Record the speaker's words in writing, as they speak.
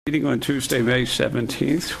Meeting on Tuesday, May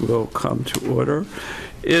 17th will come to order.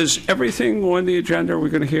 Is everything on the agenda we're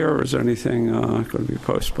going to hear, or is anything going to be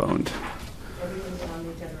postponed? Everything's on the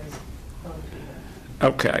agenda is postponed.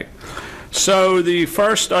 Okay. So the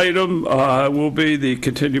first item will be the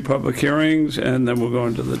continued public hearings, and then we'll go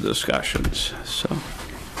into the discussions.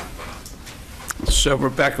 So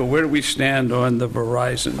Rebecca, where do we stand on the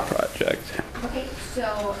Verizon project? Okay,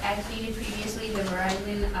 so as stated previously, the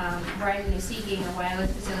Verizon is seeking a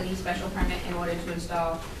wireless facility special permit in order to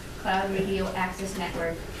install cloud radio access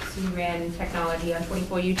network CRAN technology on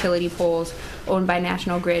 24 utility poles owned by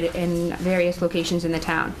National Grid in various locations in the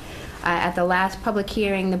town. At the last public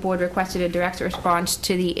hearing, the board requested a direct response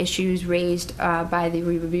to the issues raised by the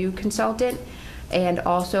review consultant, and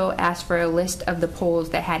also asked for a list of the poles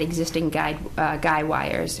that had existing guy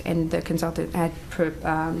wires, and the consultant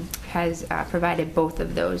has provided both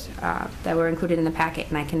of those that were included in the packet,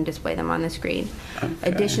 and I can display them on the screen. Okay.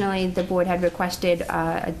 Additionally, the board had requested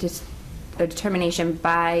a determination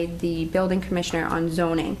by the building commissioner on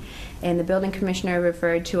zoning, and the building commissioner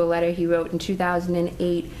referred to a letter he wrote in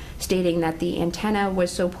 2008 stating that the antenna was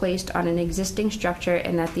so placed on an existing structure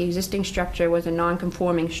and that the existing structure was a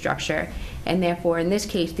non-conforming structure, and therefore in this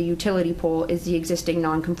case the utility pole is the existing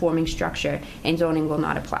non-conforming structure and zoning will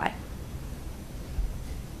not apply.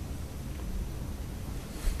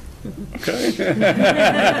 Okay.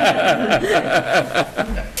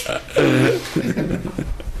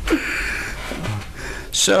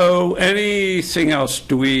 So anything else?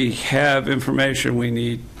 Do we have information we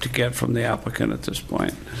need to get from the applicant at this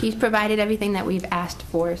point? He's provided everything that we've asked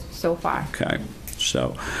for so far. Okay. So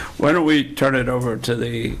why don't we turn it over to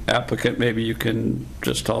the applicant? Maybe you can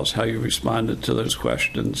just tell us how you responded to those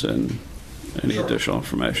questions and any additional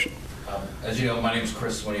information. As you know, my name is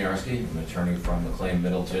Chris Swiniarski. I'm an attorney from McLean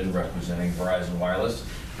Middleton representing Verizon Wireless.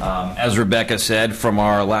 As Rebecca said, from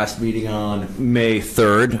our last meeting on May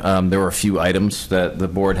 3rd, there were a few items that the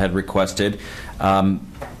board had requested.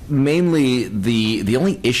 Mainly, the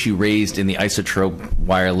only issue raised in the Isotrope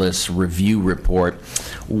Wireless review report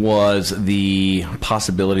was the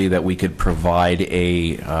possibility that we could provide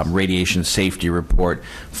a radiation safety report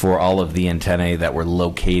for all of the antennae that were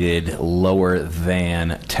located lower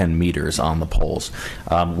than 10 meters on the poles.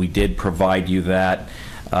 We did provide you that.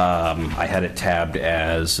 I had it tabbed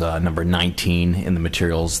as number 19 in the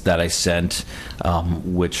materials that I sent,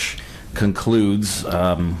 which concludes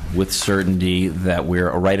with certainty that we're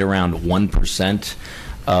right around 1%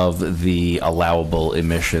 of the allowable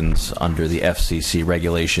emissions under the FCC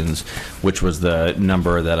regulations, which was the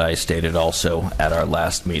number that I stated also at our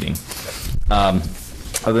last meeting.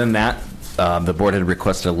 Other than that, the board had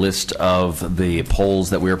requested a list of the poles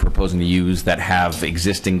that we were proposing to use that have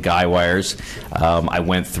existing guy wires. I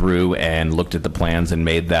went through and looked at the plans and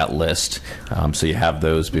made that list, so you have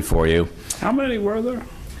those before you. How many were there?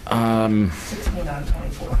 16 on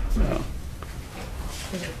 24. No.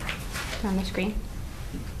 On the screen.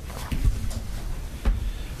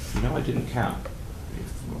 No, I didn't count.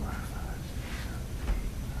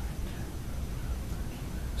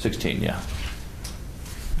 16, yeah.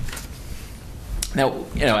 Now,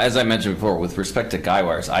 you know, as I mentioned before, with respect to guy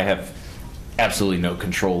wires, I have absolutely no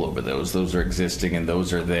control over those. Those are existing, and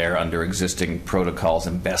those are there under existing protocols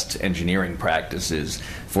and best engineering practices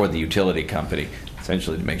for the utility company,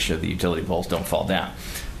 essentially to make sure the utility poles don't fall down.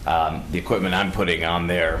 The equipment I'm putting on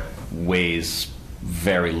there weighs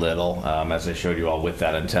very little. As I showed you all with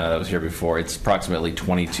that antenna that was here before, it's approximately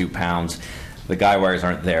 22 pounds. The guy wires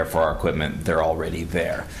aren't there for our equipment. They're already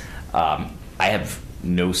there. I have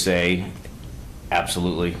no say,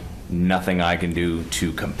 absolutely nothing I can do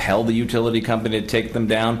to compel the utility company to take them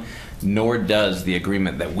down, nor does the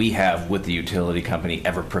agreement that we have with the utility company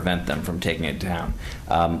ever prevent them from taking it down.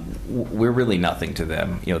 We're really nothing to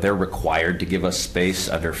them. You know, they're required to give us space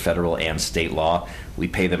under federal and state law. We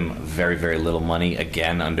pay them very, very little money,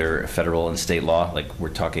 again, under federal and state law. Like, we're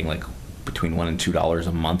talking like between $1 and $2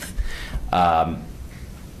 a month.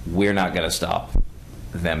 We're not going to stop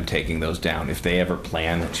them taking those down. If they ever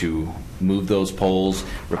plan to move those poles,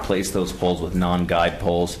 replace those poles with non-guide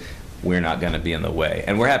poles, we're not going to be in the way.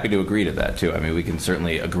 And we're happy to agree to that, too. I mean, we can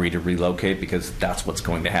certainly agree to relocate because that's what's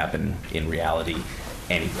going to happen in reality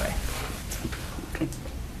anyway.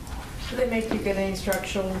 Do they make you get any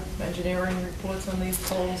structural engineering reports on these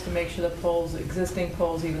poles to make sure the poles, existing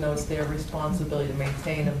poles, even though it's their responsibility to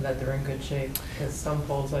maintain them, that they're in good shape? Because some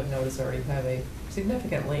poles I've noticed already have a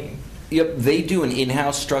significant lean. Yep, they do an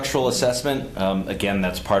in-house structural assessment. Again,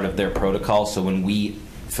 that's part of their protocol. So when we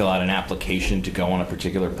fill out an application to go on a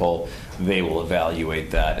particular pole, they will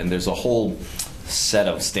evaluate that. And there's a whole set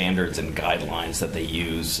of standards and guidelines that they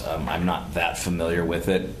use. I'm not that familiar with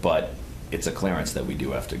it, but it's a clearance that we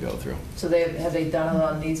do have to go through. So have they done it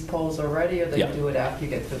on these poles already, or they Yeah. do it after you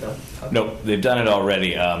get through the? Okay. No, they've done it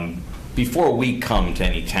already. Before we come to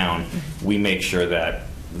any town, we make sure that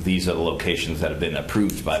these are the locations that have been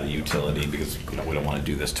approved by the utility, because we don't want to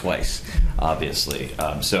do this twice, obviously.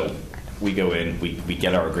 So we go in, we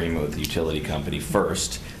get our agreement with the utility company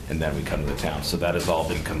first, and then we come to the town. So that has all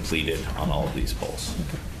been completed on all of these poles.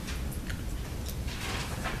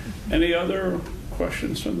 Any other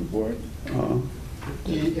questions from the board?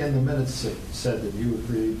 In the minutes, it said that you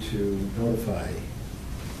agreed to notify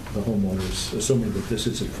the homeowners, assuming that this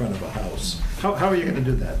is in front of a house. How are you going to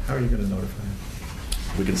do that? How are you going to notify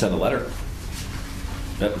them? We can send a letter.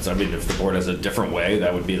 I mean, if the board has a different way,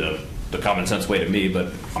 that would be the common sense way to me, but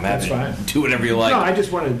I'm happy That's fine. to do whatever you like. No, I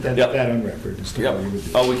just wanted that, Yep. that on record as to Yep. how you would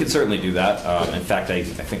do Oh, we can certainly do that. In fact, I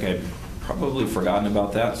think I've probably forgotten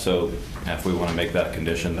about that, so if we want to make that a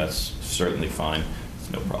condition, that's certainly fine.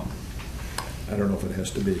 It's no problem. I don't know if it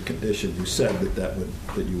has to be a condition. You said that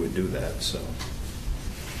you would do that, so.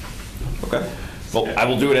 Okay. Well, I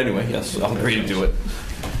will do it anyway, yes. I'll agree to do it.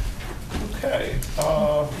 Okay,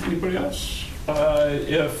 anybody else?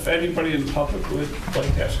 If anybody in the public would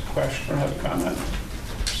like to ask a question or have a comment,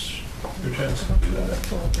 it's your chance to do that.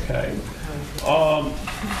 Okay.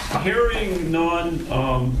 Hearing none,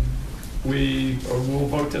 we'll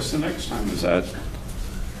vote this the next time, is that?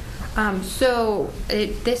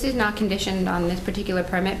 This is not conditioned on this particular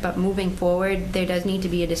permit, but moving forward, there does need to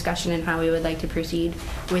be a discussion in how we would like to proceed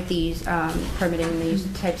with these permitting these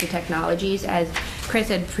types of technologies. As Chris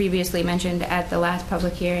had previously mentioned at the last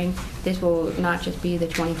public hearing, this will not just be the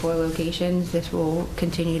 24 locations, this will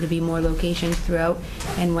continue to be more locations throughout,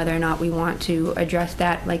 and whether or not we want to address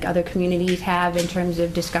that like other communities have in terms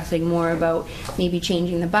of discussing more about maybe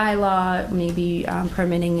changing the bylaw, maybe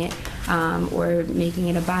permitting it, or making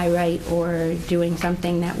it a by right, or doing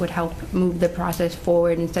something that would help move the process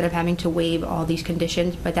forward instead of having to waive all these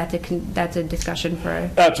conditions. But that's a discussion for.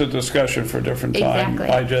 That's a discussion for a different time.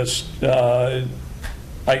 Exactly.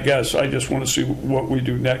 I guess I just want to see what we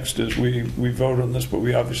do next is we vote on this, but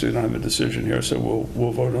we obviously don't have a decision here, so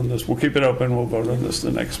we'll vote on this. We'll keep it open, we'll vote on this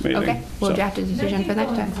the next meeting. Okay, we'll draft a decision for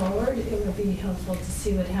next time. Going forward, it would be helpful to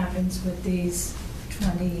see what happens with these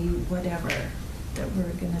 20 whatever that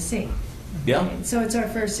we're going to see. Yeah. So it's our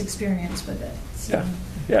first experience with it. So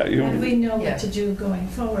Yeah, how do we know Yeah. what to do going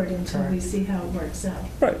forward until we Correct. see how it works out?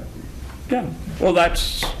 right. Yeah, well, I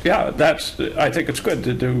think it's good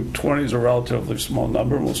to do 20 is a relatively small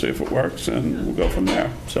number. We'll see if it works, and we'll go from there.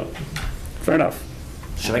 So, fair enough.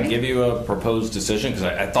 Should I give you a proposed decision? Because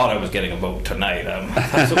I thought I was getting a vote tonight.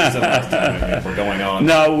 That's what we said last time. I mean, if we're going on.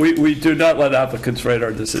 No, we do not let applicants write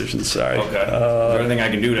our decisions, sorry. Okay. Is there anything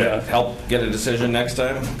I can do to yeah. help get a decision next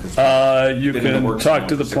time? 'Cause You been in the can works talk now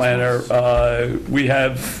to the for 6 planner. months. We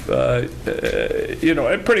have, a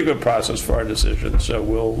pretty good process for our decision, so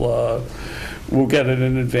we'll get it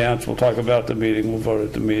in advance. We'll talk about the meeting, we'll vote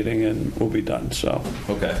at the meeting, and we'll be done, so,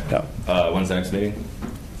 Okay. yeah. When's the next meeting?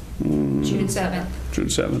 June 7th. June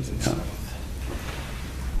 7th,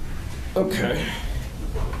 yeah. Okay.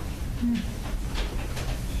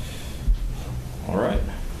 All right.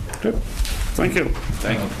 Good. Thank you.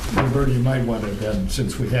 Thank you. Roberta, you might want to then,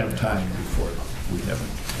 since we have time before we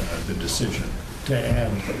have the decision, to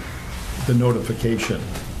add the notification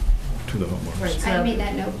to the homeowners. Right, so I made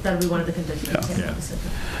that note. that'll be one of the conditions. Yeah.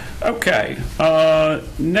 Okay,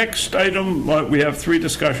 next item, we have 3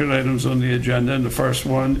 discussion items on the agenda, and the first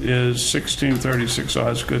one is 1636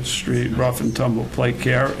 Osgood Street, rough and tumble plate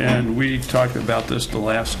care, and we talked about this the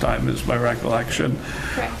last time, is my recollection.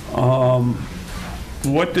 Correct.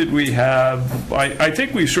 What did we have? I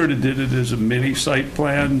think we sort of did it as a mini site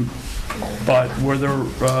plan, but were there,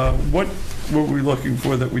 what were we looking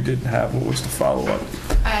for that we didn't have? What was the follow-up?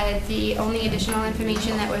 The only additional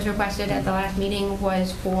information that was requested at the last meeting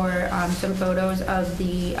was for some photos of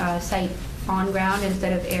the site on ground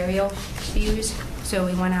instead of aerial views. So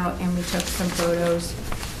we went out and we took some photos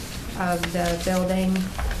of the building.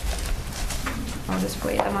 I'll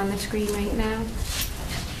display them on the screen right now.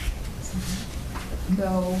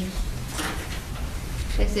 So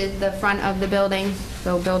this is the front of the building,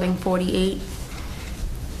 so building 48.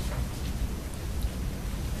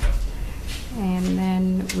 And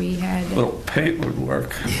then we had. A little paint would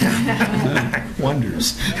work.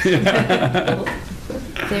 Wonders.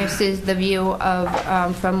 This is the view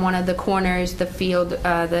of, from one of the corners, the field,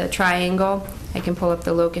 the triangle. I can pull up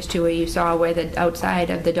the locus too, where you saw where the outside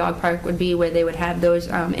of the dog park would be, where they would have those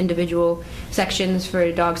individual sections for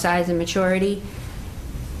dog size and maturity.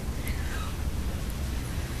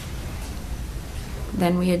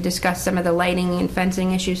 then we had discussed some of the lighting and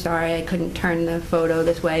fencing issues. Sorry, I couldn't turn the photo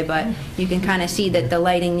this way, but you can kind of see that the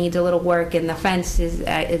lighting needs a little work, and the fence is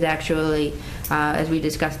actually, as we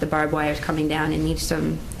discussed, the barbed wire is coming down and needs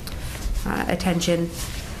some attention.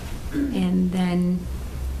 And then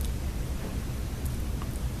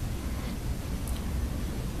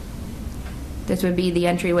this would be the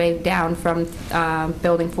entryway down from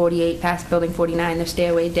Building 48 past Building 49, the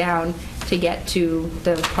stairway down to get to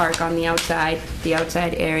the park on the outside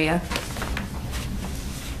area.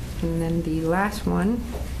 And then the last one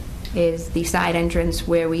is the side entrance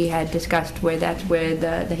where we had discussed where that's where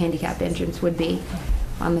the handicap entrance would be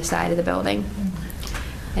on the side of the building.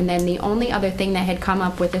 And then the only other thing that had come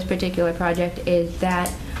up with this particular project is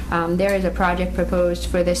that there is a project proposed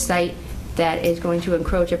for this site that is going to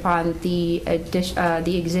encroach upon the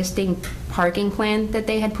existing parking plan that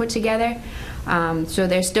they had put together. So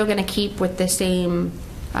they're still going to keep with the same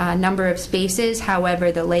number of spaces.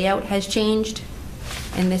 However, the layout has changed,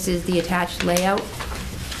 and this is the attached layout.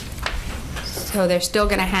 So they're still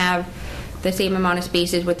going to have the same amount of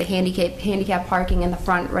spaces with the handicap parking in the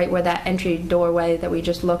front, right where that entry doorway that we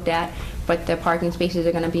just looked at, but the parking spaces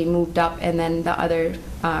are going to be moved up, and then the other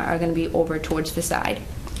are going to be over towards the side.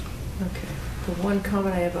 Okay. The one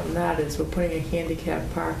comment I have on that is we're putting a handicap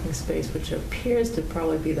parking space, which appears to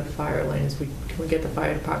probably be the fire lanes. Can we get the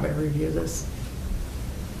fire department to review this?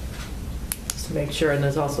 Just to make sure, and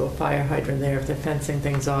there's also a fire hydrant there. If they're fencing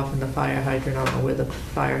things off in the fire hydrant, I don't know where the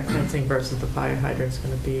fire fencing versus the fire hydrant is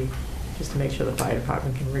going to be, just to make sure the fire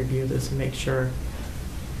department can review this and make sure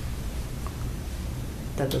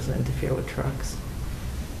that doesn't interfere with trucks.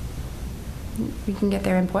 We can get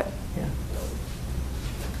their input. Yeah.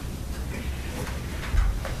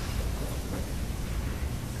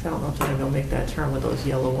 I don't know if they're going to make that turn with those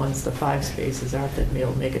yellow ones, the 5 spaces out, they'd be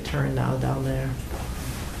able to make a turn now down there.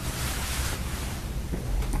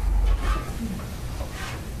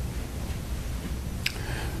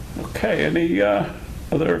 Okay, any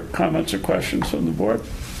other comments or questions from the board?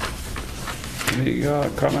 Any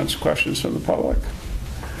comments, questions from the public?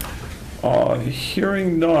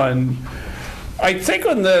 Hearing none, I think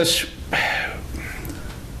on this,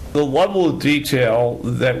 the level of detail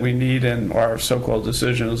that we need in our so-called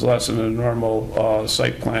decision is less than a normal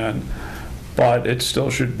site plan, but it still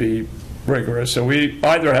should be rigorous. So we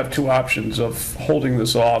either have two options of holding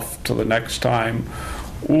this off till the next time,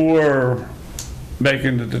 or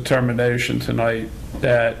making the determination tonight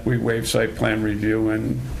that we waive site plan review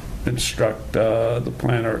and instruct the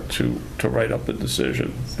planner to write up a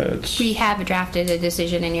decision. We have drafted a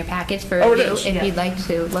decision in your packets for Oh, it review, is? if Yeah. you'd like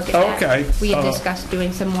to look at Oh, that. okay. We had discussed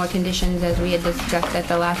doing some more conditions, as we had discussed at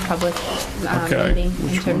the last public Okay. meeting,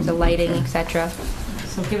 in Which terms one? of lighting, et cetera.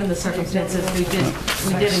 So given the circumstances, we did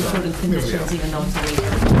include in conditions, even though it's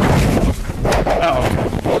a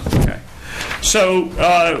Oh, okay.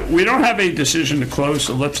 So we don't have a decision to close,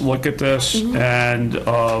 so let's look at this, and,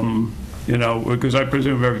 you know, because I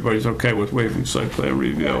presume everybody's okay with waiving site plan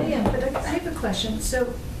review. Well, yeah, but I have a question. So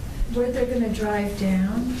where they're going to drive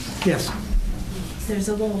down, Yes. there's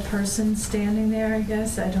a little person standing there, I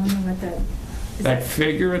guess. I don't know what that is. That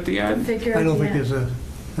figure at the The end? figure I at don't the think end?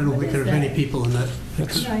 I don't What think is there's any that? people in that.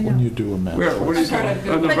 That's I when know. you do a map. Where, what is it?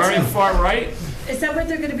 On the But very so- far right? Is that what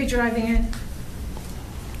they're going to be driving in?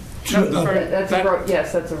 No, the very- That's a road,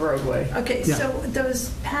 yes, that's a roadway. Okay, Yeah. so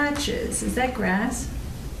those patches, is that grass?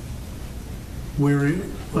 Where, See,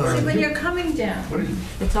 when you're coming down,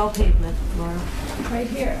 It's all pavement, Laura. right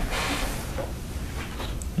here.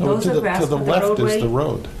 No, Those to are the, grass, to the but the left is roadway- the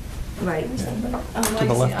road. Right. Oh, To I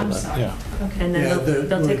the see, left I'm of that, sorry. yeah. Okay. And then yeah,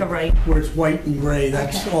 they'll take a right. where it's white and gray,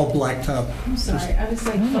 that's Okay. all blacktop. I'm sorry, I was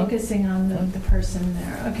like focusing on the person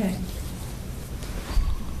there, okay.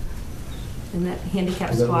 And that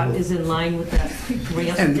handicap spot is in line with that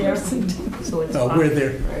ramp And- there, so it's Where fine.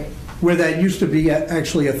 there, Right. where that used to be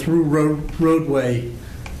actually a through roadway,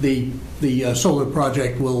 the solar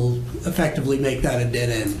project will effectively make that a dead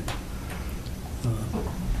end.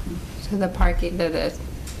 So the parking, the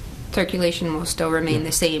circulation will still remain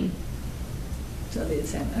the same. So the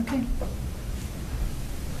same, okay.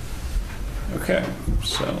 Okay,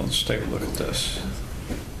 so let's take a look at this.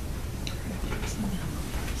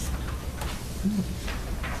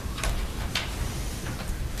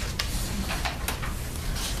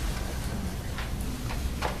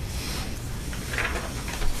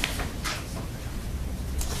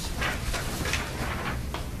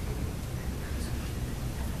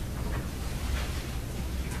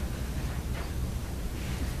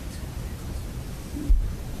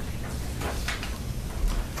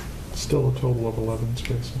 Still a total of 11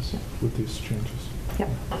 spaces with these changes. Yep.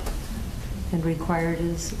 And required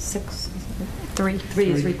is 6? Three.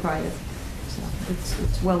 3 is required. So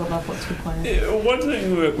it's well above what's required. One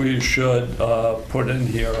thing that we should put in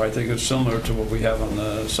here, I think is similar to what we have on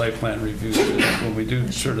the site plan reviews, is when we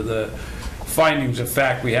do sort of the findings of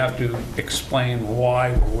fact, we have to explain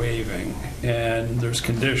why we're waiving. And there's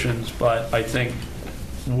conditions, but I think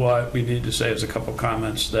what we need to say is a couple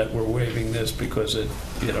comments that we're waiving this because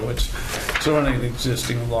it's on an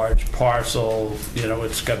existing large parcel,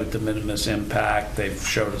 it's got a de minimis impact, they've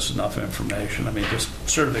showed us enough information. I mean, just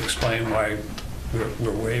sort of explain why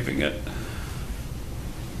we're waiving it.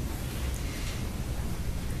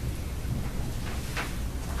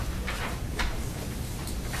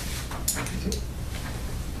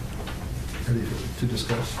 Ready to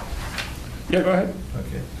discuss? Yeah, go ahead.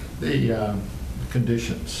 Okay. The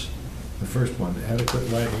conditions, the first one, adequate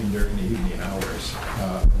lighting during the evening hours.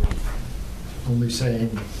 Are we only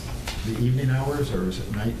saying the evening hours, or is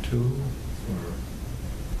it night too? Or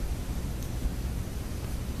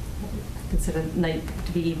Consider night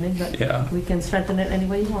to be evening, but Yeah. we can strengthen it any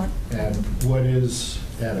way you want. and what is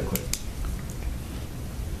adequate?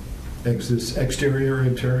 Exterior,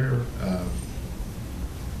 interior?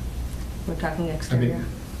 We're talking exterior.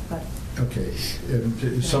 But Okay, and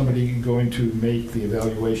is somebody going to make the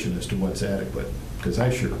evaluation as to what's adequate? Because I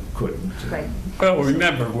sure couldn't. right. Well,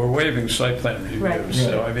 remember, we're waiving site plan Right. reviews,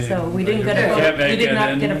 so I mean. So we didn't get you a vote- can't we make did it, not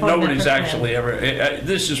and get a vote nobody's on that actually ever,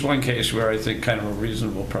 this is one case where I think kind of a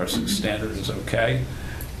reasonable person's standard is okay,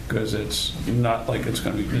 because it's not like it's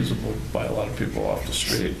going to be visible by a lot of people off the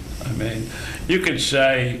street. I mean, you could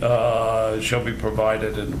say, shall be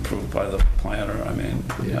provided and approved by the planner, I mean,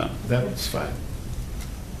 yeah. That's fine.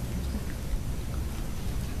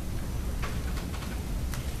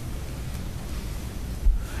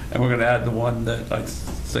 And we're going to add the one that I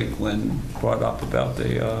think Lynn brought up about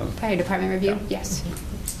the, Fire department review? Yes.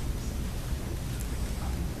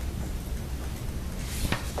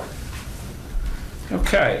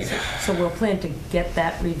 okay. So we'll plan to get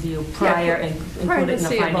that review prior and prior include it in to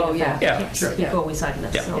the finding CMO, of fact. Yeah, sure. Before we sign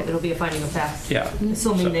this. Yeah. So it'll be a finding of fact. Yeah.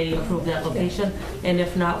 Assuming they approve that location. And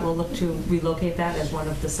if not, we'll look to relocate that as one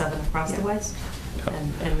of the 7 across the ways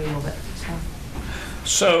and remove it. So.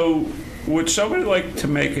 So, would somebody like to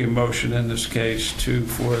make a motion in this case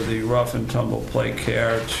for the rough and tumble play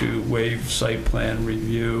care to waive site plan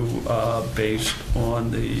review based on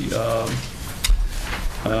the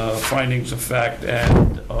findings of fact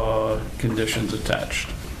and conditions attached?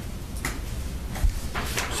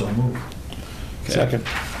 So move. Okay. Second.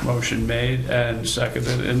 Motion made and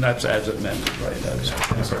seconded, and that's as amended, right?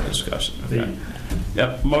 That's our discussion. Okay.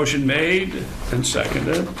 Yep, motion made and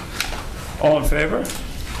seconded. All in favor?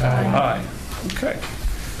 Aye. Okay.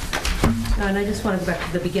 And I just want to go back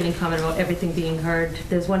to the beginning comment about everything being heard.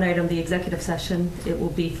 There's one item, the executive session. It will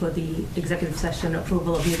be for the executive session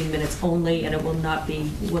approval of meeting minutes only, and it will not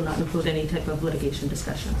include any type of litigation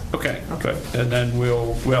discussion. Okay, good. And then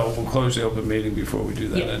we'll close the open meeting before we do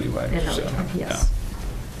that Yeah. anyway. And so, yes.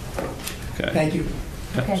 yeah. Okay. Thank you.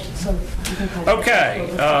 Okay, so you can call it. Okay,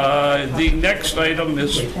 the next item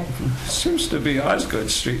seems to be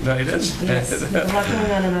Osgood Street night, isn't Yes, there's a lot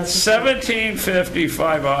going on in us.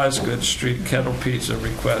 1755 Osgood Street, Kettle Pizza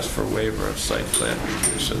request for waiver of site plan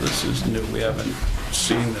review. So this is new. We haven't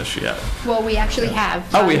seen this yet. Well, we actually have.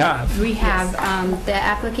 Oh, we have? We have. The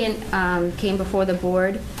applicant came before the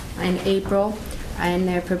board in April, and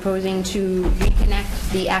they're proposing to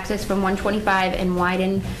reconnect the access from 125 and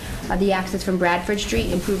widen the access from Bradford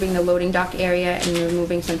Street, improving the loading dock area and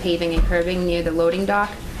removing some paving and curbing near the loading dock.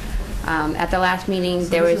 At the last meeting,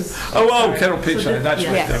 there was... Kettle Pizza, that's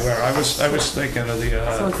right Yes. there. Where I was thinking of the...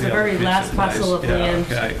 So it's the other very pizza last parcel place. of land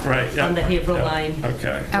Yeah, okay, right, yeah. on the Haverhill Yeah, line.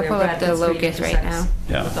 Okay. I'll where pull up the Bradford Street locus right intersects now.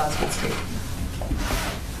 Yeah. with Osgood Street.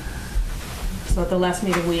 So at the last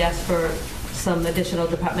meeting, we asked for some additional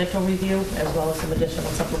departmental review as well as some additional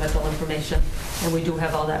supplemental information, and we do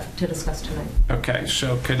have all that to discuss tonight. Okay,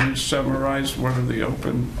 so can you summarize what are the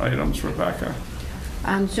open items, Rebecca?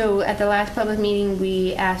 So at the last public meeting,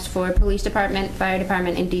 we asked for police department, fire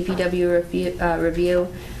department, and DPW review.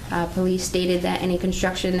 Police stated that any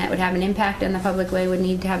construction that would have an impact on the public way would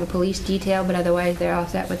need to have a police detail, but otherwise they're all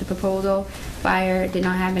set with the proposal. Fire did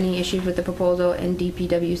not have any issues with the proposal, and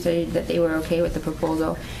DPW stated that they were okay with the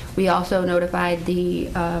proposal. We also notified the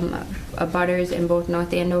abutters in both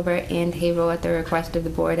North Andover and Haverhill at the request of the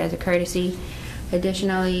board as a courtesy.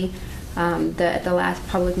 Additionally, at the last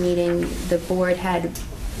public meeting, the board had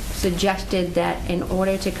suggested that in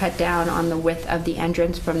order to cut down on the width of the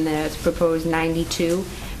entrance from the proposed 92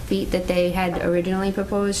 feet that they had originally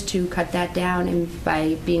proposed, to cut that down, and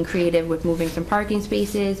by being creative with moving some parking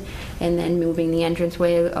spaces and then moving the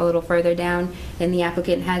entranceway a little further down. And the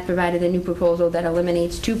applicant has provided a new proposal that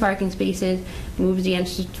eliminates 2 parking spaces, moves the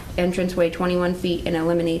entranceway 21 feet, and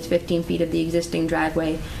eliminates 15 feet of the existing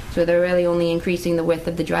driveway. So they're really only increasing the width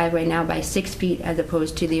of the driveway now by 6 feet as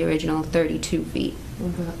opposed to the original 32 feet.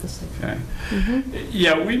 Okay.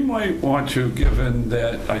 Yeah, we might want to, given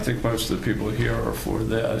that I think most of the people here are for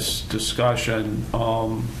this discussion,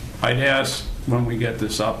 I'd ask when we get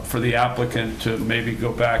this up for the applicant to maybe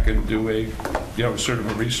go back and do a, sort of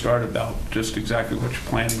a restart about just exactly what you're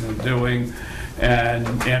planning on doing, and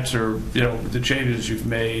answer, the changes you've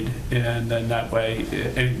made, and then that way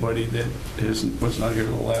anybody that was not here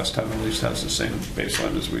the last time at least has the same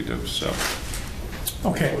baseline as we do. So.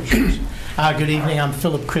 Okay. Good evening. I'm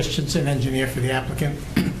Philip Christensen, engineer for the applicant,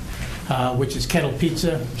 which is Kettle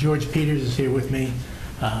Pizza. George Peters is here with me.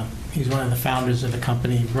 He's one of the founders of the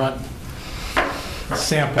company. He brought a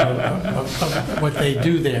sample of what they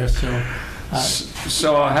do there.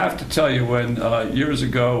 So I have to tell you, when years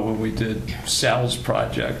ago when we did Sal's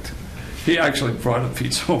project, he actually brought a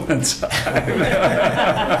pizza one time.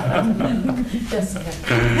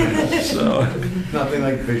 So, Nothing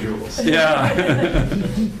like visuals. Yeah.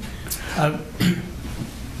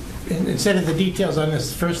 Instead of the details on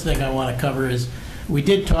this, the first thing I want to cover is we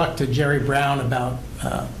did talk to Jerry Brown about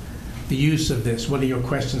the use of this. One of your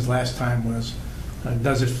questions last time was,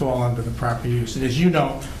 does it fall under the proper use? And as you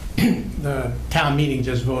know, the town meeting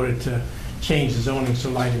just voted to change the zoning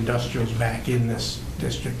so light industrial's back in this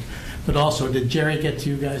district. But also, did Jerry get to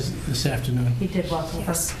you guys this afternoon? He did walk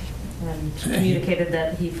over and communicated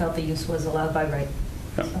that he felt the use was allowed by right.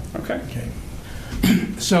 Yeah. Okay.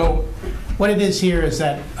 So what it is here is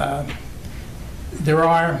that there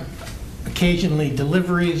are occasionally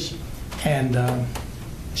deliveries and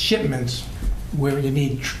shipments where you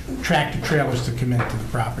need tractor trailers to come into the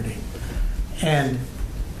property. And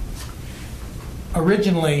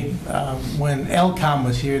originally, when LCOM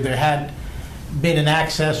was here, there had been an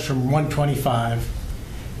access from 125,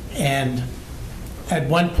 and at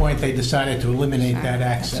one point they decided to eliminate that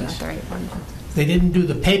access. They didn't do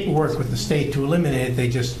the paperwork with the state to eliminate it, they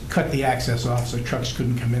just cut the access off so trucks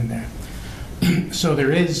couldn't come in there. So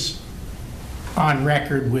there is, on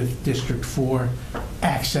record with District 4,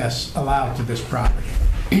 access allowed to this property.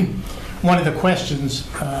 One of the questions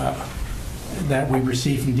that we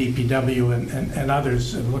received from DPW and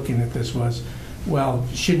others looking at this was, well,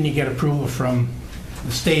 shouldn't you get approval from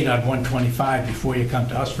the state on 125 before you come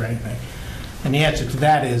to us for anything? And the answer to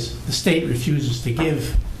that is the state refuses to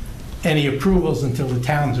give any approvals until the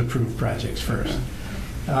towns approve projects first.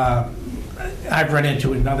 I've run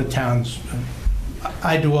into it in other towns.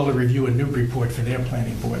 I do all the review and Newburyport for their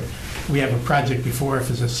planning board. We have a project before, if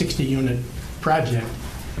it's a 60-unit project,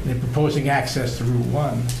 they're proposing access to Route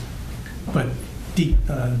 1, but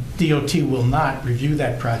DOT will not review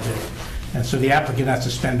that project. And so the applicant has to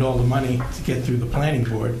spend all the money to get through the planning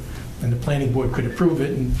board, and the planning board could approve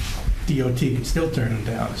it, and DOT could still turn them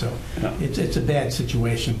down. So it's a bad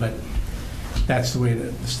situation, but that's the way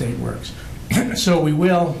that the state works. So we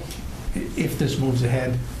will, if this moves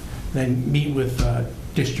ahead, then meet with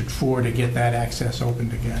District 4 to get that access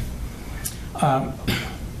opened again.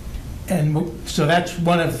 And so that's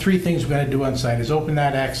one of the 3 things we're going to do on site, is open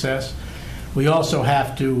that access. We also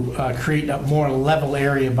have to create a more level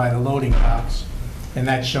area by the loading docks, and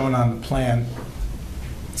that's shown on the plan.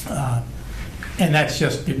 And that's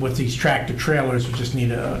just with these tractor trailers, we just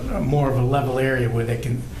need a more of a level area where they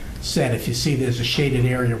can set. If you see, there's a shaded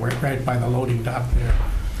area right by the loading dock there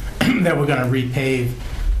that we're going to repave.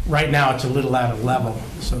 Right now, it's a little out of level,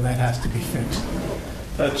 so that has to be fixed.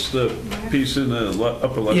 That's the piece in the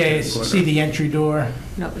upper left. Yeah, see the entry door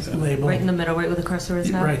label? Right in the middle, right where the cursor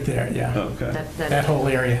is now? Right there, yeah. Okay. That whole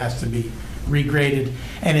area has to be regraded.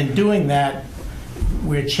 And in doing that,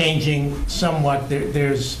 we're changing somewhat.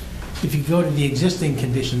 There's, if you go to the existing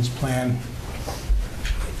conditions plan,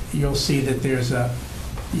 you'll see that there's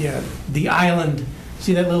the island,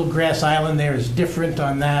 see that little grass island there is different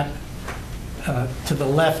on that to the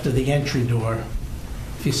left of the entry door.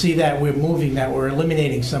 If you see that, we're moving that, we're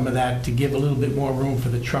eliminating some of that to give a little bit more room for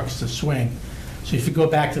the trucks to swing. So if you go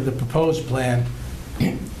back to the proposed plan,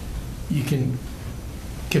 you can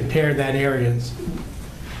compare that area.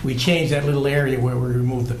 We changed that little area where we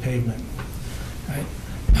removed the pavement. Right?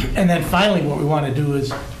 And then finally, what we want to do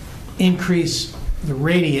is increase the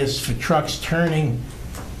radius for trucks turning,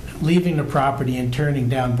 leaving the property and turning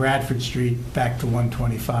down Bradford Street back to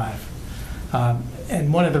 125.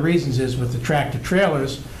 And one of the reasons is with the tractor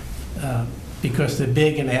trailers, because they're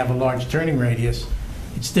big and they have a large turning radius,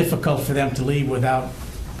 it's difficult for them to leave without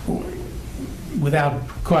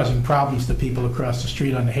causing problems to people across the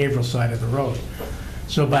street on the Haverhill side of the road.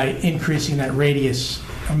 So by increasing that radius,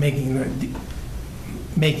 making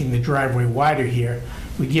the driveway wider here,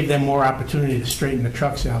 we give them more opportunity to straighten the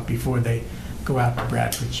trucks out before they go out to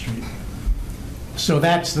Bradford Street. So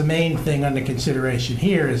that's the main thing under consideration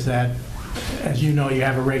here, is that, as you know, you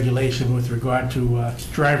have a regulation with regard to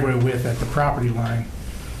driveway width at the property line,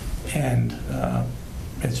 and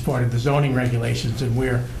it's part of the zoning regulations, and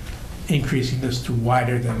we're increasing this to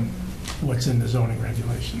wider than what's in the zoning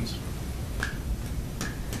regulations.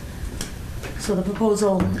 So the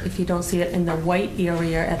proposal, if you don't see it, in the white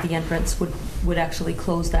area at the entrance would actually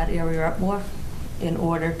close that area up more in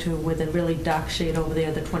order to, with a really dark shade over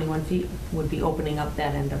there, the 21 feet would be opening up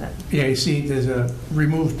that end of it. Yeah, you see, there's a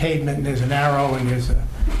removed pavement, and there's an arrow, and there's I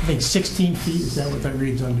think 16 feet, is that what that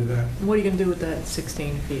reads under that? What are you going to do with that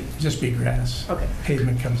 16 feet? Just be grass. Okay.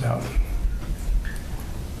 Pavement comes out.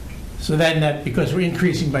 So then because we're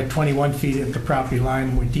increasing by 21 feet at the property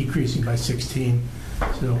line, we're decreasing by 16,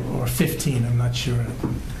 so, or 15, I'm not sure.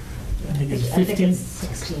 I think it's 15? I think it's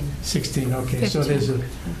 16. 16, okay, so there's a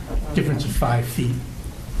difference of 5 feet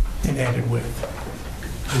in added width.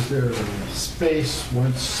 Is there a space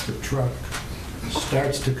once the truck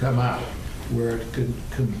starts to come out where it could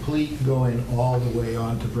complete going all the way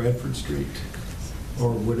onto Bradford Street?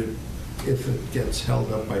 Or would it, if it gets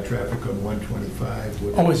held up by traffic on 125,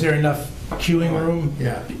 would it? Oh, is there enough queuing room?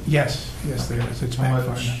 Yeah. Yes, there is, it's How back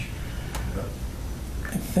far much? enough.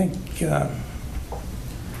 I think, do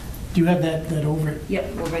you have that over?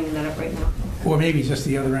 Yep, we're bringing that up right now. Or maybe just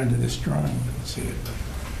the other end of this drawing, let's see it.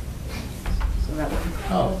 So that one.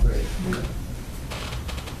 Oh, great.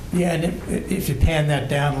 Yeah, and if you pan that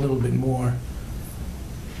down a little bit more,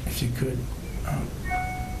 if you could.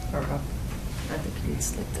 Or up. I think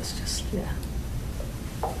it's like this, just, yeah.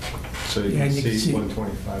 So you Yeah, can and you can see see-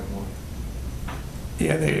 125 more.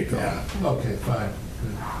 Yeah, there you go. Yeah, okay, fine.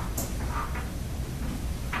 Good.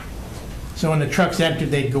 So when the trucks entered,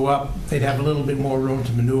 they'd go up, they'd have a little bit more room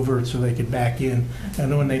to maneuver so they could back in,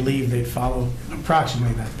 and then when they leave, they'd follow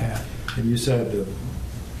approximately that path. And you said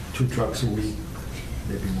 2 trucks a week,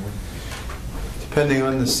 maybe more? Depending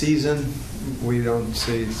on the season, we don't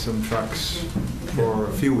see some trucks for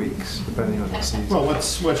a few weeks, depending on the season. Well,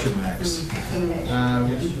 what's your max?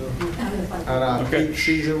 At our peak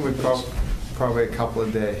season, we probably a couple a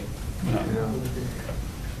day. You know,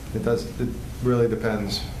 it really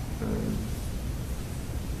depends.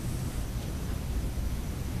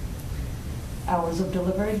 Hours of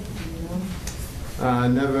delivery?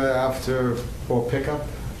 Never after, or pickup,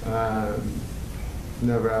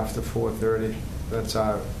 never after 4:30. That's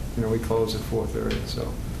our, we close at 4:30,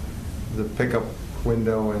 so the pickup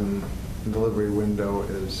window and delivery window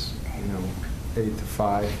is, 8 to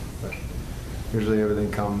 5, but usually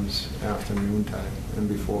everything comes after noontime and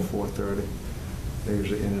before 4:30. They're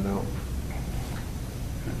usually in and out.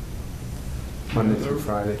 Monday through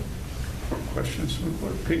Friday. Questions from the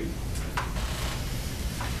board? Pete?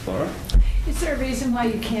 Laura? Is there a reason why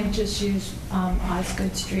you can't just use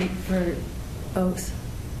Osgood Street for both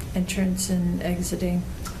entrance and exiting?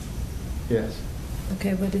 Yes.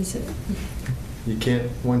 Okay, what is it? You can't,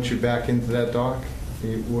 once you back into that dock,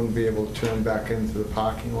 you wouldn't be able to turn back into the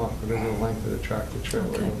parking lot within the length of the tractor trailer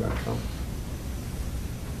Okay. and go back home.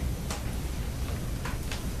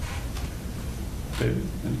 David?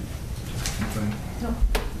 No.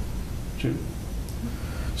 Jim?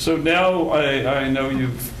 So now I know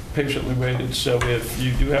you've patiently waited, so if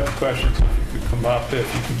you do have questions, if you could come up,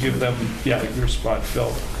 if you could give them, your spot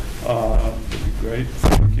filled, that'd be great.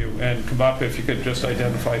 Thank you. And come up if you could just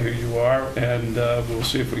identify who you are, and we'll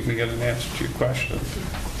see if we can get an answer to your question.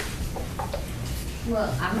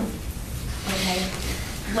 Well, okay.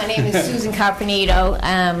 My name is Susan Carpenito,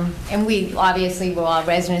 and we obviously we're all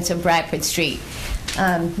residents of Bradford Street.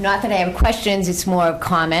 Not that I have questions, it's more of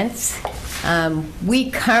comments. We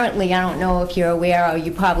currently, I don't know if you're aware, or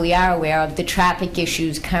you probably are aware of the traffic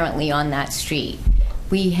issues currently on that street.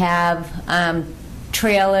 We have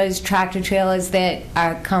tractor trailers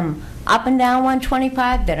that come up and down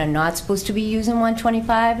 125 that are not supposed to be using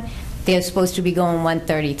 125. They're supposed to be going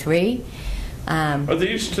 133. Are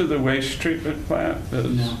these to the waste treatment plant?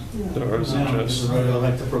 No. Or is it just? The road,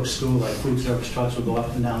 like the Brook School, like food service trucks will go up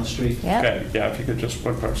and down the street. Yep. Okay, if you could just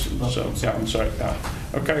one person, so, I'm sorry,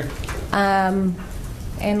 okay.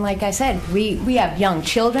 And like I said, we have young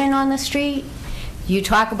children on the street. You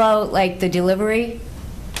talk about like the delivery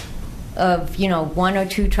of 1 or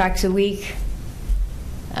 2 trucks a week.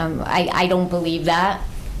 I don't believe that.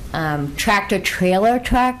 Tractor trailer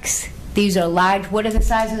trucks. These are large. What are the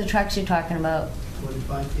size of the trucks you're talking about?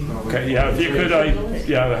 45 feet. Okay, yeah, if you could,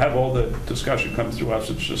 have all the discussion come through us,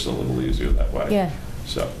 it's just a little easier that way. Yeah.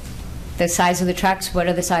 So, The size of the trucks, what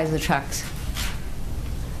are the size of the trucks?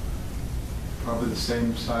 Probably the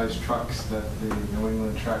same size trucks that the New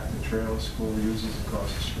England Tractor Trailer School uses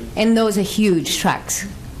across the street. And those are huge trucks,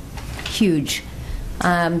 huge.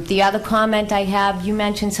 The other comment I have, you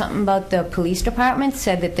mentioned something about the police department,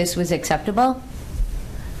 said that this was acceptable.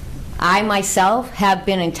 I myself have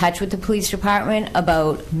been in touch with the police department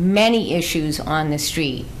about many issues on the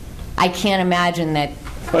street. I can't imagine that.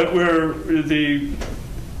 but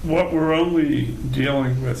what we're only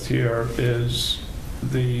dealing with here is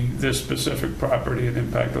this specific property and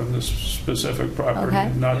impact on this specific property,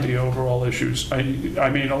 Okay. not the overall issues. I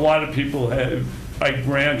mean, a lot of people have, I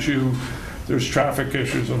grant you, there's traffic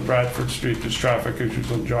issues on Bradford Street, there's traffic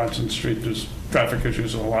issues on Johnson Street, there's traffic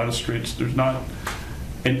issues on a lot of streets. There's not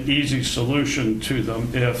an easy solution to them.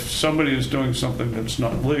 If somebody is doing something that's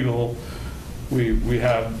not legal, we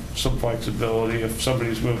have some flexibility. If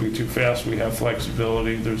somebody's moving too fast, we have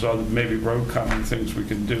flexibility. There's other maybe road calming things we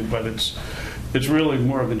can do, but it's really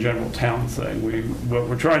more of a general town thing. What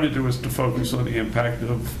we're trying to do is to focus on the impact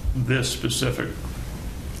of this specific.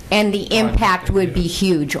 And the impact would be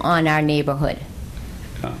huge on our neighborhood.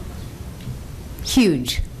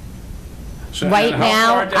 Huge. So, Right and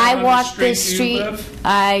how far now, down I on the walk this do you street,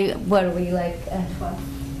 live? what are we, like,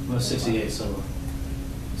 12? Well, 68, so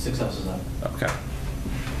 6 houses up. Okay.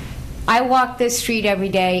 I walk this street every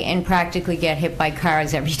day and practically get hit by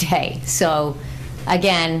cars every day. So,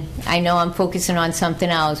 again, I know I'm focusing on something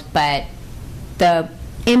else, but the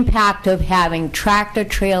impact of having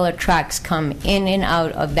tractor-trailer trucks come in and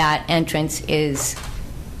out of that entrance is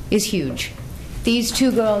huge. These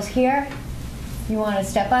two girls here, you want to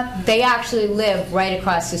step up? They actually live right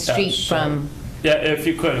across the street from... Yeah, if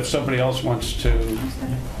you could, if somebody else wants to.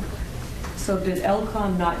 So did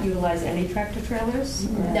LCOM not utilize any tractor trailers?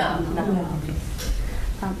 No.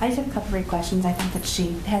 I just have a couple of questions. I think that she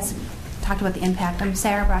has talked about the impact. I'm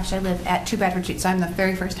Sarah Brush. I live at 2 Bradford Street, so I'm the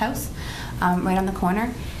very first house, right on the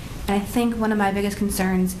corner. And I think one of my biggest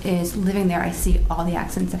concerns is living there, I see all the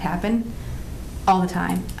accidents that happen all the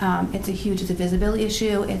time. It's a visibility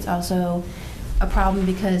issue. It's also a problem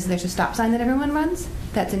because there's a stop sign that everyone runs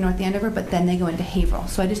that's in North Andover, but then they go into Haverhill.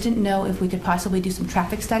 So I just didn't know if we could possibly do some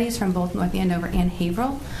traffic studies from both North Andover and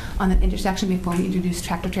Haverhill on that intersection before we introduce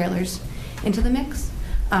tractor trailers into the mix.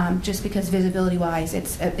 Just because visibility-wise,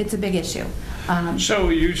 it's a big issue. So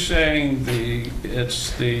are you saying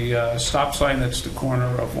it's the stop sign that's the corner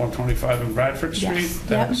of 125 and Bradford Street? Yes.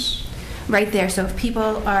 That's Right there. So if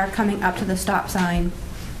people are coming up to the stop sign,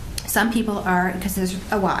 some people are, because there's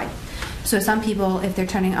a Y. So some people, if they're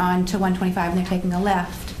turning on to 125 and they're taking a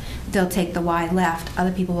left, they'll take the Y left.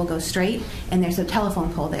 Other people will go straight, and there's a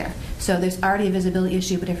telephone pole there. So there's already a visibility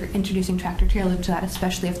issue, but if you're introducing tractor-trailer to that,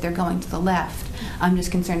 especially if they're going to the left, I'm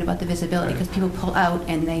just concerned about the visibility, because people pull out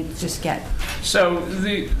and they just get... So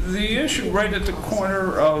the issue right at the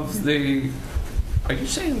corner of the, are you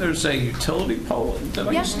saying there's a utility pole?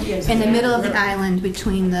 Yeah. In the middle of the island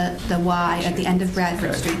between the Y at the end of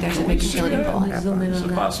Bradford Street, there's a big utility pole. Is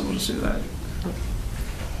it possible to see that?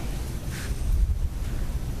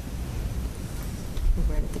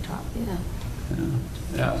 Right at the top, yeah.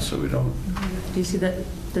 Yeah, so we don't. Do you see that,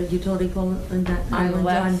 the utility pole in that On the island,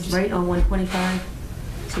 left. John, right on 125?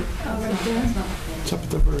 It's up at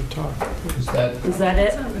the very top. Is that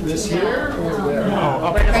it? This here or there?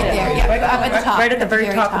 Right Right there, yeah, up at the top. Right at the very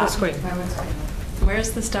top of the screen.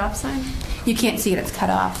 Where's the stop sign? You can't see it, it's cut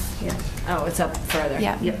off. Yeah. Oh, it's up further.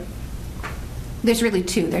 Yeah. Yep. There's really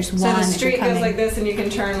two. There's one. So the as you're street goes coming. like this, and you can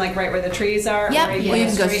turn like right where the trees are? Yep, or or you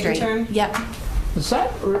can go and straight. turn? Yep. Is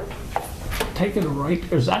that, taking a right,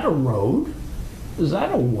 is that a road? Is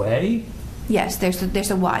that a way? Yes, there's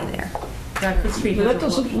a Y there. Bradford Street. That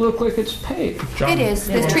doesn't look like it's paved. It is.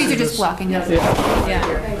 The trees are just blocking it. Yeah.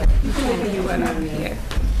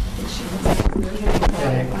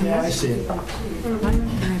 Yeah, I see it. Can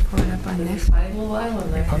I pull it up on this? Little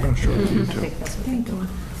island there. I'm going to show it to you too.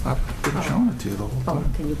 I've been showing it to you the whole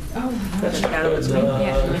time. Can you put it down on the screen?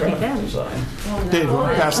 Yeah, can I take that? Dave,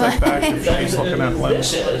 want to pass that back if she's looking at This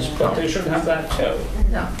lens? is, but they shouldn't have that too.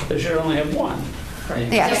 No. They should only have one.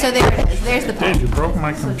 Yeah, so there it is. There's the pole. Dave, you broke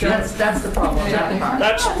my computer. That's the problem.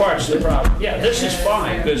 That's part's the problem. Yeah, this is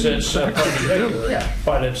fine because it's perpendicular,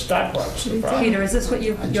 but it's that part's the problem. Peter, is this what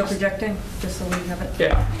you're projecting, just so we have it?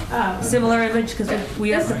 Yeah, Similar image, because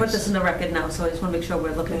we have to put this in the record now, so I just want to make sure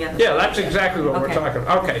we're looking at it. yeah, that's exactly what we're Okay. talking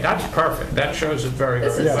about. Okay, that's perfect. That shows it very,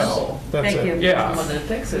 very well. That's Thank it. you. Yeah. Someone that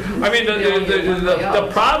fix it. I mean, the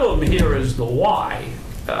problem here is the why.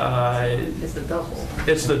 It's the double.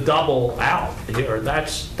 it's the double out here.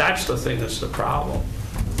 That's the thing that's the problem.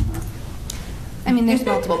 I mean, there's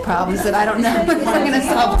multiple problems that I don't know if we're going to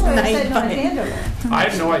solve tonight, but I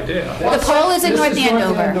have no idea. the pole is in North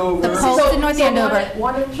Andover. The pole is in North Andover.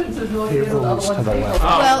 One entrance is North Andover, the other one's Haverhill.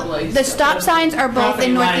 Well, the stop signs are both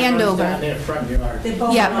in North Andover.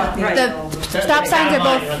 Yeah, the stop signs are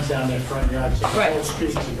both. Runs down their front yard, so the whole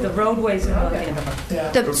streets are The going. roadways in North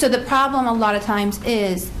Andover. So the problem a lot of times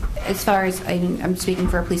is, as far as, I'm speaking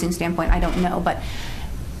for a policing standpoint, I don't know, but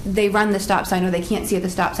they run the stop sign or they can't see at the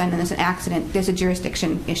stop sign and there's an accident, there's a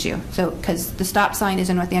jurisdiction issue. So, because the stop sign is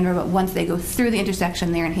in North Andover, but once they go through the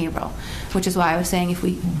intersection, they're in Haverhill, which is why I was saying if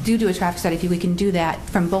we do a traffic study, if we can do that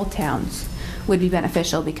from both towns, would be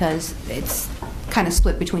beneficial because it's kind of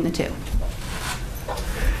split between the two.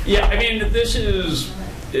 Yeah, I mean, this is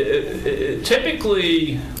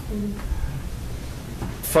typically,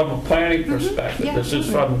 from a planning perspective, Yeah, this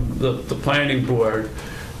is absolutely. from the planning board,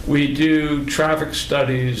 we do traffic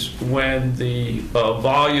studies when the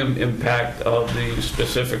volume impact of the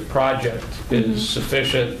specific project is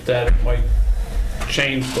sufficient that it might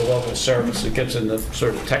change the level of service. It gets into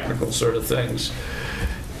sort of technical sort of things.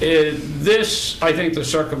 This, I think the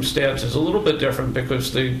circumstance is a little bit different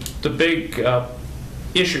because the big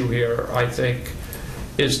issue here, I think,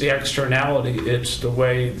 is the externality. It's the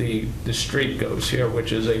way the street goes here,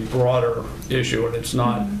 which is a broader issue, and it's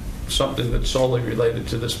not something that's solely related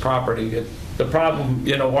to this property. The problem,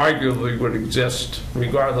 arguably would exist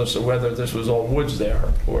regardless of whether this was all woods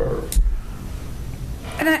there or...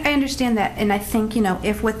 And I understand that, and I think,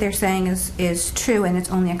 if what they're saying is true and it's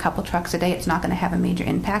only a couple trucks a day, it's not going to have a major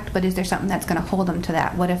impact, but is there something that's going to hold them to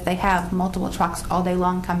that? What if they have multiple trucks all day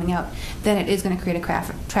long coming out? Then it is going to create a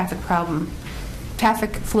traffic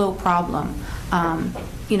flow problem.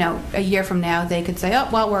 A year from now, they could say, oh,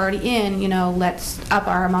 well, we're already in, let's up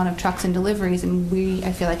our amount of trucks and deliveries, and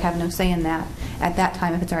I feel like, have no say in that at that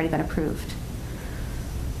time if it's already been approved.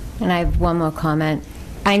 And I have one more comment.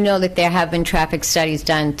 I know that there have been traffic studies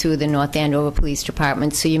done through the North Andover Police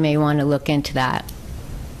Department, so you may want to look into that.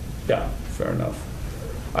 Yeah, fair enough.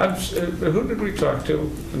 Who did we talk to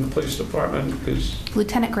in the police department?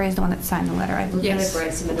 Lieutenant Gray is the one that signed the letter, I believe. Yes.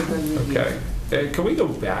 Okay. Can we go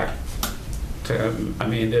back to him? I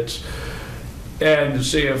mean, and to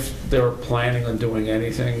see if they're planning on doing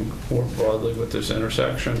anything more broadly with this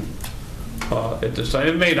intersection at this time.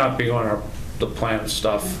 It may not be on the plan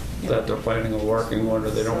stuff that they're planning on working on,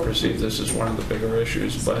 or they don't perceive this as one of the bigger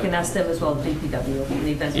issues, but... You can ask them as well, DPW, in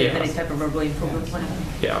the event of any type of roadway improvement plan.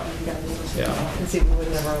 Yeah. And see, we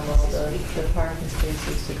would never allow the parking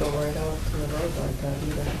spaces to go right out to the road like that,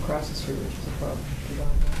 even across the street, which is a problem.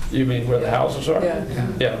 You mean where the houses are?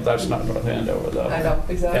 Yeah. Yeah, that's not North Andover, though. I know,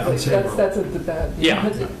 exactly. Yeah. That's a bad... Yeah.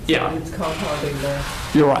 It's compounding there.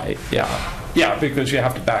 You're right, yeah. Yeah, because you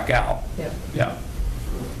have to back out. Yeah. Yeah.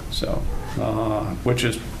 So, which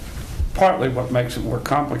is partly what makes it more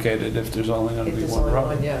complicated if there's only going to be one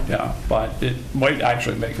road. Yeah, but it might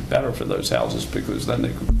actually make it better for those houses because then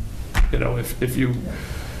they could, if you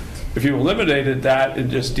eliminated that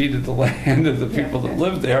and just deeded the land to the people that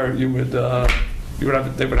live there, they would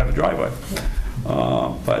have a driveway.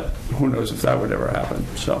 But who knows if that would ever happen.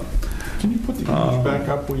 So, can you put the image back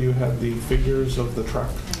up where you have the figures of the truck?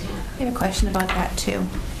 I have a question about that, too.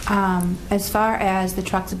 As far as the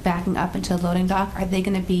trucks backing up into the loading dock, are they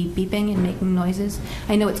going to be beeping and making noises?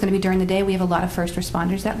 I know it's going to be during the day. We have a lot of first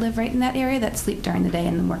responders that live right in that area that sleep during the day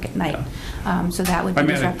and then work at night. So that would be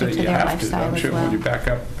disruptive to their lifestyle I'm as sure well. when you back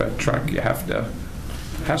up that truck,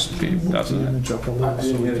 has to be, doesn't it? Image up a little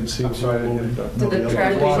so we can see what's going Do the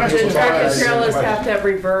tractor trailers have to have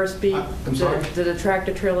reverse beep? I'm sorry? Do the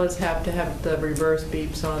tractor trailers have to have the reverse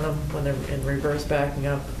beeps on them when they're in reverse backing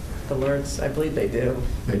up? Alerts, I believe they do.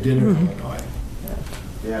 They did in Illinois.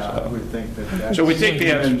 Yeah, I would think that. So we think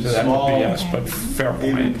the answer to that would be yes, Okay. but fair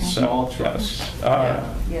Even point. small So, trucks.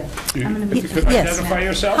 yes. I'm gonna If be- you could Yes. identify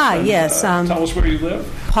yourself. Hi, and, yes, tell us where you live.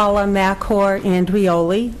 Paula Macor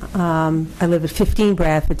Andrioli. I live at 15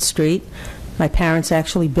 Bradford Street. My parents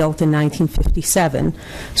actually built in 1957,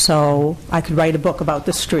 so I could write a book about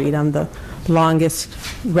the street. I'm the longest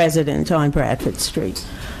resident on Bradford Street.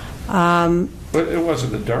 But it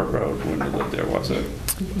wasn't a dirt road when you lived there, was it?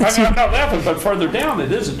 I mean, I'm not laughing, but further down it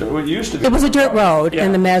is a dirt. It used to be. It was a dirt road, Yeah.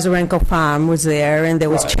 and the Mazarenko farm was there, and there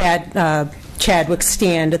was Right. Chadwick's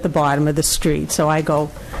stand at the bottom of the street. So I go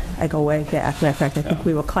way back. Matter of fact, I think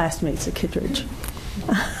we were classmates at Kittredge.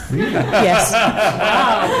 Yes.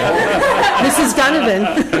 Mrs. Donovan.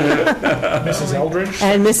 Mrs. Eldridge?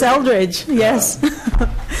 And Miss Eldridge, yes.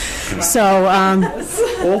 So,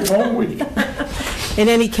 Old Home Week. in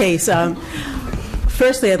any case,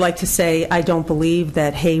 Firstly, I'd like to say I don't believe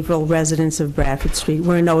that Haverhill residents of Bradford Street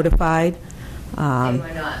were notified. They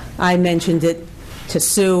were not. I mentioned it to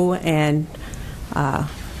Sue, and a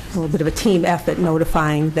little bit of a team effort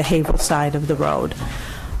notifying the Haverhill side of the road.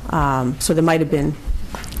 So there might have been,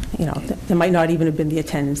 there might not even have been the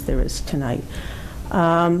attendance there is tonight.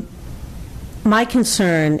 My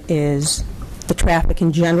concern is the traffic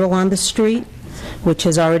in general on the street, which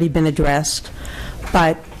has already been addressed.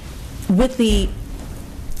 But with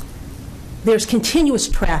there's continuous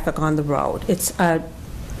traffic on the road. It's a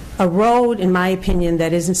road, in my opinion,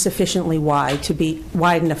 that isn't sufficiently wide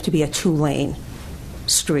enough to be a two-lane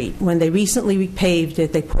street. When they recently repaved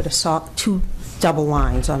it, they put two double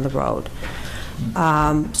lines on the road.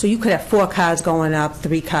 So you could have 4 cars going up,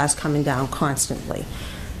 3 cars coming down constantly.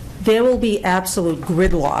 There will be absolute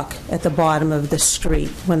gridlock at the bottom of the street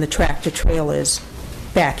when the tractor trailers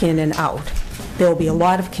back in and out. There will be a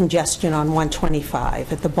lot of congestion on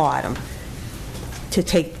 125 at the bottom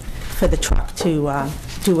for the truck to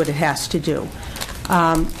do what it has to do.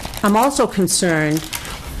 I'm also concerned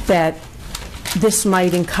that this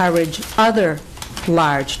might encourage other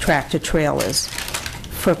large tractor trailers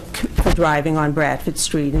for driving on Bradford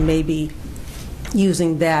Street and maybe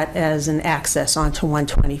using that as an access onto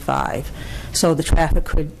 125. So the traffic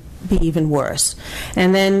could be even worse.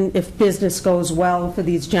 And then if business goes well for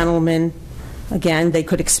these gentlemen, again, they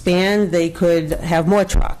could expand, they could have more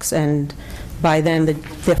trucks, and by then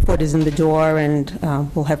their foot is in the door, and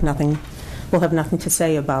we'll have nothing to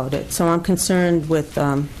say about it. So I'm concerned with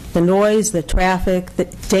the noise, the traffic, the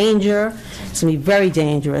danger. It's going to be very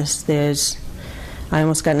dangerous. I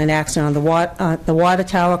almost got in an accident on the water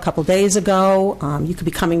tower a couple days ago. You could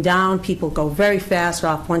be coming down. People go very fast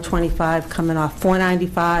off 125, coming off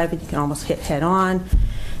 495, and you can almost hit head on.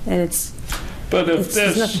 And it's. But if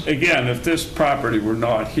this property were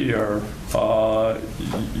not here,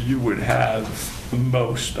 you would have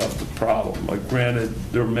most of the problem. Like, granted,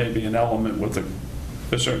 there may be an element with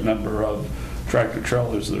a certain number of tractor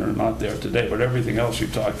trailers that are not there today, but everything else you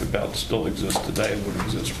talked about still exists today and would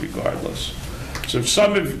exist regardless. So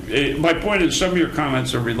my point is, some of your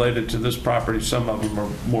comments are related to this property, some of them are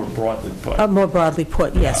more broadly put. More broadly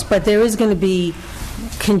put, yes. But there is going to be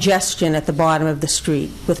congestion at the bottom of the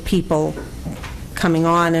street with people coming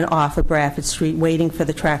on and off of Bradford Street, waiting for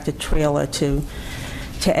the tractor trailer to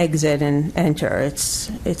exit and enter.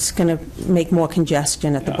 It's going to make more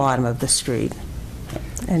congestion at the bottom of the street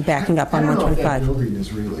and backing up on 125. I don't know if that building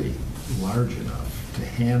is really large enough to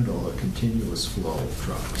handle a continuous flow of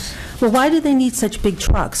trucks. Well, why do they need such big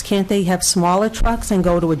trucks? Can't they have smaller trucks and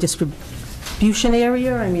go to a distribution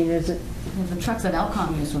area? I mean, is it? Well, the trucks that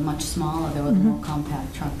Alcom used were much smaller. They were the more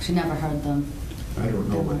compact trucks. You never heard them. I don't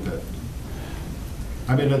know what that.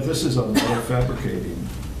 I mean, this is a metal fabricating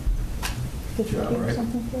job, right?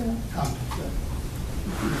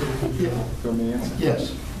 From the answer?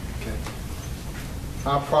 Yes. Okay.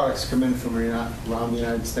 Our products come in from around the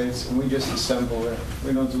United States, and we just assemble it.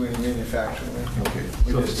 We don't do any manufacturing. Okay.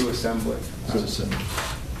 We just do assembly. Assembly.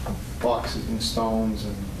 Boxes and stones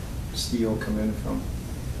and steel come in from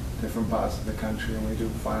different parts of the country, and we do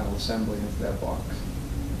final assembly of that box.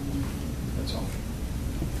 That's all.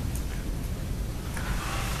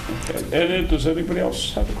 Okay. And does anybody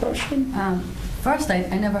else have a question? First, I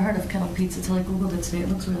never heard of kettle pizza until I Googled it today. It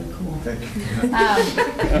looks really cool. Thank you.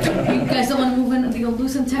 You guys don't want to move into the old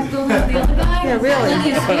Lucent Tech building with the other guy? Yeah, really.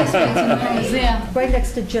 Plenty of space for 2 yeah. Right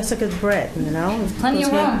next to Jessica's Bread, There's plenty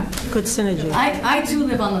of room. Good synergy. I too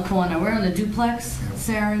live on the corner. We're in a duplex,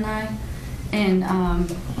 Sarah and I. And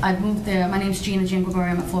I moved there. My name's Gina Janglebury.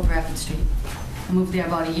 I'm at 4 Bradford Street. I moved there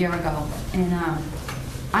about a year ago. And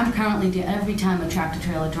I'm currently, every time a tractor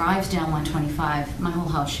trailer drives down 125, my whole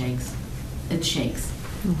house shakes. It shakes.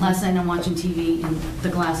 Last night I'm watching TV, and the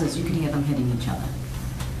glasses, you can hear them hitting each other.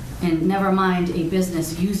 And never mind a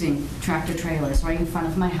business using tractor trailers right in front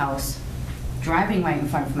of my house, driving right in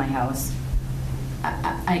front of my house.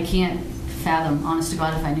 I can't fathom, honest to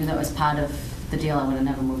God, if I knew that was part of the deal, I would have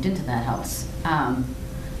never moved into that house.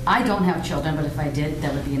 I don't have children, but if I did,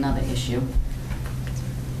 that would be another issue.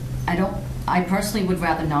 I personally would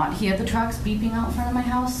rather not hear the trucks beeping out in front of my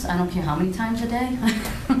house. I don't care how many times a day.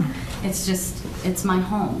 It's my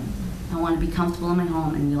home. I want to be comfortable in my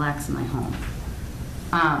home and relax in my home.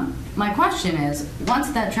 My question is, once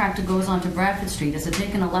that tractor goes onto Bradford Street, is it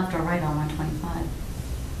taking a left or right on 125?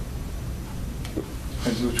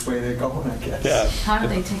 Depends which way they're going, I guess. Yeah. How do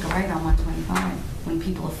they take a right on 125 when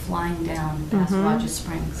people are flying down past Rogers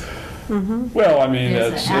Springs? Well, I mean,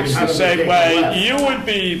 it's the same way. You would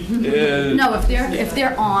be. No, if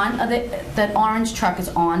they're on, that orange truck is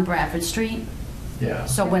on Bradford Street, Yeah.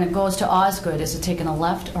 So when it goes to Osgood, is it taking a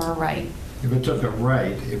left or a right? If it took a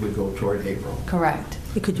right, it would go toward April. Correct.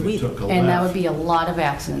 You could do If it either. took a And that would left, be a lot of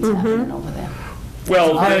accidents happening over there.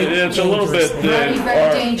 Well, it's a little bit. Very,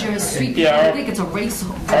 very dangerous street. Yeah, I think it's a race.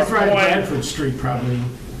 I ride Bradford Street probably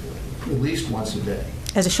at least once a day.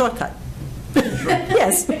 As a shortcut.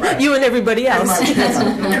 Yes, you and everybody else.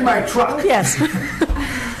 In my truck. Yes.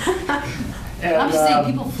 And, I'm just saying,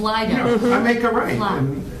 people fly you down. know, I make a right, Fly.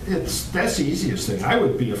 and that's the easiest thing. I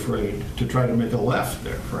would be afraid to try to make a left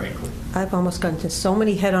there, frankly. I've almost gotten to so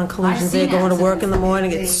many head-on collisions I've there seen going to work in the accidents.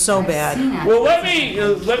 morning. It's so I've bad. seen Well,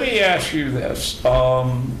 accidents. let me ask you this.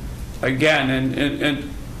 Again,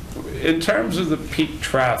 in terms of the peak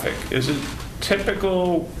traffic, is it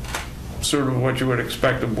typical sort of what you would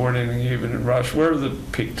expect of morning and evening rush? Where are the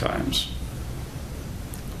peak times?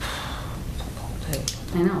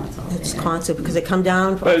 I know, it's all It's there. constant because they come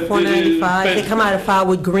down But from 495, they but- come out of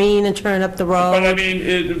Farwood Green and turn up the road. But I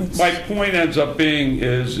mean, my point ends up being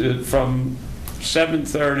is it from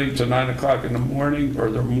 7:30 to 9 o'clock in the morning,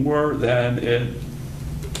 or they're more than at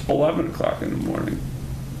 11 o'clock in the morning?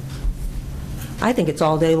 I think it's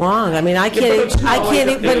all day long. I mean, I Yeah, but can't, it's not like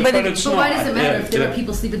it- but it's But why does it matter not. if there Yeah, are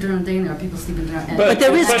people sleeping during the day and there are people sleeping during the night? But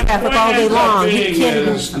there is the traffic point all day ends up long. You being can't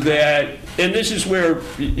even- is that, and this is where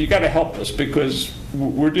you got to help us, because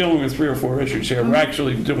we're dealing with 3 or 4 issues here. We're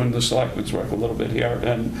actually doing the selectmen's work a little bit here,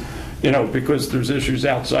 and, you know, because there's issues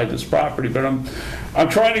outside this property. But I'm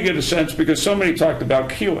trying to get a sense, because somebody talked about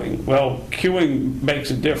queuing. Well, queuing makes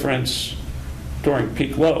a difference during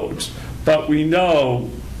peak loads, but we know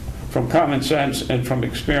from common sense and from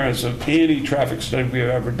experience of any traffic study we've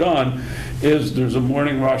ever done, is there's a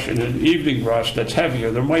morning rush and an evening rush that's heavier.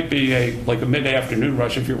 There might be like a mid-afternoon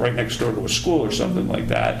rush if you're right next door to a school or something like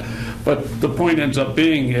that. But the point ends up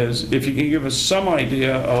being is, if you can give us some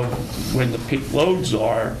idea of when the peak loads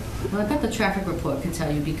are. Well, I bet the traffic report could tell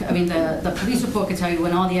you, because, I mean, the police report could tell you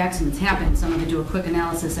when all the accidents happen. Someone could do a quick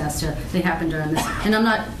analysis as to they happened during this. And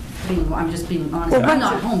I'm just being honest. Well, I'm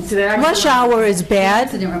not home. Rush hour is bad,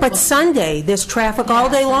 Accident but report. Sunday, there's traffic all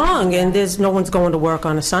day long, and there's no one's going to work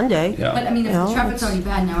on a Sunday. Yeah. But I mean, if You know, the traffic's it's- already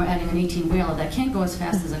bad, now we're adding an 18-wheeler that can't go as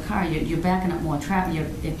fast as a car. You're backing up more traffic.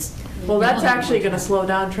 Well, that's actually going to slow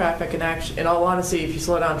down traffic, and in all honesty, if you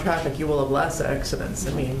slow down traffic, you will have less accidents.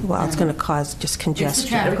 I mean, Well, it's going to cause just It's the congestion.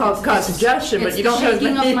 traffic. It'll cause congestion, but you don't have It's the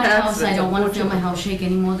shaking many of my house. I accidents, don't want to feel my unfortunately. house shake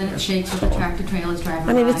any more than it shakes with the tractor trailers driving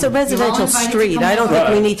I mean, it's a by. You're all residential invited to street. come I don't over. think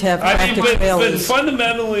we need to have I mean, tractor but trailers.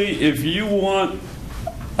 fundamentally, if you want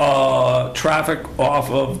traffic off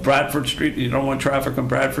of Bradford Street, you don't want traffic on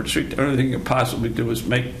Bradford Street, the only thing you can possibly do is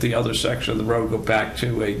make the other section of the road go back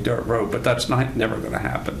to a dirt road, but that's never going to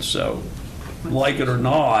happen. So, like it or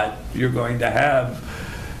not, you're going to have,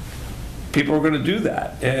 people are going to do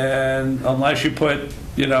that. And unless you put,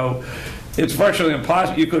 you know, it's virtually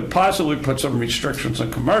impossible. You could possibly put some restrictions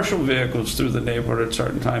on commercial vehicles through the neighborhood at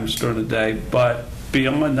certain times during the day, but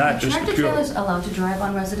beyond that, Are just tractor pure. trailers allowed to drive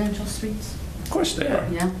on residential streets? Of course they are.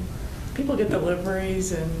 Yeah. People get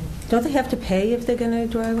deliveries and. Don't they have to pay if they're going to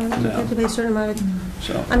drive on? Don't they have to pay a certain amount of?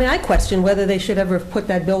 So. I mean, I question whether they should ever have put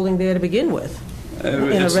that building there to begin with. In a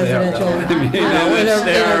It's there, residential- though. I mean, in a- it's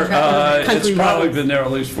there, in a country it's probably road. been there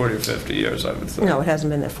at least 40 or 50 years, I would think. No, it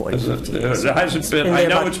hasn't been there 40, Is it- 50 years. It hasn't been, been I there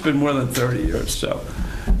know about- it's been more than 30 years, so.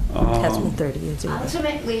 It hasn't been 30 years either.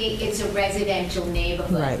 Ultimately, it's a residential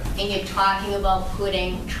neighborhood. Right. And you're talking about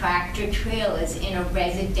putting tractor trailers in a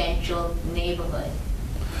residential neighborhood.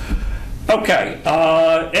 Okay,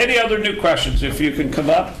 any other new questions? If you can come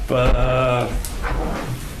up.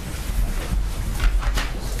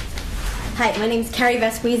 Hi, my name's Carrie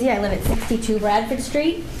Vespuisi. I live at 62 Bradford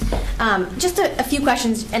Street. Just a few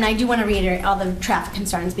questions, and I do want to reiterate all the traffic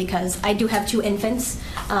concerns because I do have 2 infants,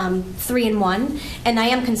 3 and 1, and I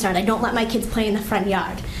am concerned. I don't let my kids play in the front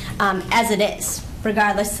yard, as it is,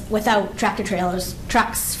 regardless, without tractor trailers,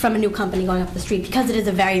 trucks from a new company going up the street, because it is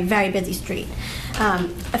a very, very busy street.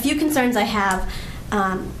 A few concerns I have,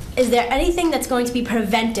 is there anything that's going to be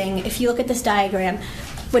preventing, if you look at this diagram,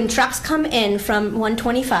 when trucks come in from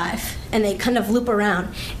 125 and they kind of loop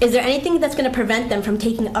around, is there anything that's going to prevent them from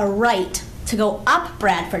taking a right to go up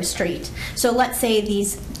Bradford Street? So let's say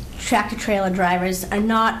these tractor trailer drivers are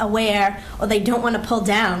not aware or they don't want to pull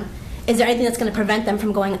down. Is there anything that's going to prevent them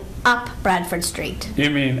from going up Bradford Street? You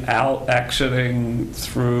mean out exiting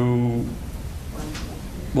through,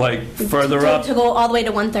 like, further up? To go all the way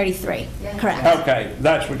to 133, correct? Okay,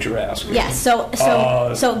 that's what you're asking. Yes, so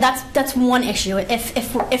that's one issue. If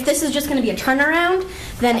this is just going to be a turnaround,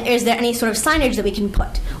 then is there any sort of signage that we can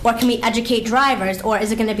put? Or can we educate drivers, or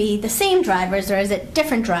is it going to be the same drivers, or is it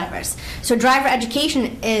different drivers? So driver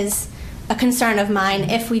education is a concern of mine.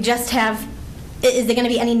 If we just have is there going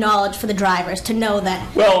to be any knowledge for the drivers to know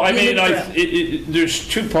that? Well, I we mean, lived through? there's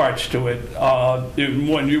two parts to it.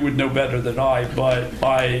 One, you would know better than I, but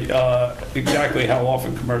exactly how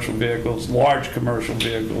often commercial vehicles, large commercial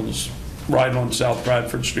vehicles, ride on South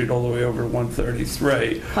Bradford Street all the way over to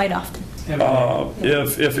 133. Quite often.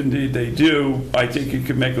 If indeed they do, I think you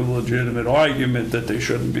could make a legitimate argument that they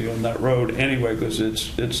shouldn't be on that road anyway, because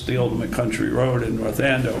it's the ultimate country road in North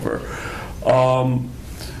Andover.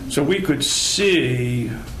 So we could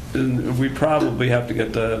see, and we probably have to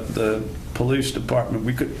get the police department,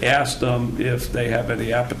 we could ask them if they have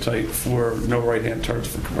any appetite for no right-hand turns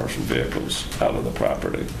for commercial vehicles out of the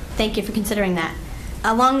property. Thank you for considering that.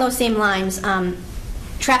 Along those same lines,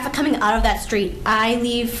 traffic coming out of that street, I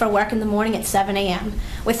leave for work in the morning at 7 a.m.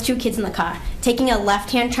 with 2 kids in the car. Taking a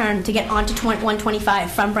left-hand turn to get onto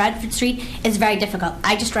 125 from Bradford Street is very difficult.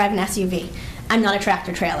 I just drive an SUV. I'm not a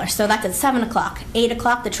tractor trailer. So that's at 7 o'clock. 8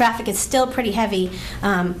 o'clock, the traffic is still pretty heavy.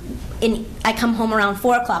 I come home around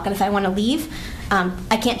 4 o'clock, and if I want to leave,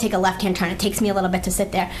 I can't take a left-hand turn. It takes me a little bit to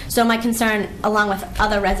sit there. So my concern, along with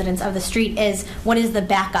other residents of the street, is what is the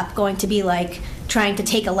backup going to be like trying to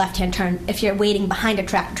take a left-hand turn if you're waiting behind a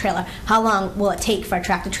tractor trailer? How long will it take for a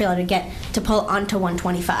tractor trailer to pull onto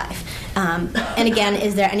 125? And again,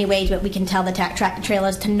 is there any way that we can tell the tractor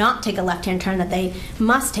trailers to not take a left-hand turn, that they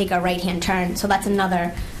must take a right-hand turn? So that's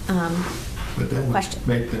another But that would question.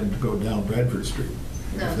 make them go down Bradford Street.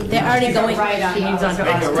 No. They're already going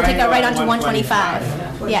to take a right onto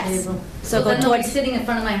 125. Yes. So go then they'll be towards. sitting in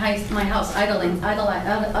front of my house, idling,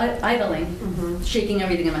 shaking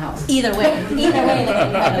everything in my house. Either way, they can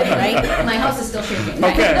idle, right? My house is still shaking.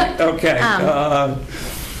 Okay.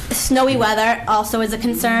 Snowy weather also is a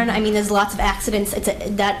concern. I mean, there's lots of accidents.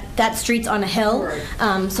 That street's on a hill,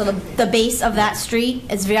 so the base of that street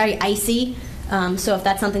is very icy. So if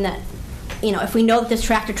that's something that, if we know that there's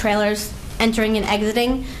tractor trailers entering and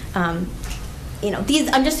exiting, I'm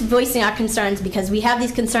just voicing our concerns because we have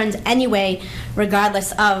these concerns anyway,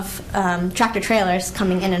 regardless of tractor trailers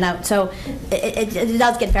coming in and out. So it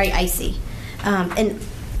does get very icy. And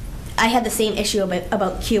I had the same issue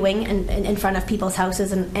about queuing in front of people's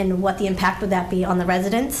houses and what the impact would that be on the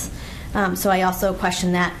residents. So I also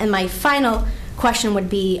question that. And my final question would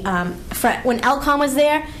be, when Elcom was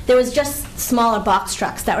there was just smaller box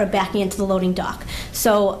trucks that were backing into the loading dock.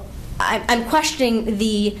 So I'm questioning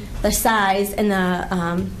the size and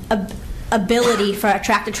the ability for a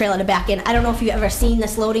tractor trailer to back in. I don't know if you've ever seen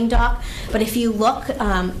this loading dock, but if you look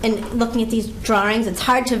and looking at these drawings, it's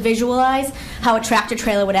hard to visualize how a tractor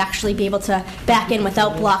trailer would actually be able to back in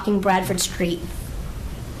without blocking Bradford Street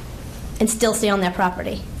and still stay on their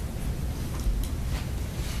property.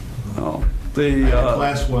 Oh, I had a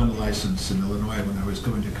Class 1 license in Illinois when I was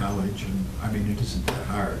going to college, and I mean, it isn't that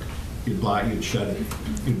hard. You'd shut it.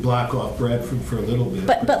 You'd block off Bradford for a little bit.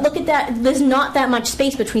 But look at that. There's not that much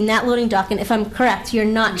space between that loading dock, and if I'm correct, you're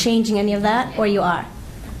not changing any of that, or you are?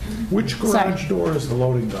 Which garage door is the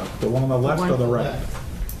loading dock? The one on the left or the right?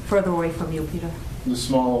 Further away from you, Peter. The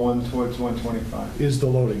smaller one towards 125. Is the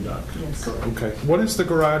loading dock? Yes. Okay. What is the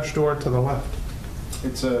garage door to the left?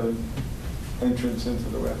 It's a entrance into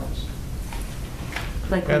the warehouse.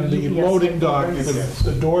 Like And the UPS loading dock, headquarters?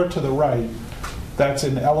 the door to the right, that's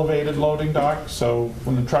an elevated loading dock, so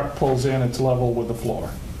when the truck pulls in, it's level with the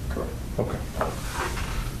floor? Correct. Okay.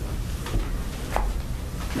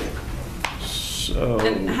 So,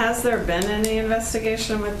 And has there been any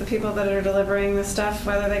investigation with the people that are delivering the stuff,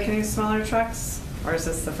 whether they can use smaller trucks? Or is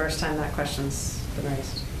this the first time that question's been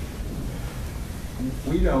raised?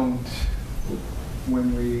 We don't,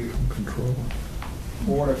 when we Control.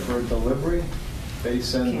 order for a delivery, they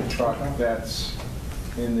send the truck that's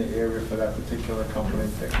in the area for that particular company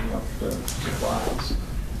picking up the supplies.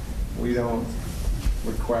 We don't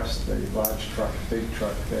request a large truck, big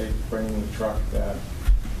truck. They bring the truck that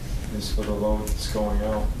is for the load that's going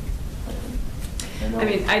out. I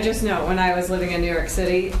mean, I just know when I was living in New York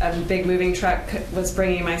City, a big moving truck was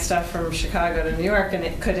bringing my stuff from Chicago to New York, and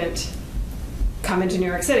it couldn't come into New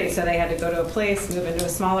York City, so they had to go to a place, move into a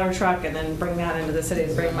smaller truck, and then bring that into the city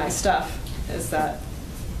to bring my stuff. Is that...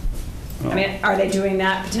 I mean, are they doing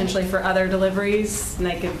that potentially for other deliveries, and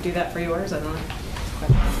they could do that for yours? I don't know.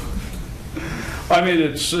 I mean,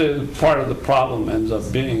 it's part of the problem ends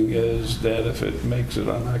up being is that if it makes it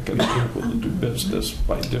uneconomical to do business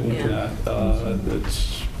by doing that,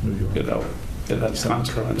 it's, it has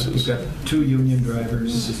consequences. You've got 2 union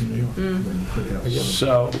drivers.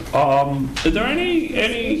 So, are there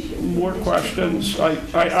any more questions?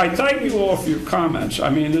 I thank you all for your comments. I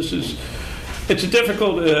mean, it's a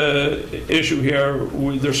difficult issue here.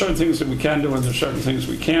 There's certain things that we can do and there's certain things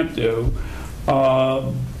we can't do.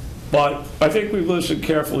 But I think we've listened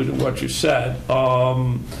carefully to what you said.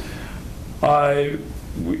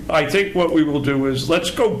 I think what we will do is,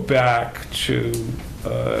 let's go back to,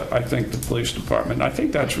 I think, the police department. I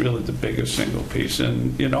think that's really the biggest single piece.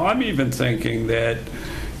 And, I'm even thinking that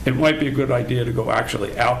it might be a good idea to go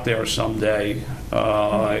actually out there someday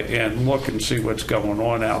and look and see what's going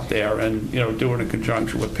on out there, and do it in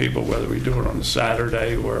conjunction with people, whether we do it on a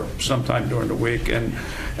Saturday or sometime during the week, and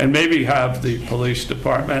maybe have the police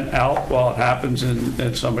department out while it happens,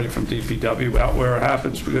 and somebody from DPW out where it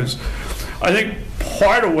happens, because I think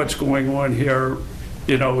part of what's going on here,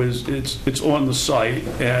 is it's on the site,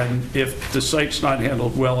 and if the site's not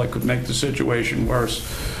handled well, it could make the situation worse.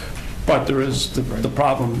 But there is the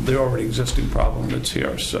problem, the already existing problem that's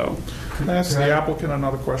here, so. Can I ask the applicant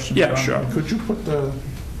another question? Yeah, sure. Could you put the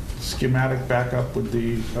schematic back up with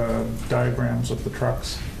the diagrams of the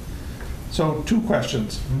trucks? So 2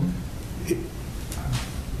 questions.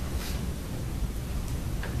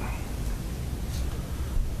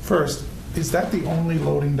 First, is that the only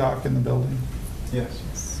loading dock in the building?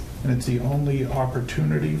 Yes. And it's the only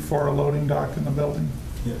opportunity for a loading dock in the building?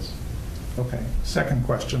 Yes. Okay. Second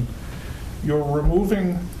question. You're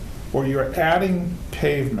removing, or you're adding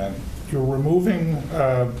pavement, you're removing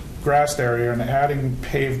grassed area and adding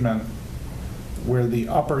pavement where the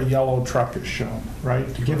upper yellow truck is shown,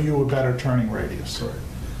 right? To give you a better turning radius. Correct.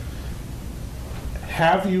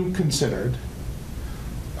 Have you considered,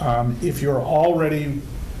 if you're already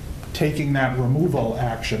taking that removal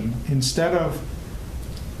action, instead of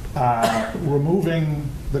removing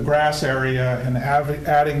the grass area and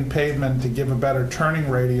adding pavement to give a better turning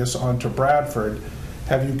radius onto Bradford,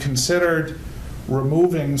 have you considered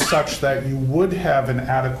removing such that you would have an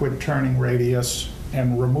adequate turning radius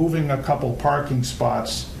and removing a couple parking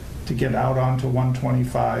spots to get out onto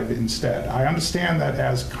 125 instead? I understand that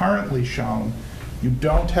as currently shown, you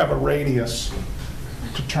don't have a radius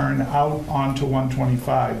to turn out onto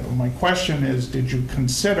 125. But my question is, did you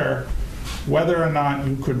consider whether or not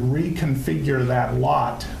you could reconfigure that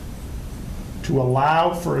lot to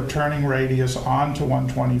allow for a turning radius onto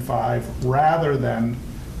 125 rather than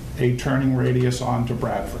a turning radius onto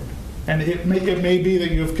Bradford? And it may be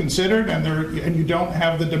that you have considered and you don't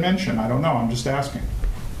have the dimension. I don't know. I'm just asking.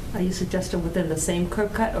 Are you suggesting within the same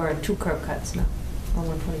curb cut or 2 curb cuts now on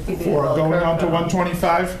 125? For going on to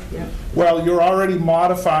 125? Yeah. Well, you're already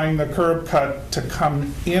modifying the curb cut to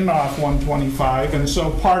come in off 125, and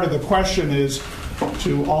so part of the question is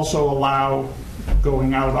to also allow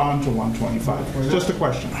going out onto 125. Just a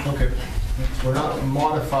question. Okay. We're not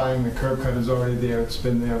modifying, the curb cut is already there. It's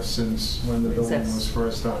been there since when the building was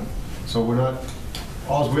first done. So we're not,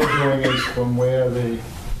 all we're doing is from where the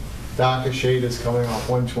darker shade is coming off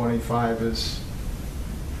 125 is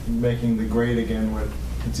making the grade again where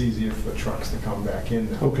it's easier for trucks to come back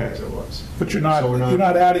in now. Okay. As it was. But you're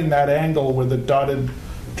not adding that angle where the dotted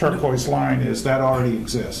turquoise line is. That already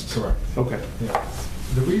exists. Correct. Okay. Yeah.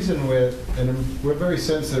 The reason we're very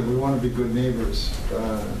sensitive, we want to be good neighbors.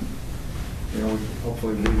 We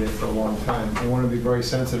hopefully be there for a long time. We want to be very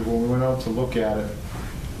sensitive. When we went out to look at it,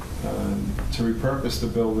 to repurpose the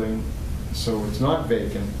building so it's not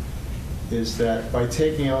vacant, is that by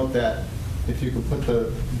taking out that, if you could put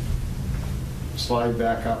the slide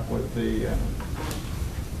back up with the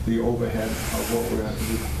overhead of what we're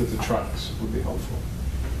with the trucks would be helpful.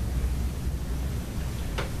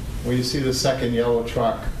 When you see the second yellow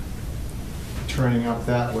truck turning up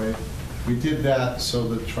that way, we did that so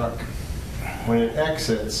the truck, when it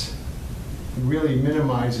exits, really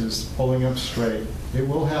minimizes pulling up straight. It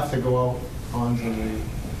will have to go out onto the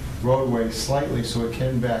roadway slightly so it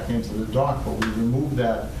can back into the dock, but we removed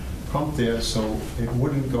that hump there so it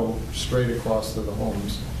wouldn't go straight across to the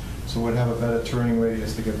homes. So we'd have a better turning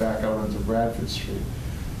radius to get back out onto Bradford Street.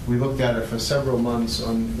 We looked at it for several months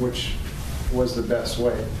on which was the best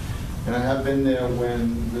way. And I have been there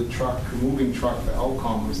when the moving truck, the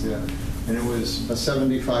Outcom was there, and it was a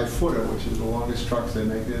 75-footer, which is the longest trucks they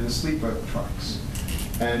make. They're the sleeper trucks.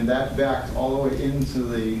 And that backed all the way into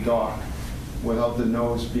the dock without the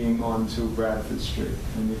nose being onto Bradford Street.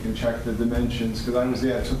 And you can check the dimensions, because I was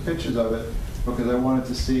there, I took pictures of it, because I wanted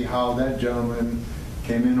to see how that gentleman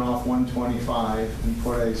came in off 125 and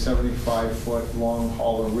put a 75-foot long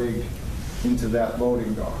hauler rig into that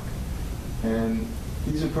loading dock. And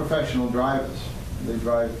these are professional drivers. They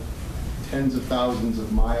drive tens of thousands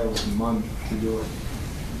of miles a month to do it.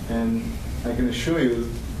 And I can assure you,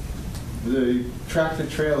 the tractor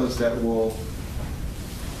trailers that will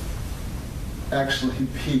actually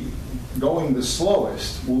be going the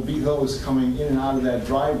slowest will be those coming in and out of that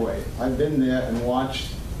driveway. I've been there and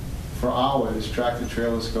watched for hours tractor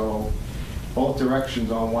trailers go both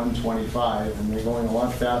directions on 125, and they're going a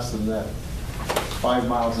lot faster than that. 5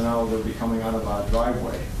 miles an hour they'll be coming out of our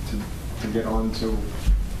driveway to get onto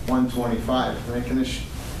 125. And I can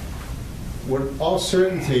with all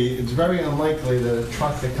certainty, it's very unlikely that a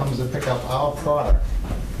truck that comes to pick up our product,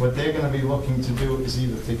 what they're going to be looking to do is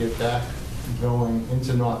either to get back going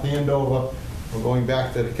into North Andover or going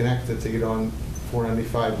back to the connector to get on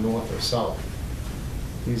 495 north or south.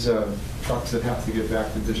 These are trucks that have to get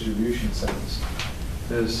back to distribution centers.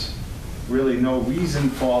 There's really no reason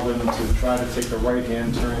for them to try to take a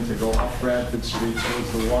right-hand turn to go up Bradford Street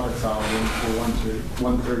towards the water tower into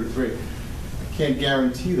 133. I can't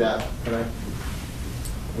guarantee that, but I,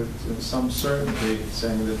 with some certainty,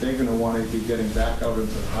 saying that they're going to want to be getting back out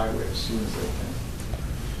into the highway as soon as they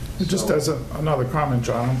can. Just as another comment,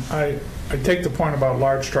 John, I take the point about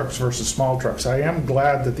large trucks versus small trucks. I am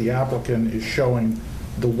glad that the applicant is showing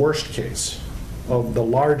the worst case of the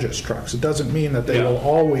largest trucks. It doesn't mean that they will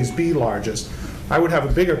always be largest. I would have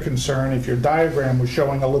a bigger concern if your diagram was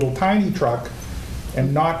showing a little tiny truck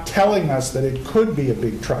and not telling us that it could be a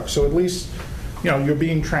big truck. So at least, you know, you're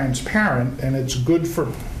being transparent, and it's good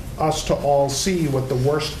for us to all see what the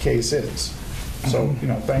worst case is. So, you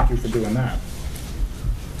know, thank you for doing that.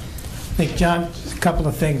 I think, John, a couple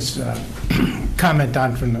of things comment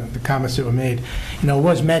on from the comments that were made. You know, it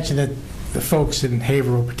was mentioned that the folks in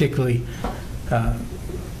Haverhill particularly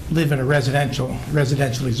live in a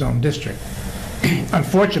residentially zoned district.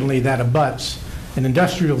 Unfortunately, that abuts an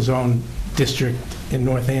industrial zone district in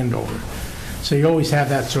North Andover. So you always have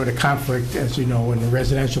that sort of conflict, as you know, when a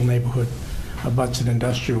residential neighborhood abuts an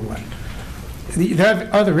industrial one. The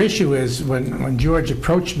other issue is when George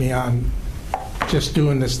approached me on just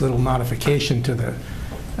doing this little modification to the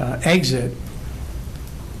exit,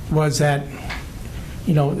 was that,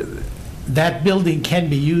 you know, that building can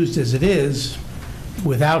be used as it is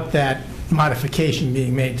without that modification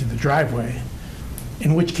being made to the driveway,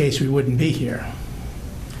 in which case we wouldn't be here,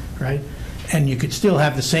 right? And you could still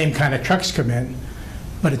have the same kind of trucks come in,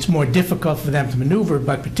 but it's more difficult for them to maneuver,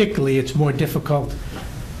 but particularly it's more difficult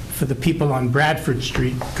for the people on Bradford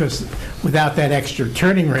Street, because without that extra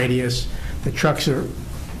turning radius, the trucks are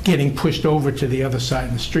getting pushed over to the other side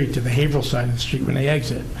of the street, to the Haverhill side of the street when they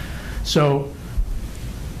exit. So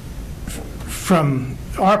from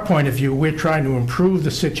our point of view, we're trying to improve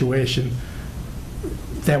the situation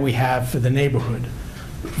that we have for the neighborhood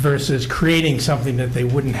versus creating something that they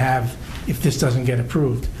wouldn't have if this doesn't get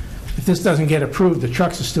approved. If this doesn't get approved, the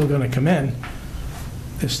trucks are still going to come in.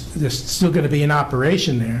 There's still going to be an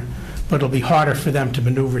operation there, but it'll be harder for them to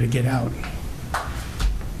maneuver to get out.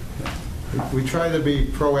 We try to be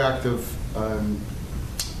proactive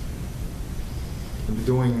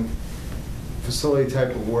doing facility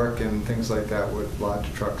type of work and things like that with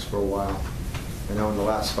large trucks for a while. I know in the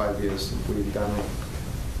last 5 years we've done it.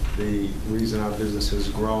 The reason our business has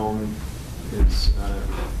grown is,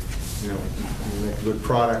 you know, we make a good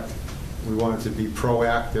product. We wanted to be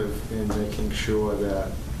proactive in making sure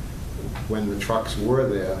that when the trucks were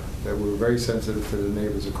there, that we were very sensitive to the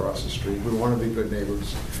neighbors across the street. We want to be good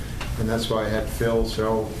neighbors. And that's why I had Phil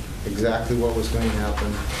show exactly what was going to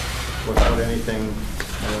happen without anything,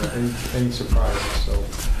 any surprises. So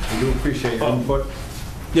I do appreciate your input.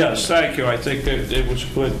 Yes, thank you. I think that it was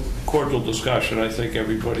a good, cordial discussion. I think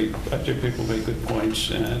people make good points,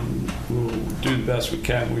 and we'll do the best we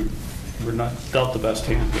can. We're not dealt the best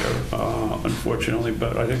hand here, unfortunately,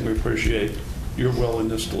 but I think we appreciate your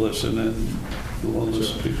willingness to listen and the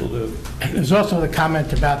willingness of people to. There's also the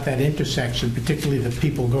comment about that intersection, particularly the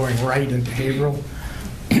people going right into Haverhill.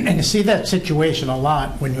 And you see that situation a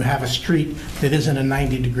lot when you have a street that isn't a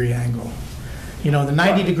 90-degree angle. You know, the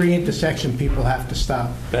 90-degree intersection, people have to stop.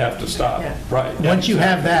 They have to stop, right. Once you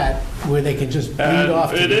have that, where they can just bleed off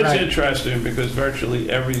to the right. It is interesting because virtually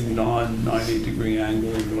every non-90-degree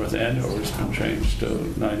angle in North Andover has been changed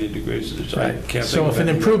to 90 degrees. Right. So if an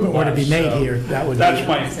improvement were to be made here, that would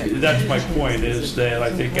that's my point, is that I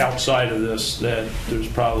think outside of this, that there's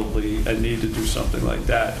probably a need to do something like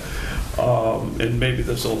that. And maybe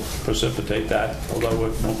this will precipitate that, although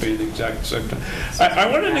it won't be the exact same time. I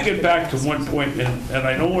wanted to get back to one point, and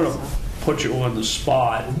I don't want to put you on the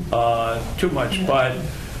spot too much, but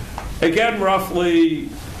again, roughly,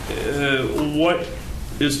 what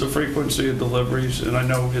is the frequency of deliveries? And I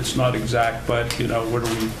know it's not exact, but, you know, what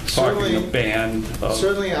are we talking, a band?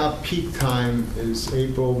 Certainly our peak time is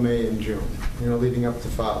April, May, and June, you know, leading up to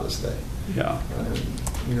Father's Day. Yeah.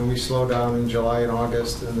 You know, we slow down in July and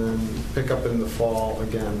August, and then pick up in the fall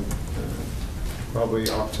again, probably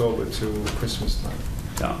October to Christmas time.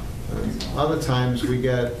 Yeah. Other times we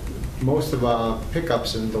get most of our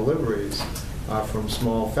pickups and deliveries are from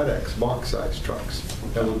small FedEx box-sized trucks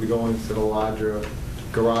that will be going to the larger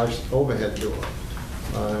garage overhead door.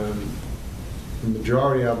 The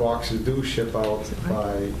majority of our boxes do ship out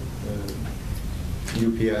by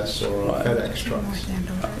UPS or FedEx trucks.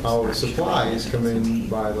 Our supplies come in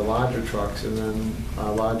by the larger trucks, and then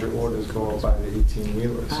our larger orders go out by the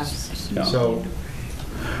 18-wheelers. Yeah. So,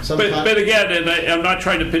 but again, and I'm not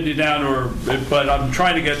trying to pin you down, but I'm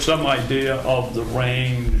trying to get some idea of the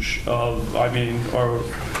range of, I mean, or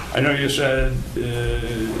I know you said,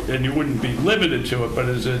 and you wouldn't be limited to it, but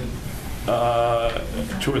is it 2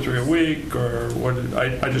 or 3 a week, or what?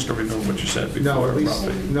 I just don't remember what you said before. No, at least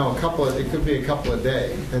roughly. no, a couple. It could be a couple a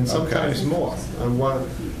day, and sometimes more. And one.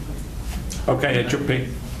 Okay, at your peak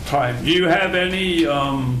time, do you have any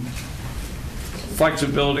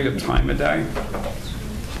flexibility of time of day?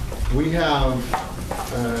 We have,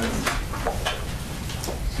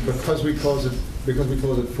 because we close at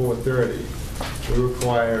 4:30, we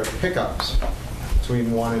require pickups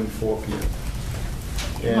between 1 and 4 p.m.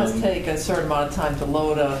 It must take a certain amount of time to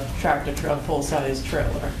load a tractor trailer, full-size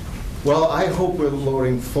trailer. Well, I hope we're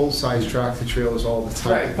loading full-size tractor trailers all the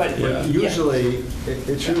time. Right, but usually,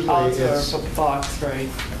 it's box, right?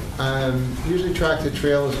 Usually tractor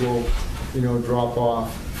trailers will, drop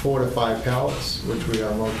off 4 to 5 pallets, which we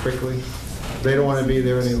unload quickly. They don't want to be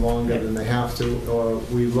there any longer than they have to, or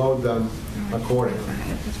we load them accordingly.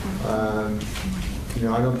 I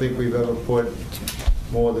don't think we've ever put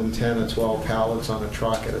more than 10 or 12 pallets on a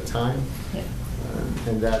truck at a time,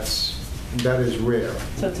 and that is rare.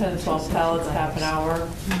 So 10 to 12 pallets, half an hour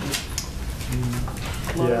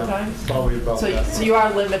loading time? Probably about that. So you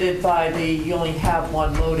are limited by you only have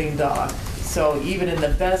one loading dock. So even in the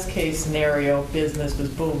best case scenario, business was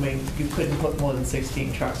booming, you couldn't put more than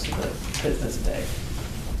 16 trucks in the business day,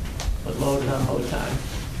 but load and unload time.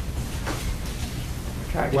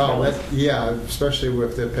 Well, especially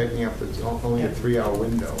if they're picking up, it's only a 3-hour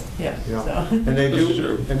window. Yeah. And they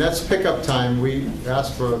do, and that's pickup time. We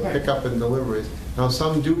ask for pickup and deliveries. Now,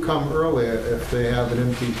 some do come earlier if they have an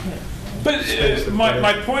empty. But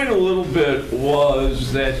my point a little bit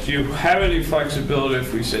was that you have any flexibility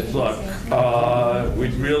if we said, look,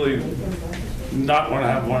 we'd really not want to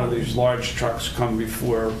have one of these large trucks come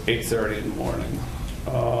before 8:30 in the morning.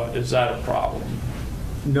 Is that a problem?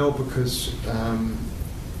 No, because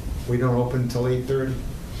we don't open until 8:30.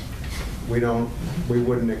 We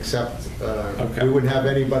wouldn't accept, we wouldn't have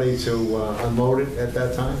anybody to unload it at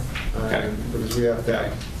that time, because we have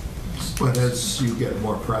to. But as you get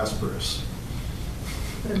more prosperous,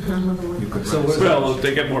 you could. Well, if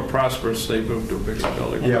they get more prosperous, they move to a bigger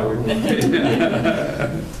building. Yeah.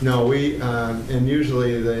 No, and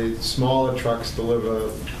usually the smaller trucks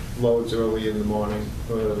deliver loads early in the morning.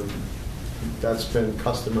 That's been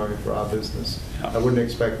customary for our business. I wouldn't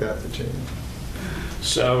expect that to change.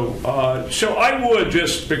 So I would,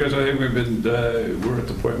 just because I think we're at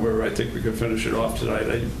the point where I think we could finish it off tonight.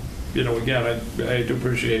 Again, I do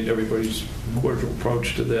appreciate everybody's cordial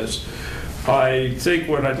approach to this. I think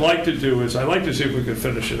what I'd like to do is I'd like to see if we could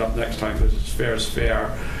finish it up next time, because it's fair is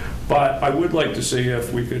fair. But I would like to see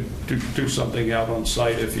if we could do something out on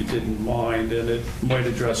site, if you didn't mind, and it might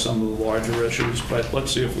address some of the larger issues. But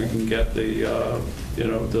let's see if we can get the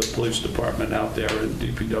police department out there and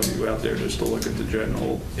DPW out there just to look at the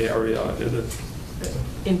general area.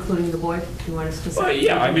 Including the board? Do you want us to say? Well,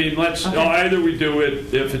 yeah, I mean, either we do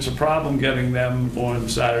it, if it's a problem getting them on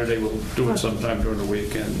Saturday, we'll do it sometime during the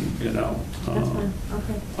weekend, That's fine,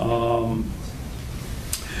 okay.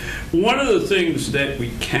 One of the things that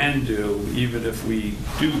we can do, even if we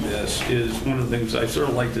do this, is one of the things I sort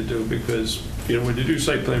of like to do, because, when you do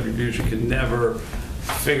site plan reviews, you can never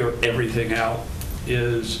figure everything out,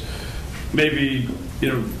 is maybe,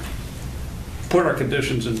 put our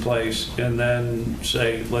conditions in place and then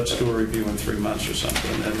say, let's do a review in 3 months or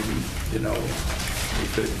something. And,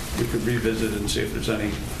 we could revisit and see if there's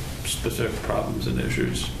any specific problems and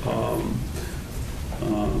issues.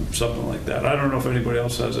 Something like that. I don't know if anybody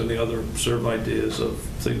else has any other sort of ideas of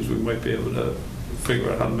things we might be able to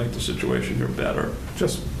figure out how to make the situation here better.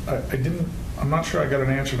 I'm not sure I got an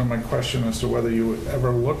answer to my question as to whether you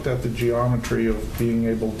ever looked at the geometry of being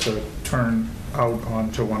able to turn out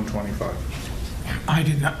onto 125. I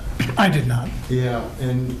did not. Yeah,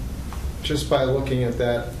 and just by looking at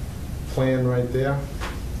that plan right there,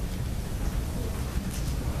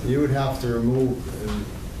 you would have to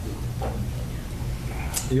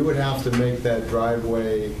make that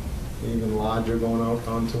driveway even larger going out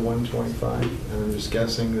onto 125. And I'm just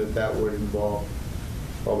guessing that would involve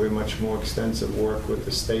probably much more extensive work with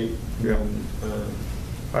the state. Yeah.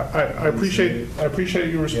 I appreciate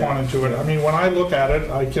you responding to it. I mean, when I look at it,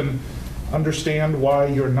 understand why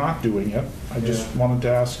you're not doing it. I just wanted to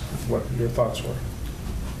ask what your thoughts were.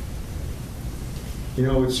 You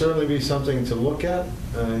know, it would certainly be something to look at.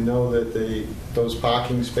 I know that those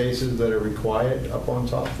parking spaces that are required up on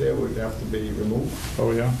top there would have to be removed.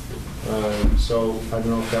 Oh, yeah? So I don't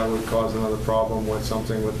know if that would cause another problem with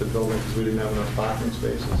something with the building because we didn't have enough parking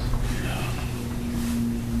spaces.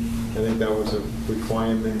 I think that was a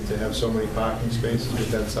requirement to have so many parking spaces with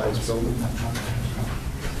that size building.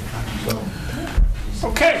 So.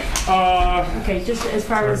 Okay. Okay, just as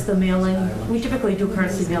far as the mailing, we typically do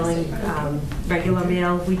courtesy mailing, regular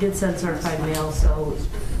mail. We did send certified mail, so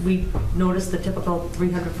we noticed the typical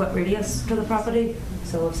 300-foot radius to the property.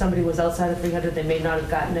 So if somebody was outside of 300, they may not have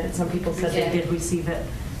gotten it. Some people said they did receive it,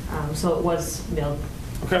 so it was mailed.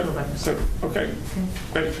 Okay. Okay.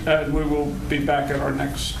 Great. And we will be back at our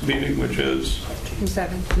next meeting, which is June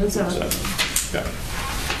 7th. June 7th. Yeah.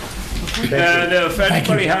 And if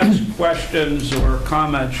anybody has questions or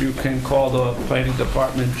comments, you can call the planning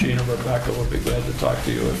department. Gina, Rebecca will be glad to talk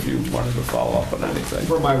to you if you wanted to follow up on anything.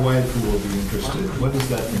 For my wife who will be interested, what does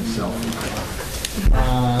that thing sell?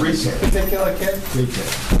 This particular kit? Retail.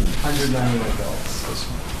 $191 this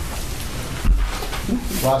one.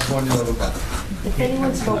 Last one you ever got. If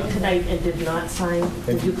anyone spoke tonight and did not sign,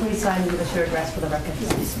 would you please sign and give us your address for the record?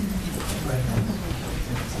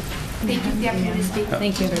 Thank you for the opportunity to speak.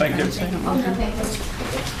 Thank you. Thank you.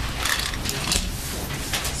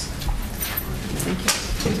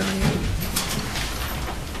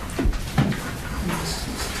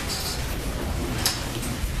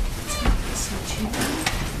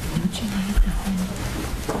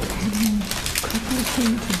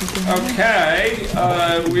 Okay,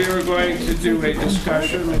 we are going to do a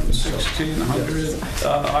discussion of the 1600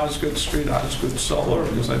 Osgood Street, Osgood Solar,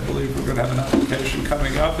 because I believe we're going to have an application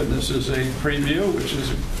coming up, and this is a preview, which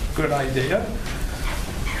is a good idea.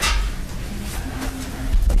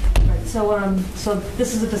 So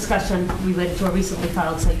this is a discussion related to a recently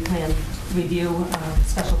filed site plan review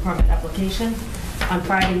special permit application. On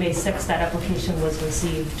Friday, May 6th, that application was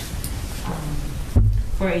received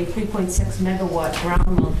for a 3.6 megawatt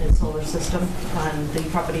ground-mounted solar system on the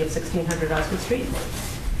property of 1600 Osgood Street.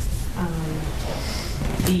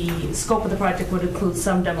 The scope of the project would include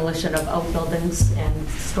some demolition of outbuildings and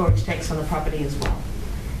storage tanks on the property as well.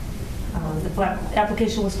 The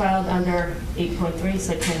application was filed under 8.3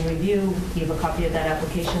 site plan review. You have a copy of that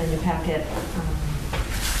application in your packet.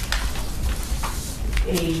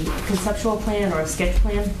 A conceptual plan or a sketch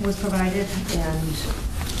plan was provided, and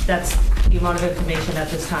that's the amount of information at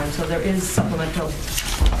this time. So there is supplemental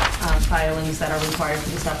filings that are required for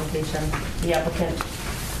this application. The applicant,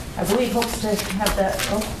 I believe, hopes to have that.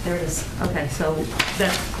 Oh, there it is. Okay, so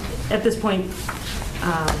that at this point,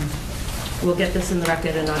 we'll get this in the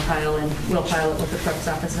record and on file, and we'll file it with the clerk's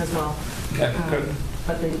office as well. Okay, good.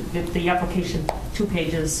 But the application, 2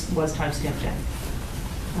 pages, was time-stamped in.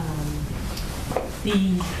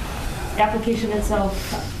 The application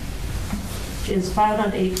itself is filed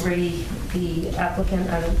on 8/3. The applicant,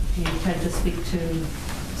 do you intend to speak to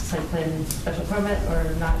site plan special permit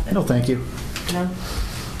or not? No, thank you. No?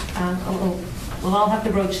 Well, I'll have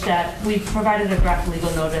to broach that. We've provided a draft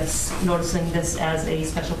legal notice noticing this as a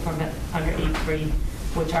special permit under 8/3,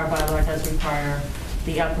 which our bylaw does require.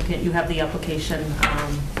 The applicant, you have the application.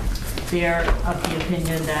 They're of the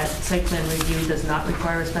opinion that site plan review does not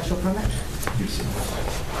require a special permit.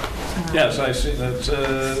 Yes, I see that.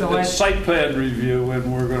 It's site plan review,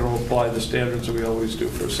 and we're going to apply the standards that we always do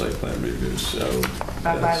for site plan reviews. So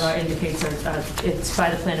our bylaw indicates that it's by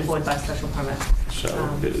the planning board by special permit.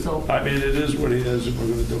 So, I mean, it is what it is, and we're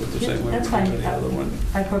going to do it the same way we do any other one.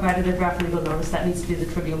 I provided a draft legal notice. That needs to be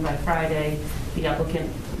the Tribune by Friday. The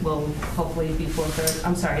applicant will hopefully be for Thursday.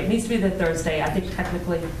 I'm sorry, it needs to be the Thursday. I think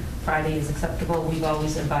technically Friday is acceptable. We've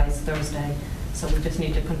always advised Thursday. So we just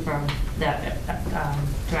need to confirm that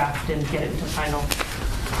draft and get it into final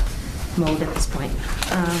mode at this point.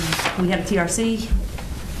 We had a TRC.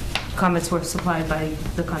 Comments were supplied by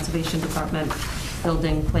the Conservation Department,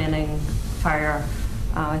 Building, Planning, Fire.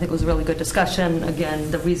 I think it was a really good discussion.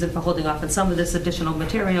 Again, the reason for holding off on some of this additional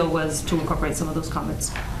material was to incorporate some of those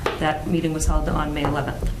comments. That meeting was held on May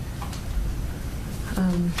 11th.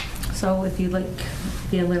 So if you'd like,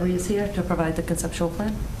 Dan Leary is here to provide the conceptual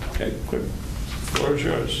plan. Okay, quick. The floor is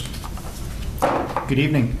yours. Good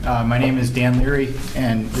evening. My name is Dan Leary,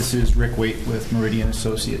 and this is Rick Waite with Meridian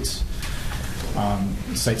Associates,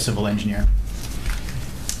 site civil engineer.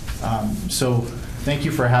 So thank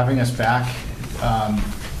you for having us back.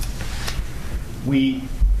 We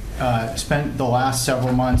spent the last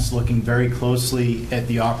several months looking very closely at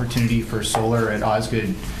the opportunity for solar at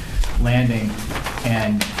Osgood landing,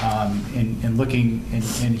 and in looking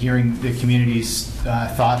and hearing the community's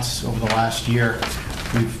thoughts over the last year,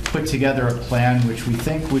 we've put together a plan which we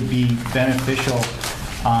think would be beneficial.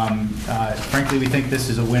 Frankly, we think this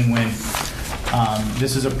is a win-win.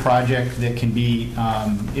 This is a project that can be,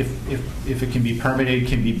 if it can be permitted,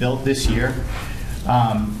 can be built this year,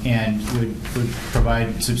 and would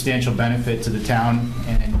provide substantial benefit to the town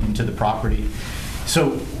and to the property.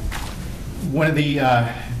 So one of the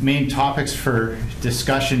main topics for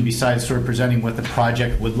discussion, besides sort of presenting what the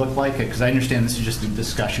project would look like, because I understand this is just a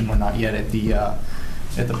discussion, we're not yet at the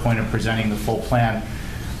point of presenting the full plan.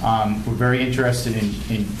 We're very interested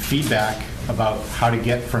in feedback about how to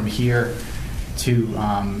get from here to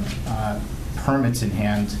permits in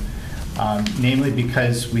hand, namely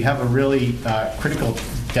because we have a really critical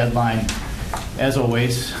deadline. As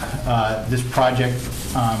always, this project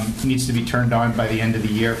needs to be turned on by the end of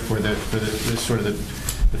the year for the sort of the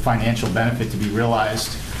financial benefit to be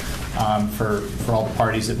realized for all the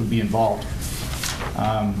parties that would be involved.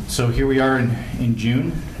 So here we are in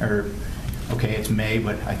June, or okay, it's May,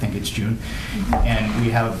 but I think it's June, and we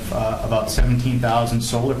have about 17,000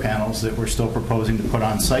 solar panels that we're still proposing to put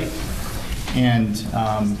on site, and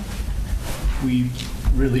we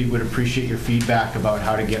really would appreciate your feedback about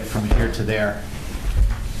how to get from here to there.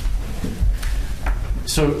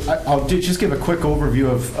 So I'll just give a quick overview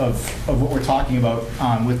of what we're talking about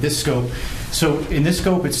with this scope. So in this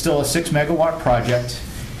scope, it's still a 6-megawatt project.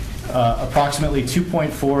 Approximately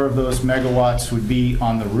 2.4 of those megawatts would be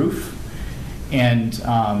on the roof, and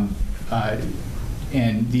the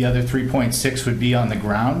other 3.6 would be on the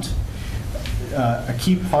ground. A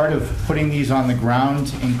key part of putting these on the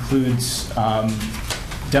ground includes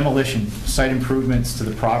demolition, site improvements to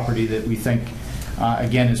the property that we think,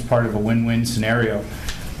 again, is part of a win-win scenario.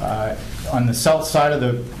 On the south side of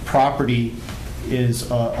the property is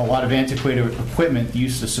a lot of antiquated equipment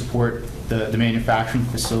used to support the manufacturing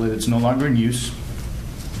facility that's no longer in use,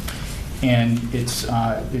 and it's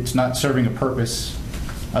not serving a purpose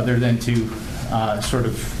other than to sort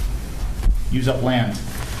of use up land.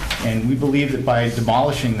 And we believe that by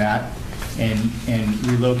demolishing that and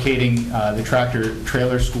relocating the tractor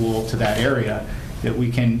trailer school to that area, that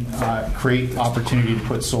we can create opportunity to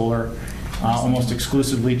put solar almost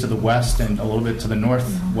exclusively to the west and a little bit to the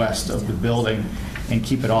northwest of the building, and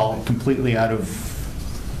keep it all completely out of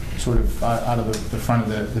the front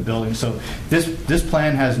of the building. So this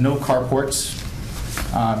plan has no carports.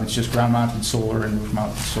 It's just ground-mounted solar and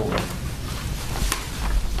roof-mounted solar.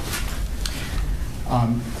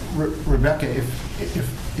 Rebecca,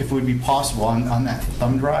 if it would be possible on that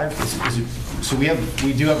thumb drive, so we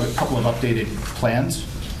do have a couple of updated plans.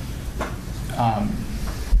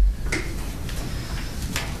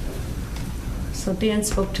 So Dan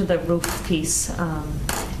spoke to the roof piece.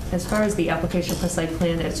 As far as the application for site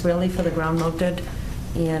plan, it's really for the ground mounted,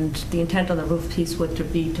 and the intent on the roof piece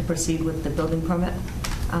would be to proceed with the building permit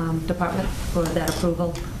department for that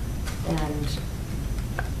approval. And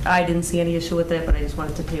I didn't see any issue with it, but I just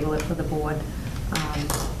wanted to table it for the board.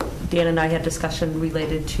 Dan and I had discussion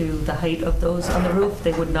related to the height of those on the roof.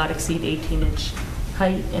 They would not exceed 18-inch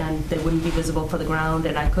height, and they wouldn't be visible for the ground,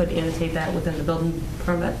 and I could annotate that within the building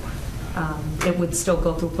permit. It would still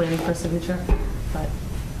go through planning for signature, but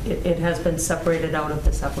it has been separated out of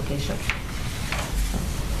this application.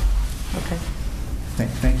 Okay.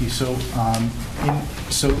 Thank you. So,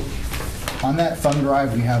 on that thumb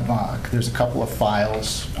drive, we have there's a couple of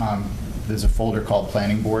files. There's a folder called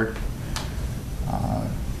Planning Board.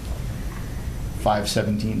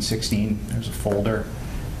 5/17/16. There's a folder,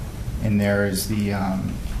 and there is the.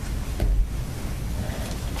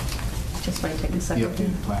 Just might take a second. The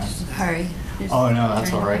updated plan. Sorry. Oh no,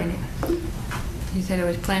 that's all right. You said it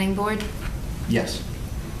was planning board? Yes.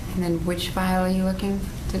 And then which file are you looking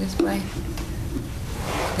to display?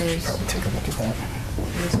 There's. Probably take a look at that.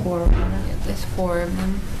 There's 4 of them. Yeah, there's 4 of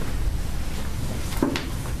them.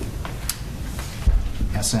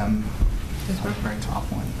 SM. This one? Very top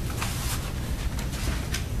one.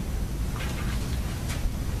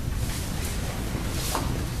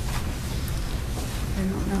 I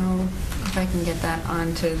don't know if I can get that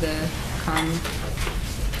onto the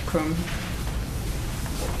Chrome.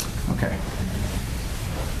 Okay.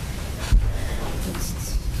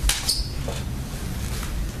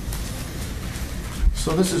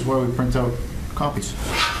 So this is where we print out copies,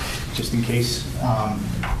 just in case.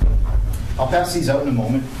 I'll pass these out in a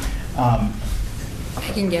moment. I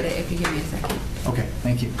can get it if you give me a second. Okay,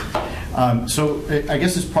 thank you. So I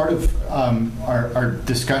guess as part of our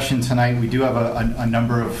discussion tonight, we do have a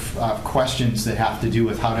number of questions that have to do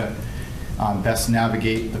with how to best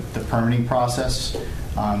navigate the permitting process.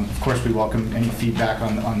 Of course, we welcome any feedback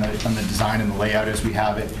on the design and the layout as we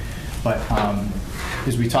have it. But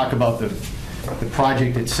as we talk about the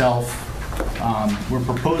project itself, we're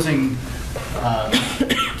proposing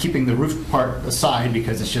keeping the roof part aside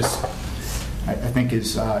because it's just, I think,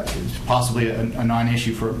 is possibly a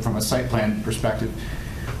non-issue from a site plan perspective.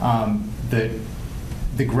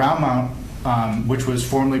 The ground mount, which was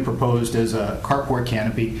formerly proposed as a carport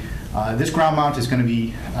canopy, this ground mount is going to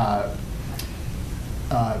be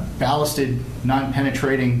ballasted,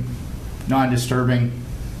 non-penetrating, non-disturbing,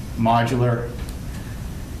 modular,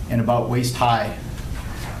 and about waist high.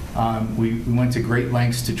 We went to great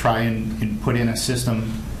lengths to try and put in a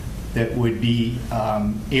system that would be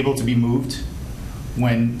able to be moved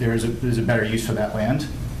when there's a better use for that land.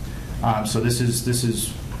 So this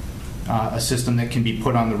is a system that can be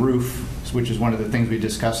put on the roof, which is one of the things we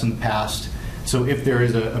discussed in the past. So if there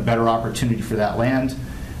is a better opportunity for that land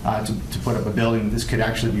to put up a building, this could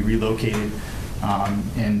actually be relocated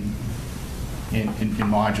in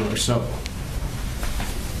modular. So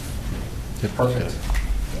perfect.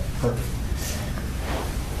 Perfect.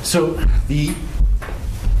 So the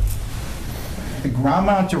ground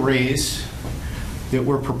mount arrays that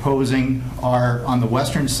we're proposing are on the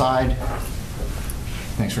western side.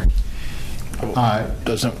 Thanks, Rick.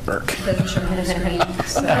 Doesn't work. Doesn't show on the screen.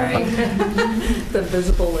 Sorry. The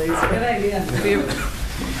visible laser. Good idea.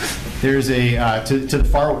 There's a to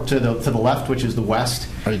the left, which is the west.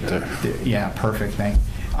 Right there. Yeah, perfect. Thank.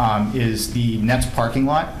 Is the Nets parking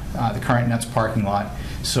lot, the current Nets parking lot.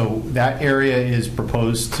 So that area is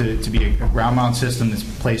proposed to be a ground mount system that's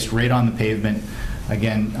placed right on the pavement.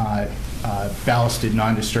 Again, ballasted,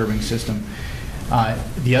 non-disturbing system.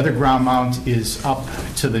 The other ground mount is up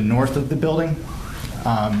to the north of the building,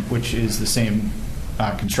 which is the same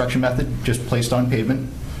construction method, just placed on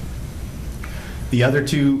pavement. The other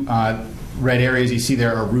two red areas you see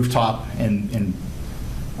there are rooftop and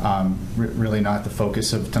really not the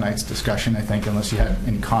focus of tonight's discussion, I think, unless you had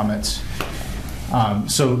any comments.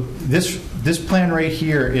 So this plan right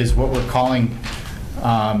here is what we're calling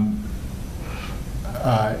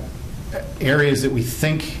areas that we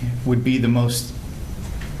think would be the most,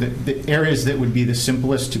 the areas that would be the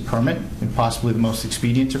simplest to permit and possibly the most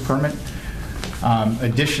expedient to permit.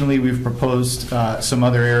 Additionally, we've proposed some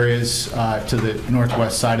other areas to the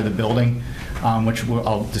northwest side of the building, which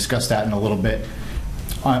I'll discuss that in a little bit.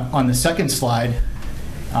 On the second slide,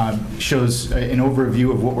 shows an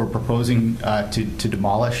overview of what we're proposing to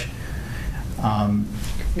demolish.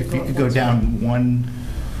 If you could go down one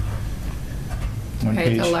Okay,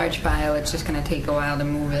 page. it's a large file. It's just going to take a while to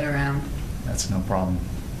move it around. That's no problem.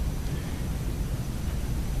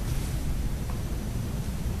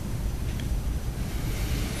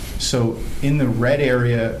 So in the red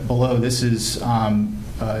area below, this is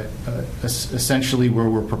essentially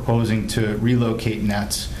where we're proposing to relocate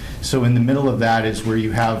nets. So in the middle of that is where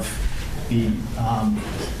you have the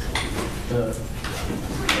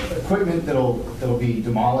equipment that'll be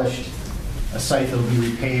demolished, a site that'll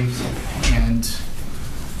be repaved, and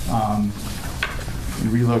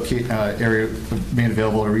relocate area made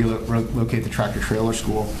available to relocate the tractor trailer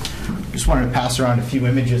school. Just wanted to pass around a few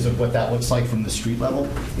images of what that looks like from the street level,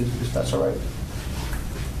 if that's all right.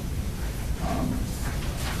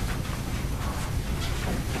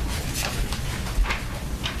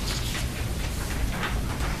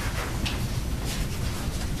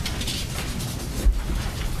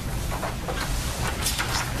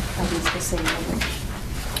 The same language.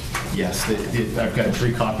 Yes, I've got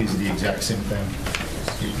 3 copies of the exact same thing.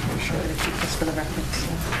 Just for the reference.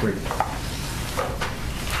 Great.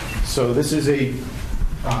 So this is a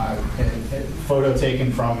photo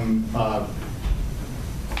taken from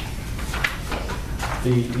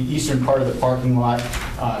the eastern part of the parking lot.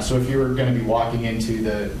 So if you were going to be walking into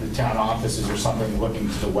the town offices or something, looking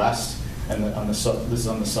to the west, and this is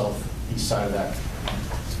on the southeast side of that.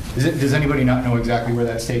 Does anybody not know exactly where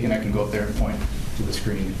that's taken? I can go up there and point to the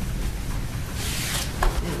screen.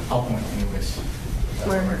 I'll point anyways.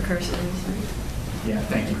 Where her cursor is, right? Yeah,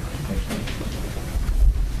 thank you.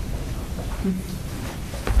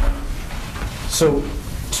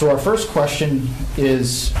 So our first question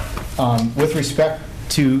is with respect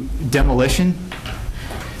to demolition.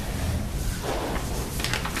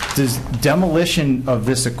 Does demolition of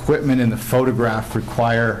this equipment in the photograph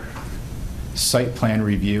require site plan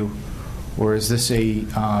review, or is this a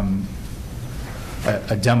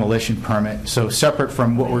demolition permit? So separate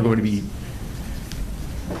from what we're going to be.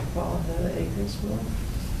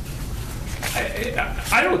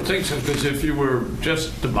 I don't think so, because if you were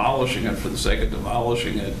just demolishing it for the sake of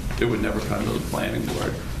demolishing it, it would never come to the planning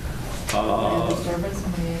board. Disturbance,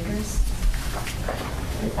 how many acres?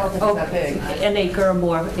 Oh, that big. An acre or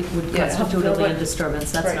more, it would Yeah. constitute a land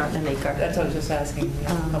disturbance, that's Right. not an acre. That's what I was just asking.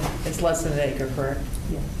 It's less than an acre, correct?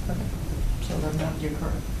 Yeah. Okay. So then you're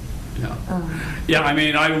correct. Yeah. Yeah, I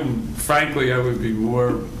mean, frankly, I would be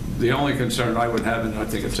more, the only concern I would have, and I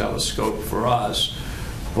think it's out of scope for us,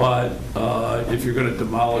 but if you're going to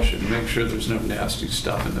demolish it, make sure there's no nasty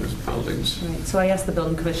stuff in those buildings. Right, so I asked the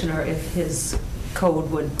building commissioner if his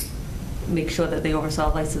code would make sure that they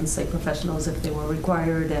oversaw licensed site professionals if they were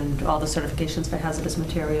required and all the certifications for hazardous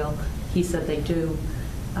material. He said they do.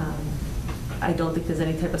 I don't think there's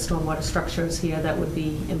any type of stormwater structures here that would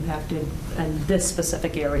be impacted in this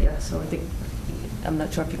specific area. So I think, I'm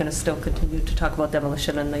not sure if you're going to still continue to talk about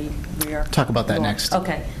demolition in the rear. Talk about that north. next.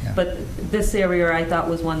 Okay, Yeah. but this area I thought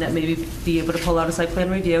was one that maybe be able to pull out a site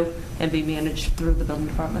plan review and be managed through the building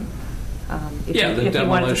department. Yeah, the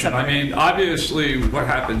demolition. I mean, obviously, what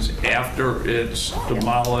happens after it's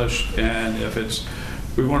demolished, and if it's,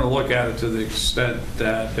 we want to look at it to the extent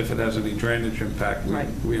that if it has any drainage impact,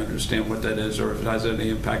 we understand what that is, or if it has any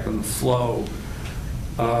impact on the flow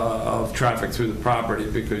of traffic through the property,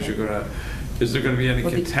 because you're going to, is there going to be any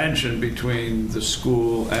contention between the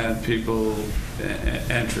school and people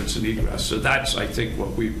entrance and egress? So that's, I think,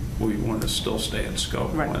 what we want to still stay in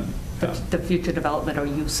scope. Right. When, the future development or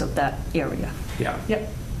use of that area. Yeah. Yep.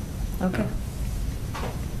 Okay.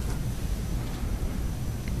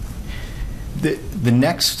 The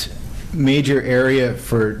next major area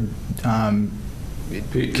for...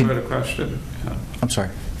 Pete, you had a question? Yeah. I'm sorry.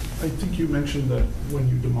 I think you mentioned that when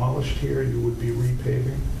you demolished here, you would be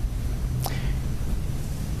repaving.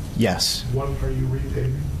 Yes. What are you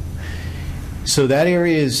repaving? So that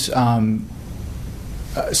area is,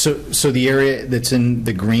 so the area that's in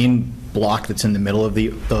the green block that's in the middle of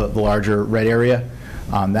the larger red area,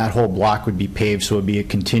 that whole block would be paved, so it would be a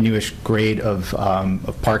continuous grade of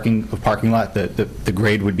parking lot. The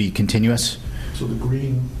grade would be continuous. So the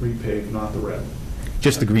green repaved, not the red?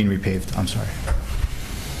 Just the green repaved, I'm sorry.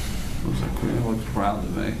 Looks like green, it looks brown to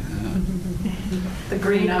me. Yeah. The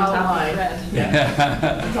green on top of the red.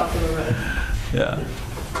 Yeah. On top of the red. Yeah.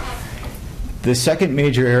 The second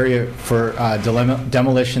major area for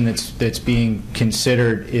demolition that's being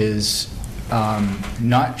considered is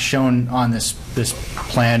not shown on this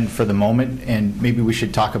plan for the moment, and maybe we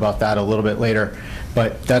should talk about that a little bit later.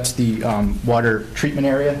 But that's the water treatment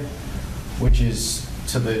area, which is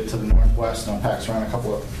to the northwest. And I'll pass around a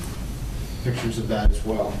couple of pictures of that as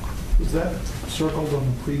well. Was that circled on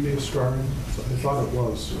the previous drawing? I thought it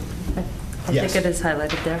was. I think it is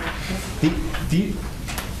highlighted there.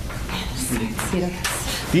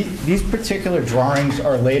 These particular drawings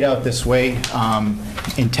are laid out this way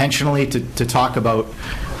intentionally to talk about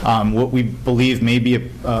what we believe may be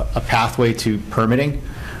a pathway to permitting.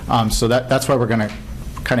 So that's why we're going to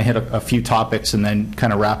kind of hit a few topics and then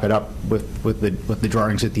kind of wrap it up with the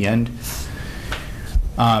drawings at the end.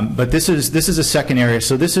 But this is a second area.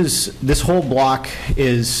 So this whole block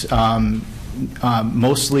is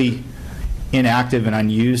mostly inactive and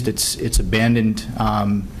unused. It's abandoned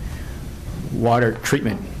water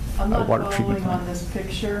treatment. I'm not water following treatment plant. on this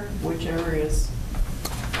picture, which areas?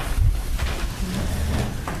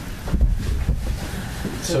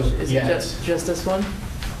 So, is yeah, it just this one?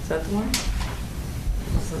 Is that the one?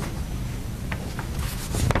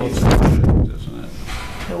 Isn't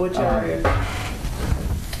it? No, which area?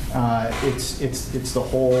 It's the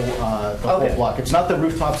whole whole block. It's not the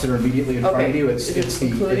rooftops that are immediately in front of you. It's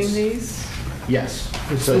including these? Yes.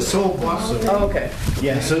 It's this whole block. Oh, okay.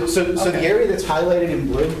 Yeah. So the area that's highlighted in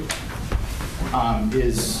blue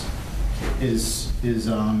is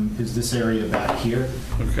this area back here.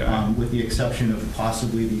 Okay. With the exception of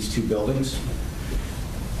possibly these two buildings.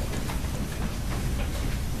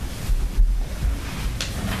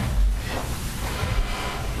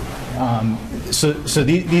 So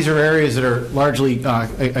these are areas that are largely,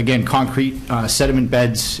 again, concrete sediment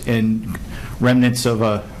beds and remnants of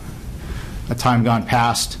a time gone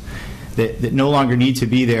past that no longer need to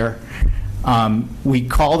be there. We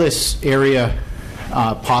call this area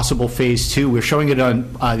possible phase 2. We're showing it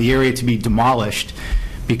on the area to be demolished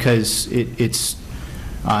because it's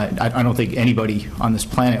I don't think anybody on this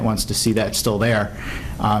planet wants to see that still there.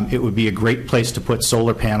 It would be a great place to put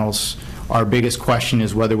solar panels. Our biggest question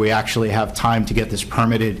is whether we actually have time to get this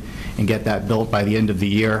permitted and get that built by the end of the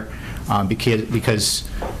year, because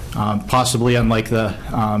possibly unlike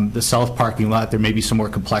the south parking lot, there may be some more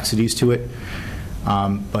complexities to it,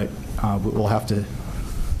 but we'll have to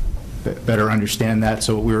better understand that.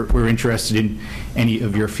 So we're interested in any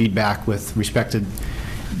of your feedback with respect to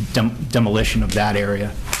demolition of that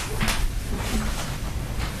area.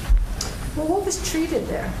 Well, what was treated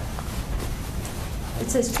there? It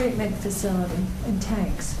says treatment facility and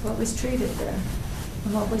tanks. What was treated there?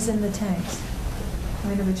 And what was in the tanks? I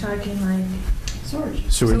mean, are we talking like...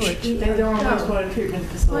 Sewage. They don't always want a treatment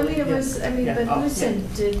Well, I facility. mean, it was, I mean, Yeah. but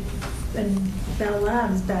Lucent did, and Bell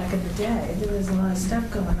Labs back in the day, there was a lot of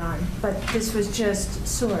stuff going on, but this was just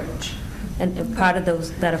storage. And part of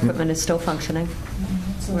that equipment is still functioning,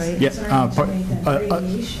 So right? it's concerning to me that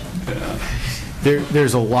radiation.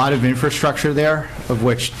 There's a lot of infrastructure there, of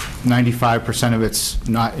which 95% of it's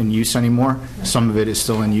not in use anymore. Some of it is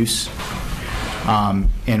still in use.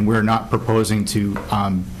 And we're not proposing to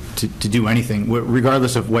do anything.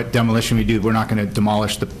 Regardless of what demolition we do, we're not going to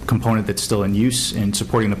demolish the component that's still in use and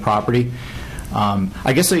supporting the property.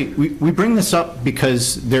 I guess we bring this up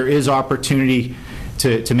because there is opportunity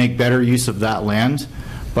to make better use of that land,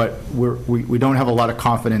 but we don't have a lot of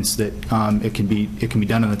confidence that it can be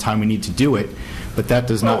done in the time we need to do it. But that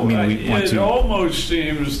does not mean we want to. It almost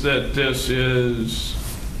seems that this is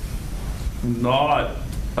not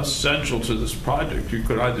essential to this project. You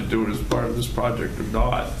could either do it as part of this project or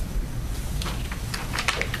not.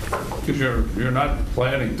 Because you're not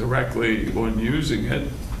planning directly on using it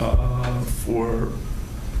for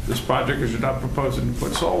this project, because you're not proposing to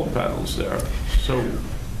put solar panels there. So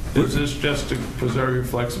is this just to preserve your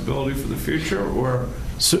flexibility for the future, or?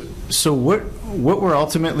 So what we're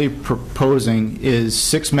ultimately proposing is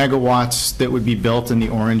 6 megawatts that would be built in the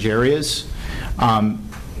orange areas.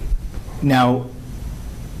 Now,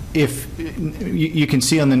 if you can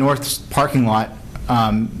see on the north parking lot,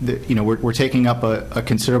 we're taking up a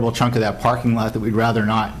considerable chunk of that parking lot that we'd rather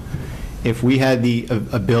not. If we had the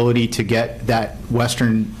ability to get that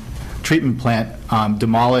western treatment plant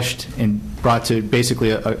demolished and brought to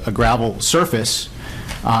basically a gravel surface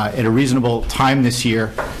at a reasonable time this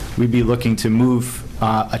year, we'd be looking to move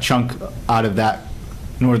a chunk out of that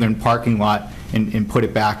northern parking lot and put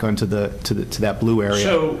it back onto to that blue area.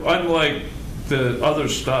 So unlike the other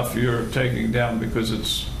stuff you're taking down because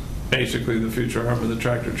it's basically the future home of the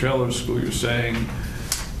tractor trailer school, you're saying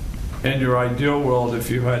in your ideal world, if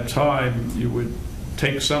you had time, you would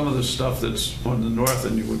take some of the stuff that's on the north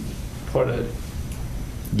and you would put it.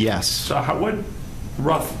 Yes. So how would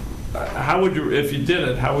you, if you did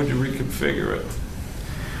it, how would you reconfigure it?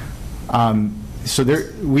 So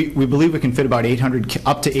we believe we can fit about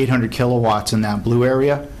up to 800 kilowatts in that blue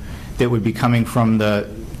area that would be coming from the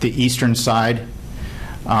eastern side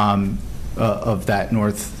of that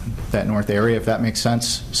north area, if that makes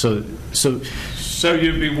sense. So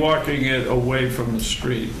you'd be walking it away from the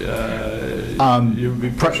street. You'd be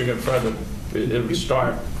pushing it further. It would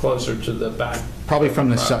start closer to the back. Probably from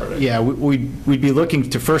the side. Yeah, we'd be looking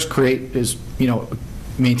to first create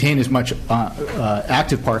maintain as much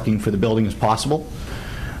active parking for the building as possible,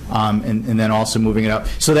 and then also moving it up.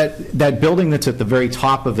 So that building that's at the very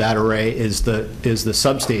top of that array is the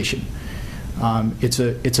substation.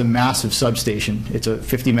 It's a massive substation. It's a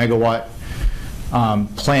 50 megawatt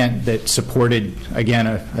plant that supported, again,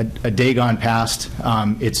 a day gone past.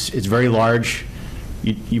 It's very large.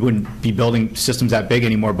 You wouldn't be building systems that big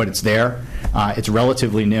anymore, but it's there. It's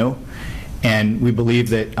relatively new, and we believe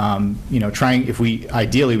that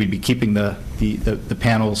ideally we'd be keeping the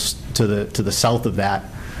panels to the south of that,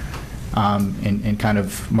 and kind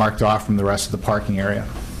of marked off from the rest of the parking area.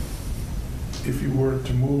 If you were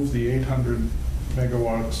to move the 800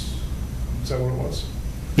 megawatts, is that what it was?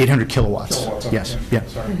 800 kilowatts. Kilowatts. Yes. Okay. Yeah.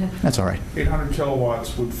 Sorry. That's all right. 800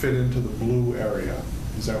 kilowatts would fit into the blue area.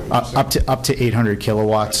 Is that what you're saying? Up to 800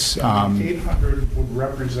 kilowatts. 800 would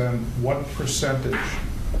represent what percentage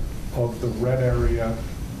of the red area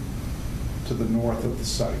to the north of the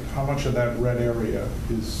site? How much of that red area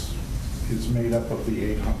is made up of the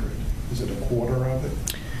 800? Is it a quarter of it?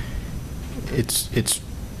 It's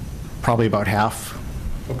probably about half,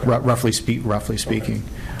 okay. roughly speaking.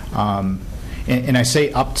 Okay. And I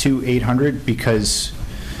say up to 800 because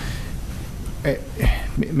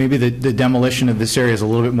maybe the demolition of this area is a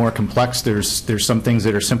little bit more complex. There's some things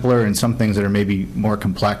that are simpler and some things that are maybe more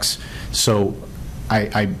complex. So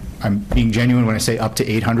I'm being genuine when I say up to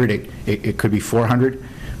 800. It could be 400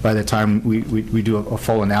 by the time we do a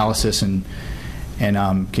full analysis and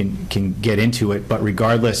can get into it. But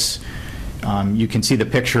regardless, you can see the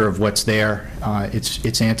picture of what's there.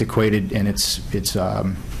 It's antiquated, and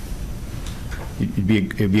it'd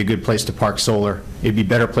be a good place to park solar. It'd be a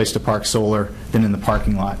better place to park solar than in the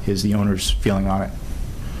parking lot, is the owner's feeling on it.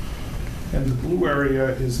 And the blue area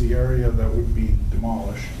is the area that would be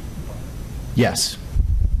demolished? Yes.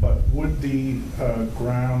 But would the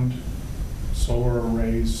ground solar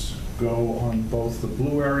arrays go on both the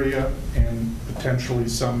blue area and potentially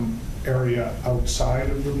some area outside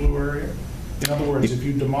of the blue area? In other words, if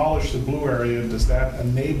you demolish the blue area, does that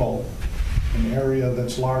enable an area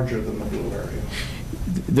that's larger than the blue area?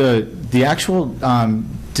 The actual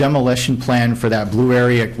demolition plan for that blue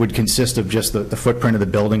area would consist of just the footprint of the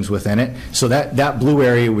buildings within it. So that blue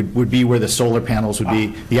area would be where the solar panels would be.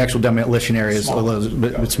 The actual demolition area is a little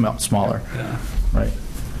bit smaller. Yeah. Right.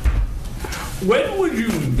 When would you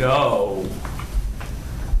know,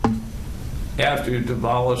 after you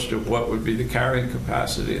demolished it, what would be the carrying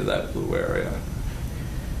capacity of that blue area?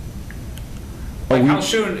 Like how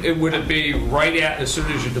soon, would it be right as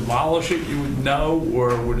soon as you demolish it, you would know,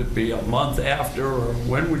 or would it be a month after, or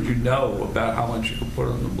when would you know about how much you could put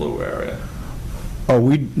in the blue area? Oh,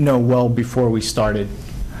 we'd know well before we started.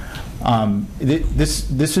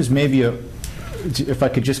 This is maybe if I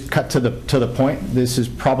could just cut to the point, this is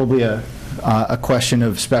probably a question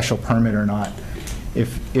of special permit or not.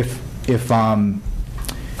 If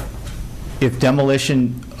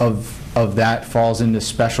demolition of that falls into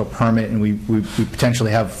special permit, and we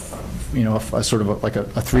potentially have, you know, a sort of like a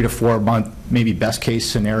 3 to 4 month, maybe best case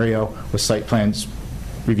scenario with site plans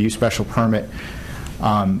review special permit,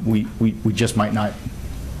 we just might not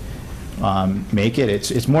make it.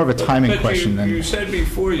 It's more of a timing question than. You said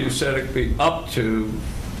before, you said it could be up to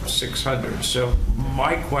 600. So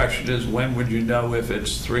my question is, when would you know if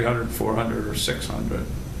it's 300, 400, or 600?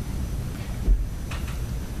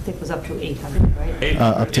 I think it was up to 800, right?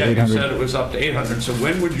 800. Up to 800. You said it was up to 800. So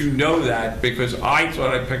when would you know that? Because I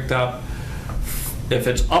thought I picked up, if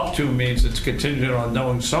it's up to means it's contingent on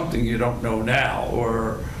knowing something you don't know now.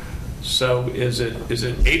 Or so is it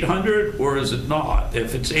 800 or is it not?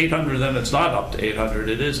 If it's 800, then it's not up to 800.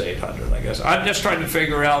 It is 800, I guess. I'm just trying to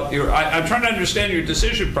figure out I'm trying to understand your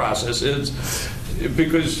decision process.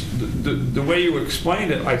 Because the way you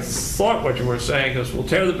explained it, I thought what you were saying is we'll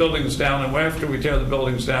tear the buildings down, and after we tear the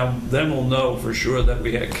buildings down, then we'll know for sure that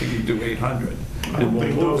we can do 800. I don't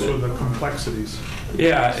think those are the complexities.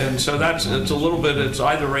 Yeah, and so it's a little bit, it's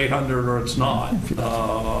either 800 or it's not.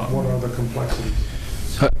 What are the complexities?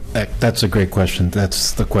 That's a great question.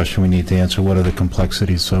 That's the question we need to answer. What are the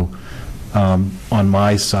complexities? So on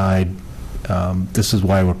my side, this is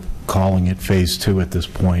why we're calling it Phase 2 at this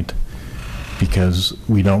point, because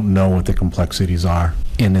we don't know what the complexities are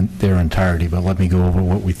in their entirety, but let me go over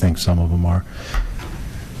what we think some of them are.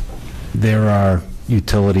 There are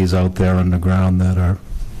utilities out there underground that are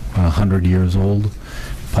 100 years old,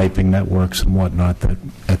 piping networks and whatnot, that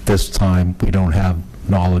at this time we don't have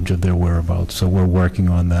knowledge of their whereabouts, so we're working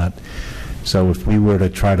on that. So if we were to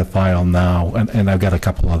try to file now, and I've got a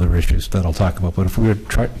couple other issues that I'll talk about, but if we were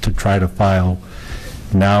to try to file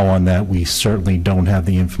now on that, we certainly don't have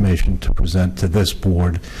the information to present to this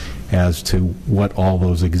board as to what all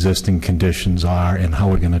those existing conditions are and how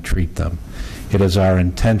we're going to treat them. It is our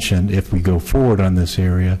intention, if we go forward on this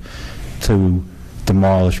area, to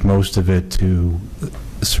demolish most of it to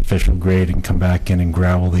sufficient grade and come back in and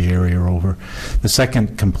gravel the area over. The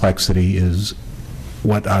second complexity is,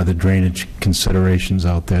 what are the drainage considerations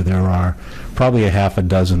out there? There are probably a half a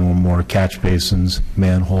dozen or more catch basins,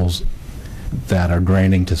 manholes that are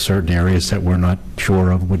draining to certain areas that we're not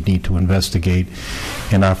sure of, would need to investigate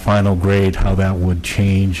in our final grade how that would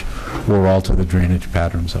change or alter the drainage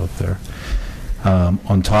patterns out there.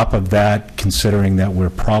 On top of that, considering that we're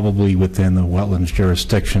probably within the wetlands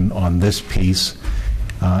jurisdiction on this piece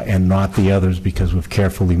and not the others, because we've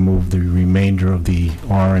carefully moved the remainder of the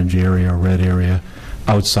orange area or red area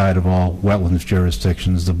outside of all wetlands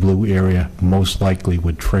jurisdictions, the blue area most likely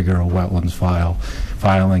would trigger a wetlands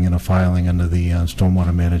filing and a filing under the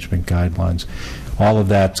stormwater management guidelines. All of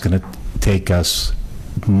that's going to take us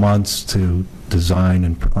months to design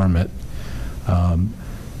and permit.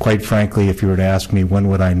 Quite frankly, if you were to ask me when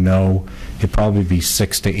would I know, it'd probably be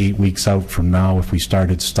 6 to 8 weeks out from now if we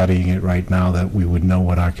started studying it right now, that we would know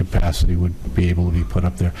what our capacity would be able to be put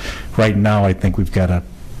up there. Right now, I think we've got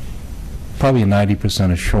probably a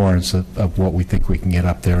 90% assurance of what we think we can get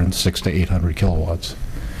up there in 600 to 800 kilowatts.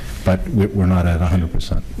 But we're not at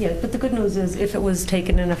 100%. Yeah, but the good news is if it was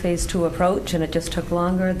taken in a Phase 2 approach and it just took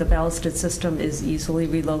longer, the ballasted system is easily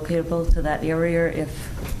relocatable to that area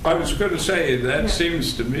if... I was going to say, that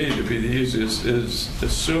seems to me to be the easiest, is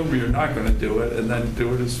assume you're not going to do it and then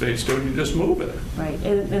do it as Phase 2 and you just move it. Right,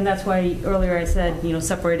 and that's why earlier I said, you know,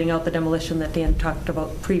 separating out the demolition that Dan talked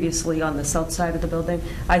about previously on the south side of the building.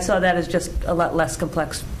 I saw that as just a lot less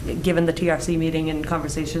complex, given the TRC meeting and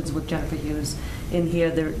conversations with Jennifer Hughes in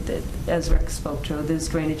here. As Rick spoke to, there's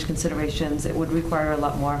drainage considerations. It would require a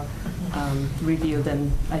lot more review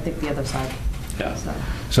than I think the other side. Yeah.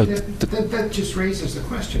 So that just raises the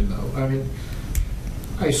question, though. I mean,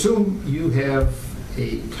 I assume you have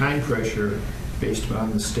a time pressure based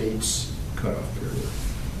on the state's cutoff period.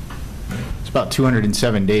 It's about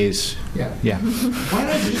 207 days. Yeah. Yeah. Why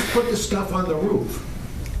not just put the stuff on the roof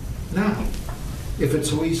now, if it's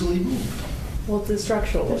so easily moved? Well, it's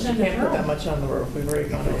structural. You can't put that much on the roof. We've already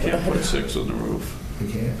gone over You can't that. put 6 on the roof. You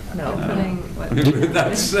can't? No.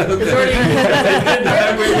 That's, It's already-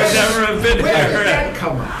 we would never have been Where did there. that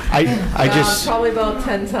come up? I just, Probably about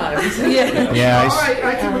 10 times. yeah,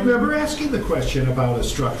 I can remember asking the question about a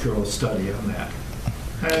structural study on that.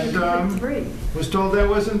 And was told that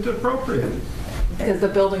wasn't appropriate. Because the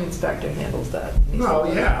building inspector handles that.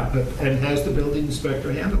 Well, yeah, but, and has the building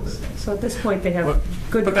inspector handled it? So at this point, they have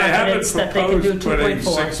good But they haven't confidence that they can do proposed putting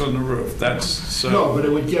 2.4. 6 on the roof. That's so. No, but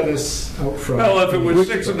it would get us out front. Well, if it was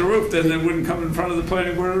 6 on the roof, then it wouldn't come in front of the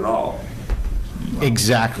planning board at all.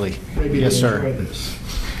 exactly. Maybe Yes, they sir. enjoy this.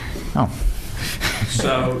 Oh.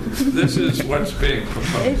 So this is what's being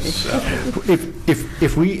proposed. So.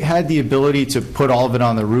 If we had the ability to put all of it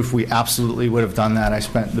on the roof, we absolutely would have done that. I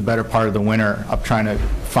spent the better part of the winter up trying to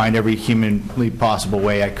find every humanly possible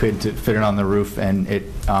way I could to fit it on the roof, and it,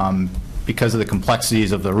 because of the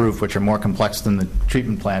complexities of the roof, which are more complex than the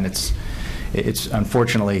treatment plan, it's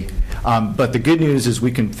unfortunately. But the good news is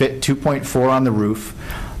we can fit 2.4 on the roof.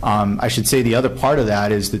 I should say the other part of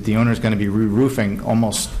that is that the owner is going to be re-roofing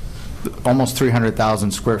almost 300,000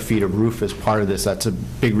 square feet of roof as part of this. That's a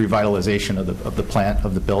big revitalization of the plant,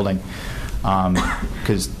 of the building.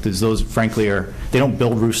 Because those, frankly, they don't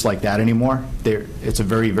build roofs like that anymore. It's a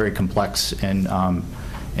very, very complex and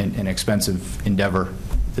expensive endeavor,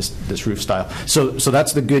 this roof style. So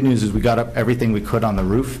that's the good news, is we got up everything we could on the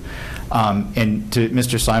roof. And to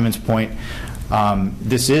Mr. Simon's point,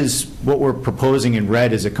 this is, what we're proposing in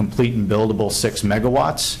red is a complete and buildable 6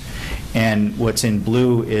 megawatts. And what's in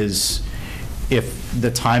blue is, if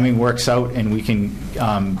the timing works out and we can,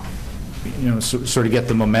 sort of get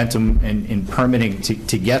the momentum in permitting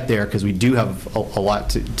to get there, because we do have a lot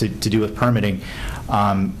to do with permitting.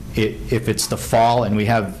 If it's the fall and we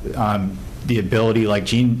have the ability, like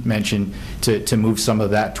Gene mentioned, to move some of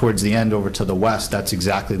that towards the end over to the west, that's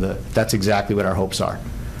exactly what our hopes are.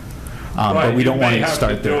 But we don't want to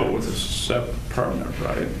start there. You may have to do it with a separate permit,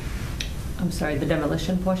 right? I'm sorry, the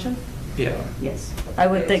demolition portion? Yeah. Yes. I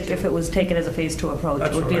would think if it was taken as a Phase 2 approach,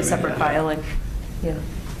 That's it would what be I a mean, separate yeah. filing. Yeah.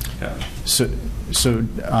 Yeah. So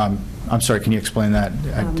I'm sorry, can you explain that?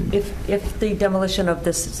 If the demolition of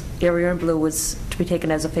this area in blue was to be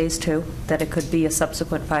taken as a Phase 2, that it could be a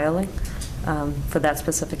subsequent filing for that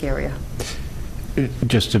specific area.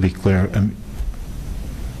 Just to be clear,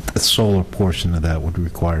 the solar portion of that would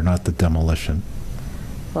require, not the demolition.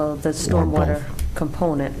 Well, the Or stormwater both.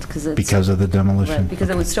 component, because it's... Because of the demolition? Right, because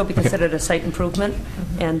it would still be considered a site improvement,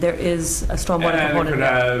 and there is a stormwater And it component. could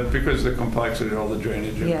have, because of the complexity, all the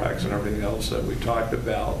drainage Yeah. impacts and everything else that we talked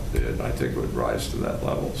about, I think it would rise to that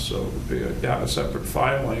level. So it would be a separate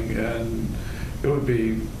filing, and it would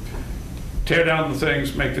be tear down the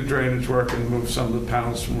things, make the drainage work, and move some of the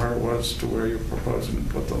panels from where it was to where you're proposing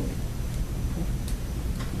to put them.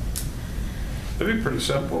 It'd be pretty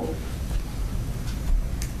simple.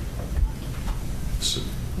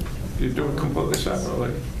 You do it completely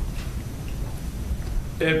separately.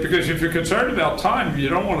 And because if you're concerned about time, you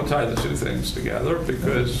don't want to tie the two things together,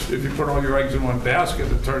 because if you put all your eggs in one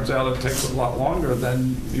basket, it turns out it takes a lot longer,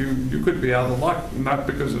 then you could be out of luck, not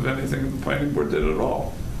because of anything the planning board did at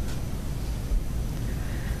all.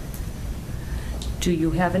 Do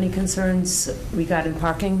you have any concerns regarding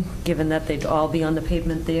parking, given that they'd all be on the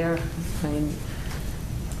pavement there? I mean,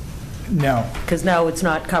 No. because now it's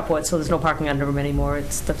not carport, so there's no parking under them anymore.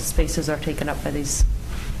 It's, the spaces are taken up by these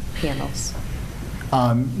panels.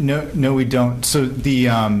 No, we don't. So the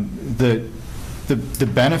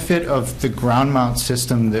benefit of the ground mount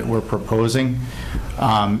system that we're proposing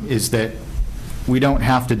is that we don't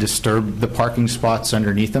have to disturb the parking spots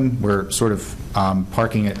underneath them. We're sort of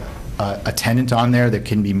parking a tenant on there that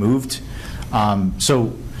can be moved.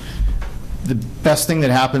 So the best thing that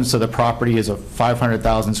happens to the property is a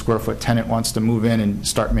 500,000 square foot tenant wants to move in and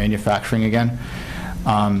start manufacturing again.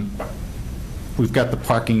 We've got the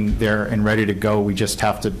parking there and ready to go. We just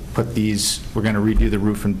have to put these, we're going to redo the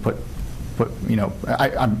roof and put when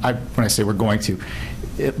I say we're going to,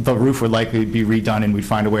 the roof would likely be redone, and we'd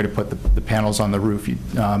find a way to put the panels on the roof.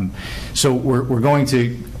 So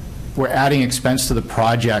we're adding expense to the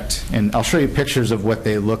project, and I'll show you pictures of what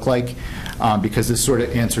they look like, because this sort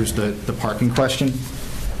of answers the parking question.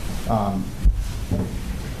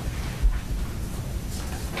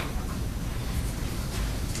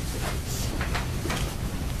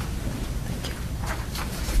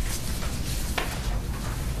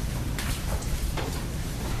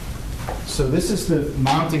 So this is the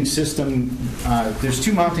mounting system. There's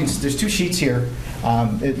two sheets here.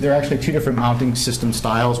 They're actually two different mounting system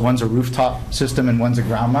styles. One's a rooftop system and one's a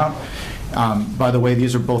ground mount. By the way,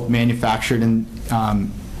 these are both manufactured in,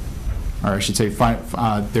 or I should say,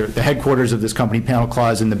 they're the headquarters of this company, Panel Claw,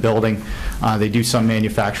 is in the building. They do some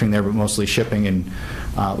manufacturing there, but mostly shipping and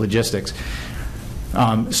logistics.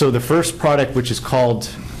 So the first product, which is called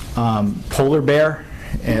Polar Bear,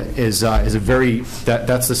 is a very,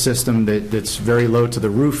 that's the system that's very low to the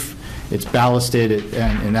roof. It's ballasted,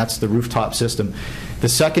 and that's the rooftop system. The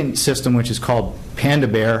second system, which is called Panda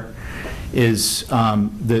Bear, is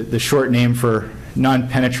the short name for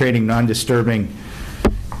non-penetrating, non-disturbing,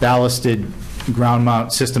 ballasted ground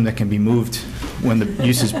mount system that can be moved when the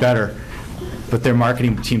use is better. But their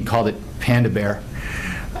marketing team called it Panda Bear.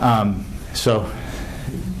 So.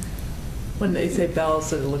 When they say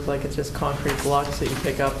ballasted, it looks like it's just concrete blocks that you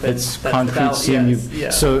pick up. And it's that's concrete CMU.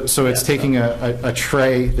 Yes, yeah. So it's taking a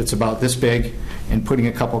tray that's about this big and putting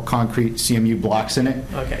a couple concrete CMU blocks in it.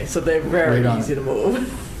 Okay, so they're very easy to move.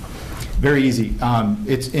 Very easy.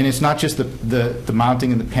 It's not just the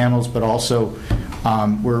mounting and the panels, but also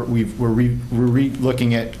we're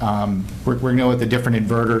looking at we're going to go with a different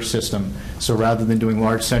inverter system. So rather than doing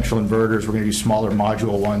large central inverters, we're going to do smaller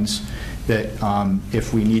module ones. That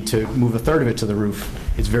if we need to move a third of it to the roof,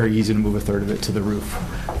 it's very easy to move a third of it to the roof.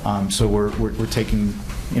 So we're taking,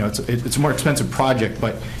 it's a more expensive project,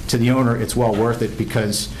 but to the owner, it's well worth it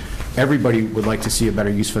because everybody would like to see a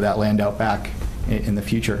better use for that land out back in the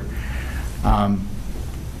future.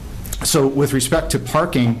 So with respect to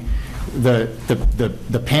parking,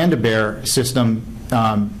 the Panda Bear system,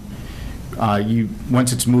 once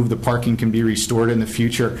it's moved, the parking can be restored in the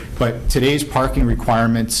future. But today's parking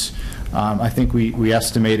requirements, I think we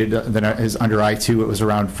estimated that is under I-2, it was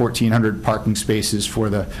around 1,400 parking spaces for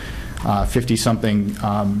the 50-something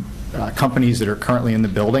companies that are currently in the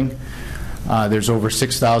building. There's over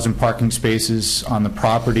 6,000 parking spaces on the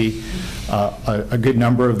property. A good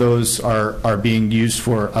number of those are being used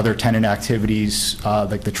for other tenant activities,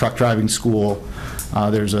 like the truck driving school.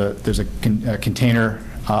 There's a container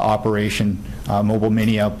operation, mobile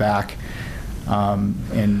mini out back.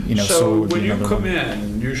 So when you come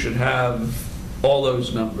in, you should have all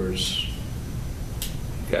those numbers.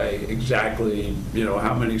 Okay, exactly,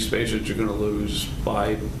 how many spaces you're going to lose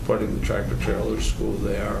by putting the tractor trailer school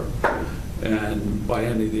there, and by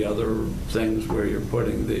any of the other things where you're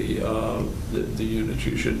putting the units.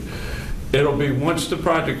 You should. It'll be, once the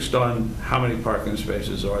project's done, how many parking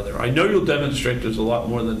spaces are there? I know you'll demonstrate there's a lot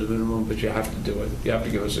more than the minimum, but you have to do it. You have to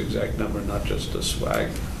give us an exact number, not just a swag.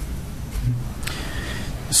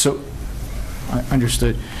 So, I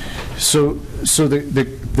understood. So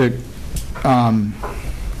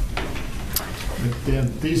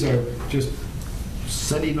Dan, these are just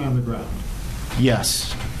sitting on the ground.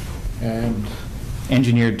 Yes. And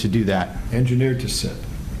engineered to do that. Engineered to sit.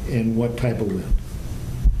 In what type of wind?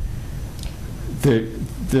 The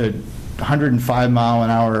 105 mile an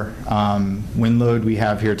hour wind load we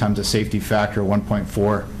have here times a safety factor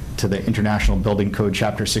 1.4 to the International Building Code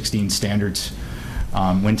Chapter 16 standards,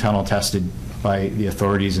 wind tunnel tested by the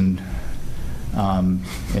authorities and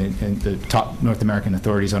the top North American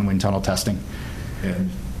authorities on wind tunnel testing. And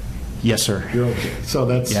yes, sir. You're okay. So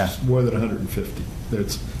that's more than 150.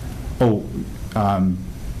 That's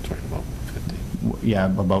yeah,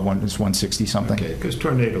 above one, it's 160 something. Okay, because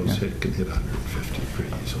tornadoes can hit 150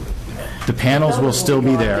 pretty easily. The panels will still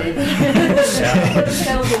be there.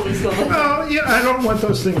 Well, yeah, I don't want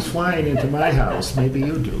those things flying into my house. Maybe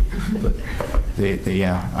you do. But they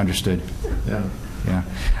understood. Yeah. Yeah.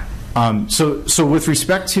 So with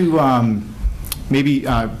respect to maybe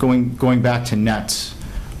going back to nets,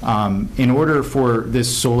 in order for this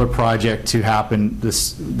solar project to happen, the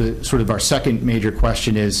sort of our second major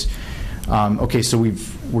question is, okay, so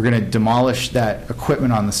we're going to demolish that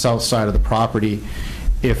equipment on the south side of the property.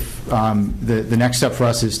 If the next step for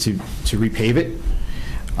us is to repave it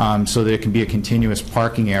so that it can be a continuous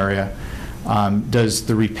parking area, does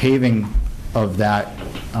the repaving of that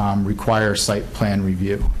require site plan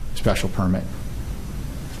review, special permit?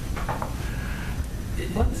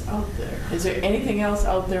 What's out there? Is there anything else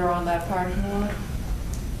out there on that parking lot?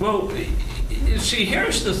 Well, you see,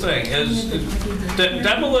 here's the thing, is that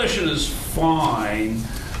demolition is fine,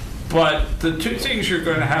 but the two things you're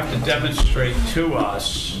going to have to demonstrate to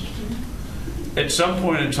us at some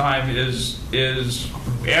point in time is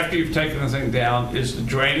after you've taken the thing down, is the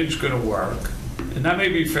drainage going to work? And that may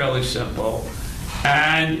be fairly simple.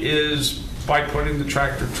 And is by putting the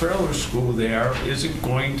tractor trailer school there, is it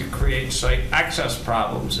going to create site access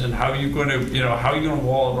problems? And how are you going to, how are you going to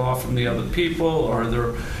wall it off from the other people? Or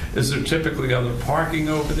is there typically other parking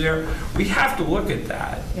over there? We have to look at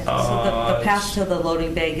that. Yeah, so the path to the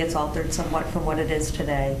loading bay gets altered somewhat from what it is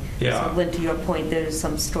today. Yeah. So Lynn, to your point, there's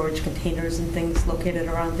some storage containers and things located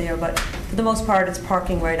around there, but for the most part, it's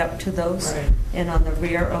parking right up to those. Right. And on the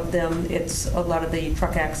rear of them, it's a lot of the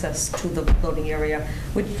truck access to the loading area,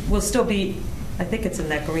 which will still be, I think it's in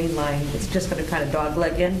that green line. It's just going to kind of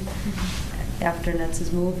dogleg in after Nets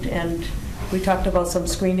is moved. And we talked about some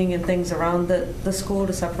screening and things around the school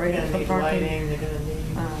to separate it from parking. Lighting, they're going to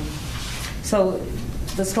need. So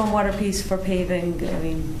the stormwater piece for paving, I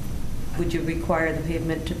mean, would you require the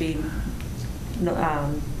pavement to be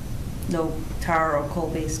no tar or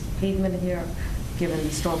coal-based pavement here, given the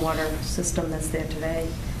stormwater system that's there today?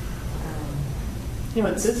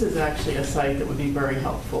 This is actually a site that would be very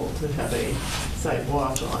helpful to have a site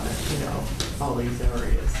walk on it, all these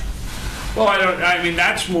areas. Well, I mean,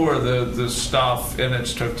 that's more the stuff in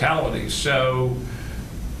its totality. So,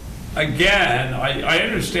 again, I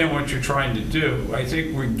understand what you're trying to do. I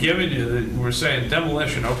think we're giving you we're saying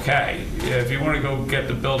demolition, okay. If you want to go get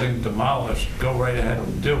the building demolished, go right ahead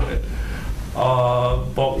and do it.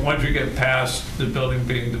 But once you get past the building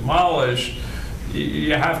being demolished,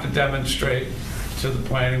 you have to demonstrate to the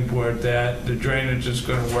planning board that the drainage is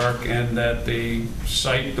going to work and that the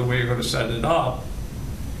site, the way you're going to set it up,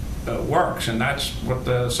 works. And that's what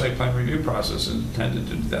the site plan review process is intended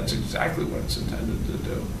to do. That's exactly what it's intended to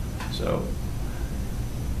do. So.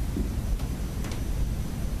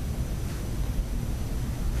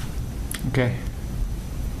 Okay.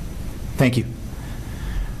 Thank you.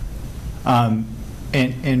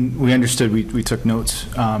 And we understood, we took notes.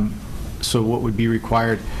 So what would be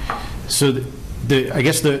required? So I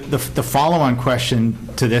guess the follow-on question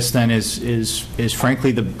to this then is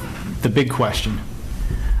frankly the big question.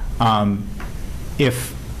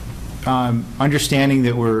 If understanding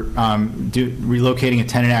that we're relocating a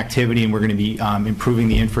tenant activity and we're going to be improving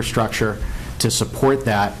the infrastructure to support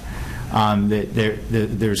that,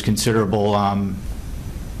 there's considerable,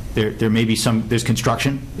 there may be there's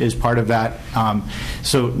construction is part of that.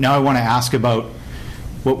 So now I want to ask about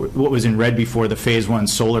what was in red before, the phase 1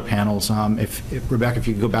 solar panels. If Rebecca, if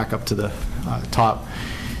you could go back up to the top.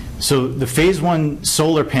 So the phase 1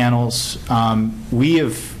 solar panels, we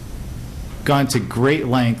have gone to great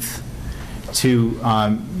length to,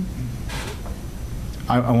 I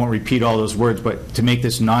won't repeat all those words, but to make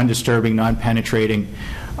this non-disturbing, non-penetrating,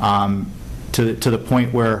 to the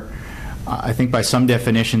point where I think by some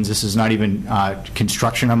definitions this is not even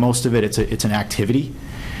construction on most of it. It's an activity,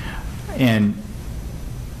 and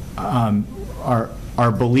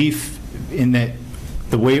our belief in that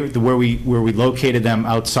where we located them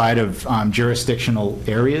outside of jurisdictional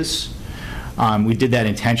areas. We did that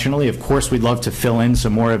intentionally. Of course, we'd love to fill in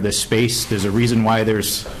some more of this space. There's a reason why they're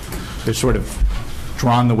sort of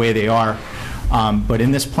drawn the way they are. But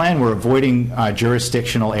in this plan, we're avoiding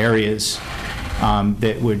jurisdictional areas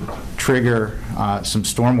that would trigger some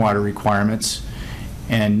stormwater requirements.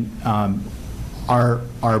 And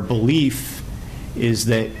our belief is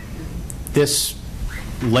that this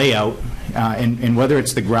layout, and whether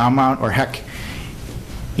it's the ground mount or heck,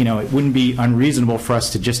 it wouldn't be unreasonable for us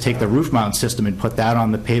to just take the roof mount system and put that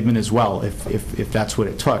on the pavement as well, if that's what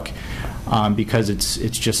it took, because it's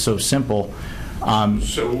just so simple.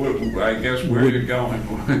 So I guess where you're going,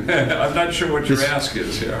 I'm not sure what your ask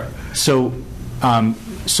is here. So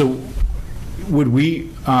would we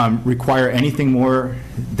require anything more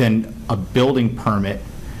than a building permit?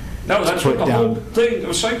 No, that's what the whole thing,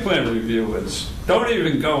 the site plan review is. Don't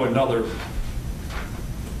even go another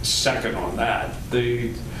second on that.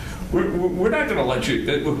 We're not going to let you.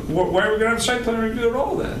 Why are we going to have a site plan review at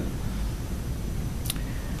all then?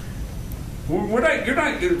 You're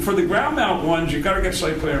not for the ground mount ones. You got to get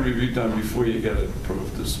site plan review done before you get it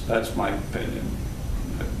approved. That's my opinion.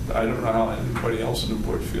 I don't know how anybody else in the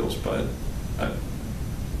board feels, but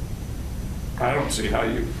I don't see how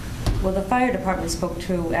you. Well, the fire department spoke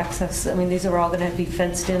to access. I mean, these are all going to have to be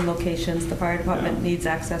fenced-in locations. The fire department needs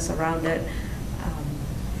access around it.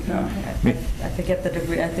 I forget the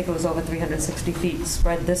degree. I think it was over 360 feet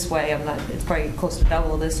spread this way. It's probably close to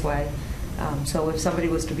double this way. So if somebody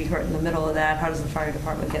was to be hurt in the middle of that, how does the fire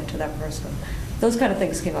department get to that person? Those kind of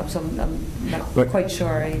things came up, so I'm not quite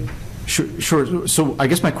sure. Sure. So I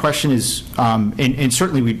guess my question is, and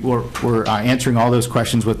certainly we're answering all those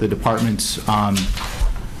questions with the departments,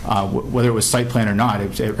 whether it was site plan or not.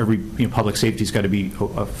 Every public safety's got to be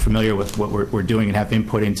familiar with what we're doing and have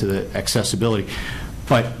input into the accessibility.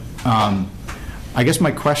 But I guess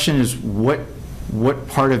my question is, what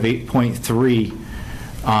part of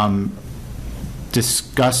 8.3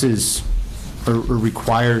 discusses or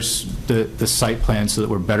requires the site plan so that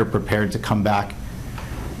we're better prepared to come back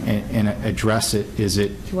and address it? Is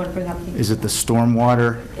it, Do you want to bring up the... is it the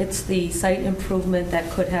stormwater? It's the site improvement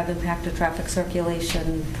that could have impacted traffic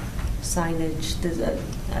circulation, signage.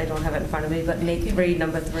 I don't have it in front of me, but maybe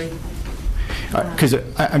number 3. Because,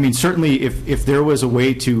 I mean, certainly if there was a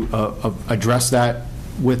way to address that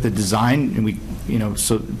with the design, and we,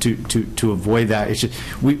 so to avoid that, it's just,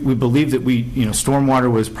 we believe that stormwater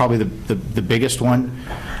was probably the biggest one,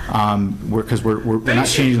 because we're not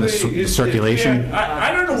changing the circulation. Yeah,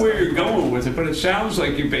 I don't know where you're going with it, but it sounds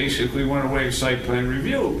like you basically want to waive site plan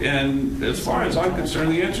review. And as far as I'm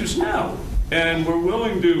concerned, the answer is no. And we're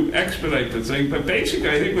willing to expedite the thing, but basically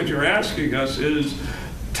I think what you're asking us is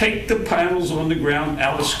take the panels on the ground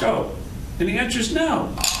out of scope. And the answer is no.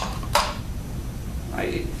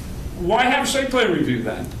 Why have site plan review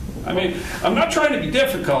then? I mean, I'm not trying to be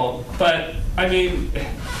difficult, but I mean,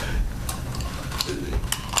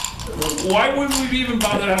 why wouldn't we even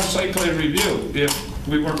bother to have site plan review if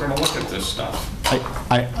we weren't going to look at this stuff?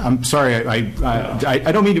 I'm sorry, I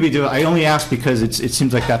don't mean to be difficult. I only ask because it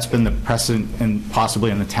seems like that's been the precedent and possibly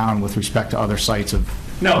in the town with respect to other sites of...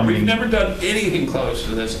 No, we've never done anything close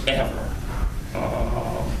to this ever.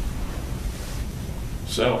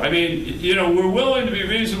 So, I mean, we're willing to be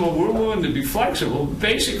reasonable, we're willing to be flexible.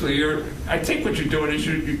 Basically, I think what you're doing is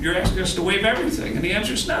you're asking us to waive everything, and the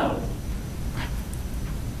answer is no.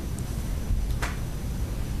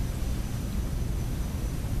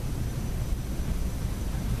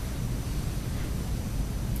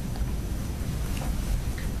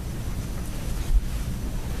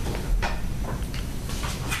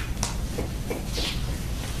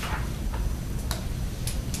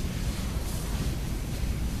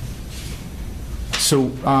 So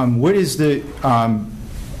what is the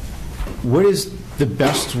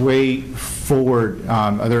best way forward?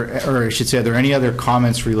 Are there any other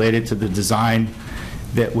comments related to the design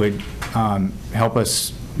that would help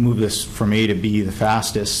us move this from A to B the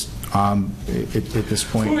fastest at this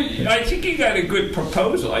point? Well, I think you got a good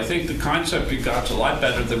proposal. I think the concept you got's a lot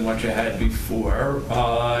better than what you had before.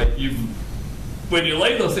 When you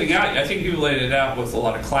lay the thing out, I think you laid it out with a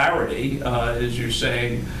lot of clarity, as you're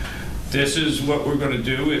saying. This is what we're going to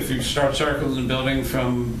do. If you start circling the building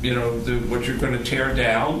from, what you're going to tear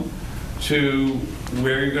down to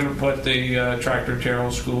where you're going to put the tractor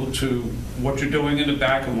trailer school, to what you're doing in the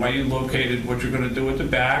back and why you located what you're going to do at the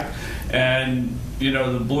back. And,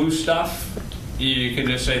 the blue stuff, you can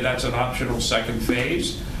just say that's an optional second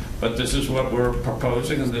phase. But this is what we're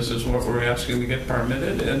proposing and this is what we're asking to get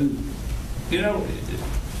permitted. And,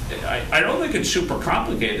 I don't think it's super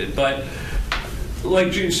complicated, but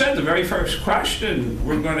like Gene said, the very first question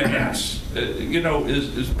we're going to ask,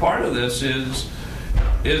 is part of this is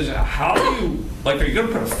how do you, are you going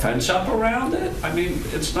to put a fence up around it? I mean,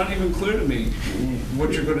 it's not even clear to me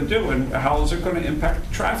what you're going to do and how is it going to impact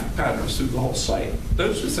the traffic patterns through the whole site.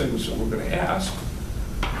 Those are things that we're going to ask.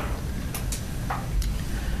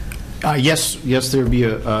 Yes, there would be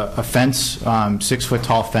a fence, 6-foot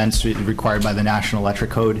tall fence required by the National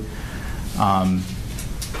Electric Code.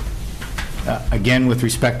 Again, with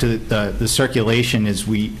respect to the circulation, is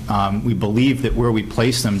we believe that where we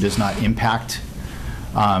place them does not impact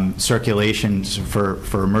circulation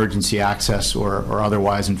for emergency access or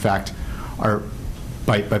otherwise. In fact,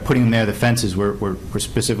 by putting them there, the fences, we're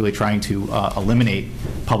specifically trying to eliminate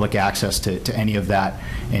public access to any of that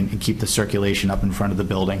and keep the circulation up in front of the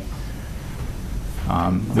building.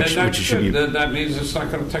 Which should be... That means it's not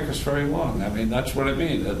going to take us very long. I mean, that's what I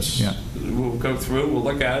mean. We'll go through, we'll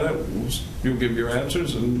look at it, you'll give your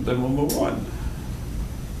answers, and then we'll move on.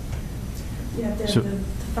 Yeah, the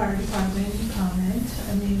fire department comment,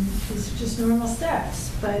 I mean, these are just normal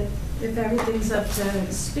steps, but if everything's up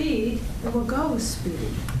to speed, it will go with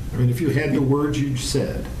speed. I mean, if you had the words you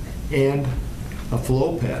said and a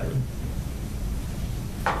flow pattern,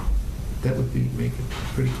 that would make it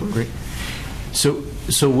pretty clear. Great. So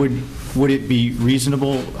would it be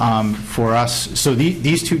reasonable for us, so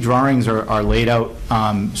these two drawings are laid out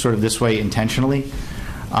sort of this way intentionally.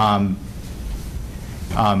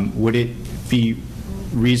 Would it be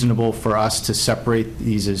reasonable for us to separate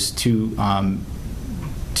these as two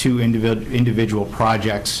individual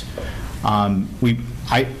projects? My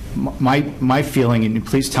feeling, and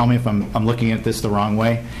please tell me if I'm looking at this the wrong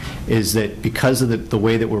way, is that because of the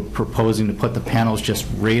way that we're proposing to put the panels just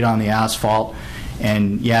right on the asphalt,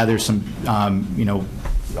 and yeah, there's some,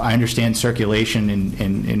 I understand circulation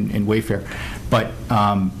and Wayfair, but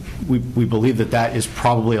we believe that is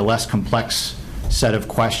probably a less complex set of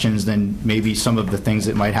questions than maybe some of the things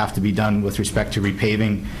that might have to be done with respect to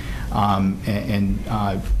repaving and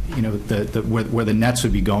you know, where the nets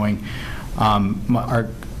would be going.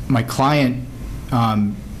 My client,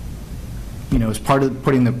 you know, as part of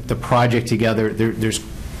putting the project together, there's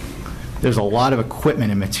a lot of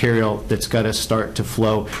equipment and material that's got to start to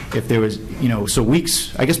flow. If there was, you know, so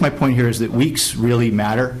weeks, I guess my point here is that weeks really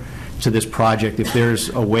matter to this project. If there's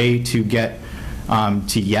a way to get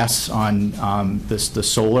to yes on the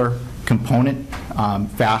solar component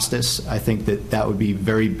fastest, I think that would be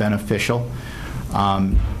very beneficial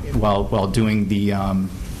while doing the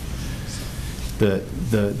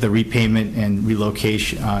repavement and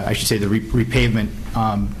relocation, I should say the repavement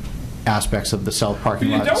aspects of the south parking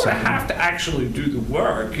lot. You don't have to actually do the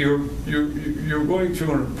work. You're going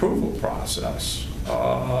through an approval process,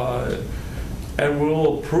 and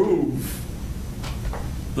we'll approve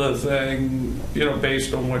the thing, you know,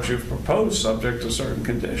 based on what you've proposed, subject to certain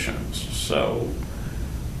conditions. So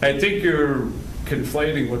I think you're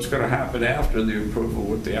conflating what's going to happen after the approval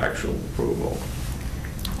with the actual approval.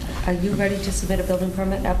 Are you ready to submit a building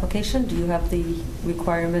permit application? Do you have the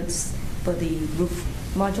requirements for the roof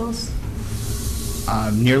modules?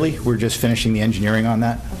 Nearly. We're just finishing the engineering on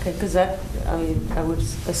that. Okay, because that, I mean, I would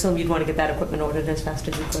assume you'd want to get that equipment ordered as fast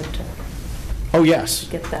as you could to Oh, yes.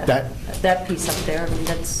 get that piece up there. I mean,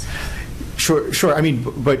 that's... Sure. I mean,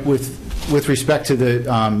 but with respect to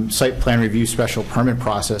the site plan review special permit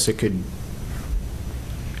process, it could,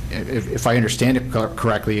 if I understand it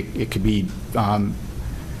correctly, it could be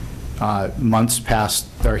months past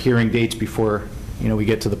our hearing dates before, you know, we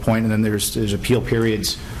get to the point, and then there's appeal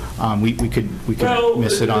periods. We could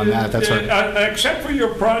miss it on that. That's except for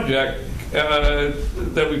your project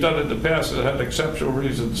that we've done in the past that had exceptional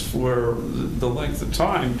reasons for the length of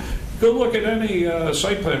time. Go look at any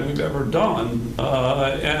site plan we've ever done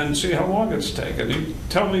and see how long it's taken. You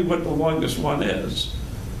tell me what the longest one is.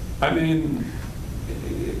 I mean,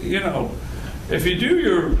 you know, if you do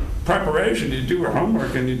your preparation, you do your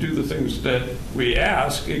homework, and you do the things that we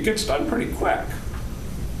ask, it gets done pretty quick.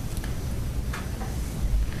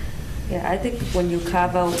 Yeah, I think when you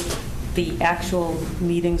carve out the actual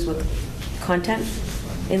meetings with content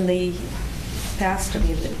in the past, I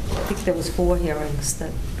mean, I think there was 4 hearings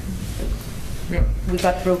that we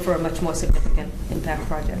got through for a much more significant impact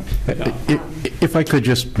project. If I could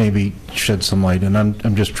just maybe shed some light, and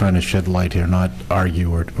I'm just trying to shed light here, not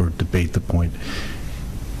argue or debate the point.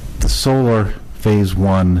 The solar phase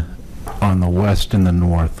 1 on the west and the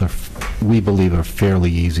north, we believe, are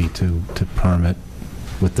fairly easy to permit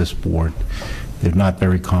with this board. They're not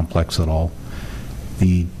very complex at all.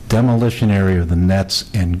 The demolition area of the nets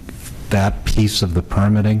and that piece of the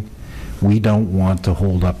permitting, we don't want to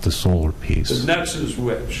hold up the solar piece. The nets is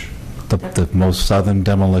which? The most southern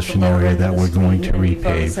demolition area that we're going to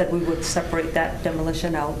repave. We said we would separate that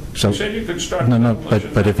demolition out. So, you said you could start no,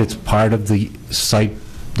 but if it's part of the site,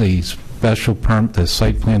 the special permit, the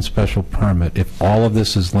site plan special permit, if all of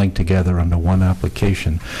this is linked together under one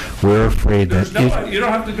application, we're afraid that you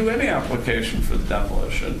don't have to do any application for the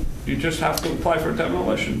demolition. You just have to apply for a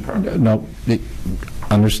demolition permit. No,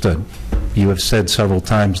 understood. You have said several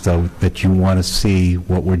times, though, that you want to see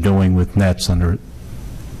what we're doing with nets under.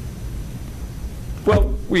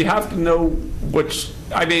 Well, we have to know what's,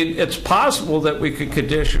 I mean, it's possible that we could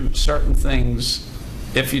condition certain things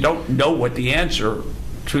if you don't know what the answer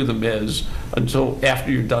to them is until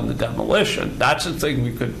after you've done the demolition. That's the thing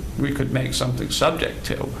we could make something subject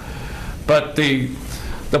to. But the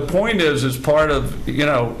point is, as part of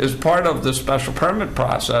the special permit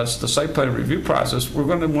process, the site plan review process, we're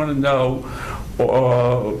going to want to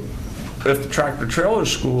know if the tractor trailer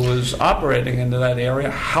school is operating into that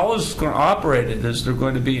area, how is it going to operate it? Is there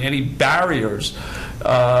going to be any barriers,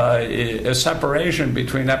 a separation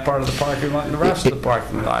between that part of the parking lot and the rest of the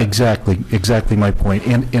parking lot? Exactly my point,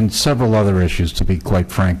 and several other issues, to be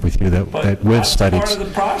quite frank with you, that we've studied. That's part of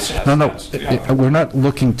the process. No, we're not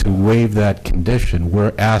looking to waive that condition.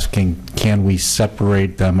 We're asking, can we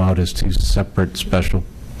separate them out as 2 separate special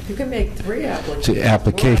You can make 3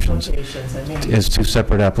 applications I mean, as 2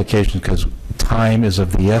 separate applications, because time is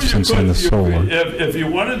of the essence in the solar. If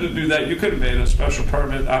you wanted to do that, you could have made a special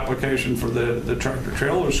permit application for the tractor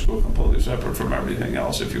trailer school completely separate from everything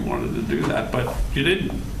else if you wanted to do that, but you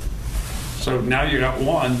didn't. So now you got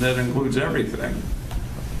one that includes everything.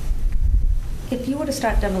 If you were to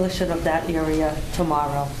start demolition of that area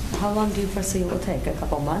tomorrow, how long do you foresee it will take? A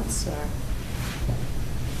couple months, or?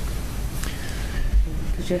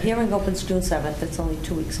 Because your hearing opens June 7th, it's only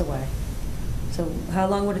 2 weeks away. So how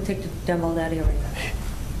long would it take to demo that area?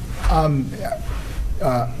 A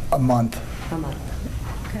month. A month,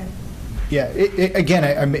 okay. Yeah, again,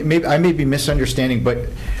 I may be misunderstanding, but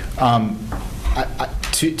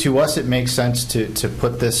to us, it makes sense to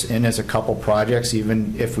put this in as a couple projects,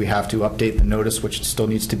 even if we have to update the notice, which still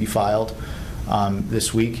needs to be filed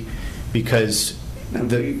this week, because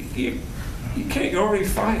you can't already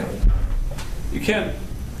file. You can't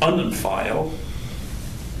unfile.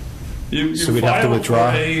 You So we'd have to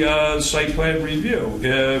withdraw? For a site plan review.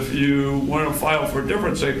 If you want to file for a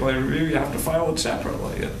different site plan review, you have to file it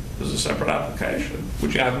separately. There's a separate application,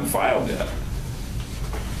 which you haven't filed yet.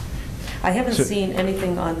 I haven't seen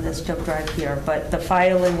anything on this jump drive here, but the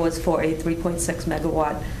filing was for a 3.6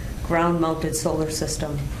 megawatt ground-mounted solar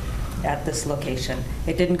system at this location.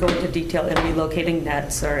 It didn't go into detail in relocating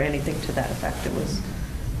nets or anything to that effect. It was,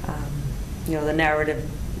 the narrative,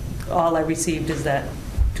 all I received is that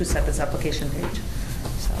to set this application page.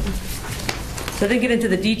 So I didn't get into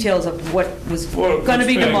the details of what was going to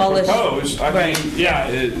be demolished. Proposed. I mean, yeah.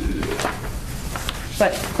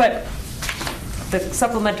 But the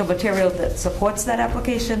supplemental material that supports that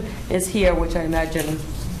application is here, which I imagine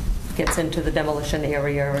gets into the demolition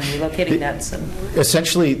area and relocating nets. And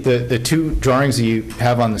essentially, the two drawings that you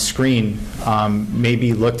have on the screen may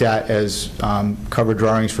be looked at as cover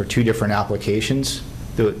drawings for two different applications,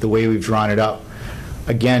 the way we've drawn it up.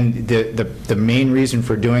 Again, the main reason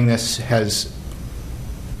for doing this is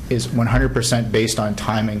 100% based on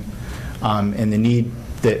timing and the need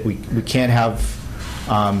that we can't have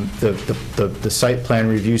the site plan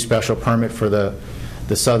review special permit for the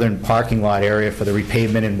southern parking lot area for the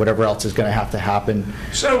repavement and whatever else is going to have to happen.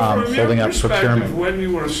 So from holding your up perspective, procurement. when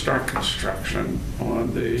you want to start construction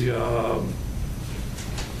on the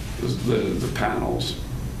panels?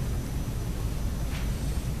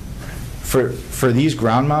 For these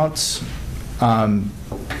ground mounts,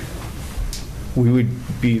 we would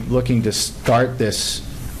be looking to start this.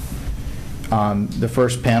 The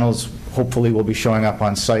first panels hopefully will be showing up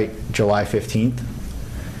on site July 15th,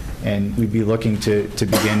 and we'd be looking to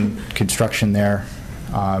begin construction there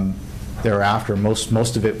thereafter.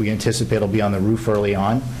 Most of it we anticipate will be on the roof early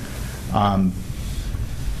on.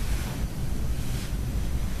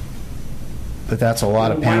 But that's a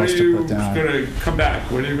lot of panels to put down. When are you going to come back?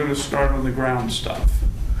 When are you going to start on the ground stuff?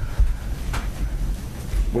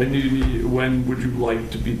 When would you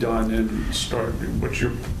like to be done and start? What's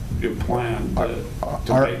your plan to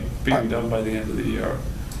make being done by the end of the year?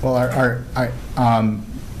 Well,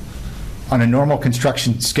 on a normal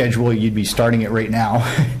construction schedule, you'd be starting it right now.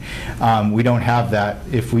 We don't have that.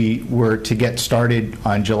 If we were to get started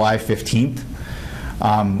on July 15th,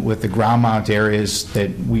 with the ground mount areas that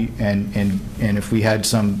and if we had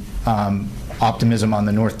some optimism on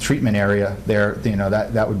the north treatment area there,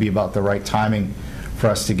 that would be about the right timing for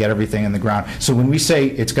us to get everything in the ground. So when we say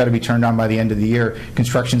it's got to be turned on by the end of the year,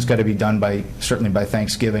 construction's got to be done certainly by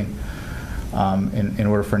Thanksgiving, in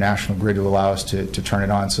order for National Grid to allow us to turn it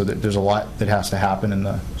on. So that there's a lot that has to happen in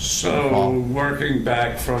the fall. Working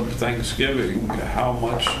back from Thanksgiving, how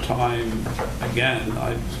much time? Again,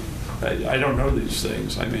 I don't know these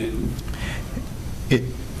things. I mean,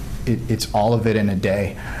 it's all of it in a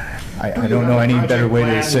day. I don't know any better way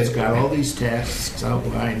to say. It's got all these tasks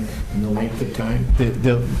outlined in the length of time.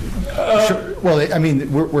 Sure. Well, I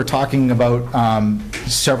mean, we're talking about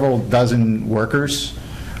several dozen workers,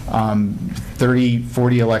 30,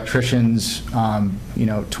 40 electricians,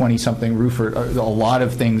 20-something roofer. A lot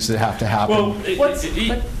of things that have to happen. Well,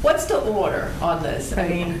 what's the order on this? I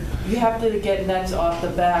mean, you have to get nets off the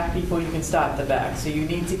back before you can start the back. So you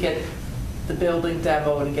need to get the building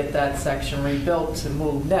demo to get that section rebuilt to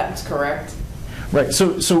move nets, correct? Right.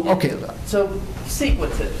 So okay. So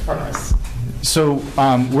sequence it for us. So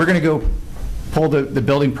we're going to go pull the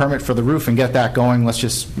building permit for the roof and get that going. Let's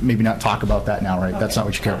just maybe not talk about that now, right? Okay. That's not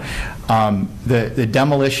what you care. The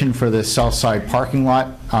demolition for the south side parking lot,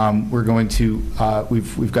 we're going to,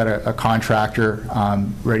 we've got a contractor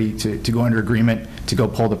ready to go under agreement to go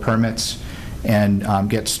pull the permits and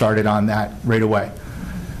get started on that right away.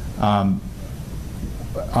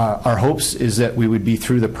 Our hopes is that we would be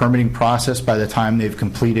through the permitting process by the time they've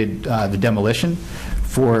completed the demolition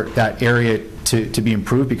for that area to be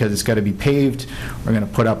improved, because it's got to be paved. We're going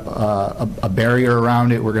to put up a barrier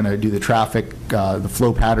around it. We're going to do the traffic, the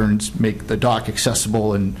flow patterns, make the dock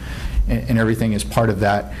accessible, and everything is part of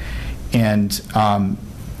that. And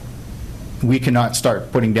we cannot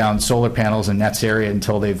start putting down solar panels in Nets area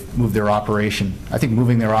until they've moved their operation. I think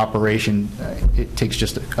moving their operation, it takes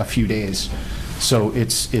just a few days. So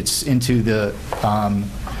it's into the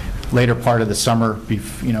later part of the summer.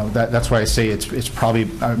 That's why I say it's probably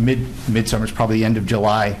midsummer. It's probably the end of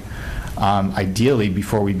July, ideally,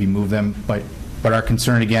 before we moved them. But our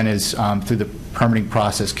concern again is through the permitting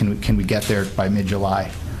process, can we get there by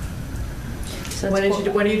mid-July? When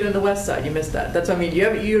are you doing the west side? You missed that. That's what I mean.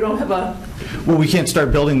 You don't have a. Well, we can't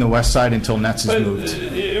start building the west side until Nets is moved.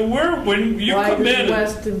 When you Why come does in.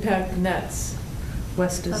 west impact Nets?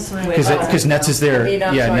 West is. Because Nets is there. I mean,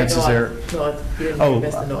 I'm yeah, sorry, Nets is there. North. You Oh,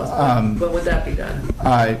 missed the north. um, When would that be done?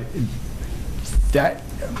 That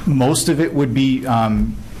most of it would be.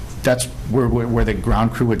 That's where the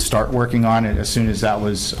ground crew would start working on it as soon as that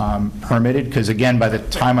was permitted. Because again, by the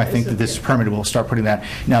time I think that this is permitted, we'll start putting that.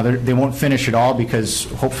 Now, they won't finish it all because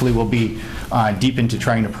hopefully we'll be deep into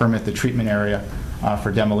trying to permit the treatment area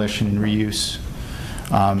for demolition and reuse.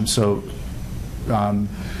 Well,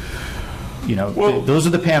 those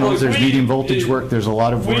are the panels. There's medium voltage work. There's a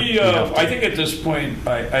lot of work. I think at this point,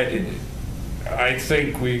 I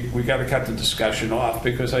think we got to cut the discussion off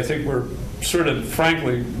because I think we're sort of,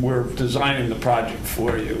 frankly, we're designing the project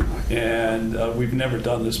for you, and we've never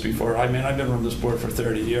done this before. I mean, I've been on this board for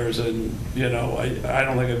 30 years, and I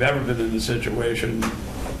don't think I've ever been in a situation,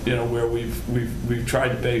 where we've tried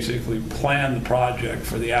to basically plan the project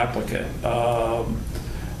for the applicant.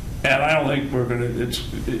 And I don't think we're going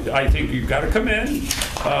to, I think you've got to come in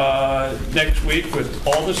next week with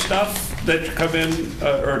all the stuff that you come in,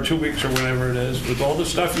 or 2 weeks or whatever it is, with all the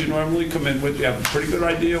stuff you normally come in with. You have a pretty good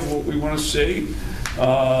idea of what we want to see.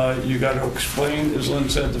 You got to explain, as Lynn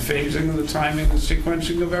said, the phasing and the timing and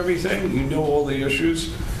sequencing of everything. You know all the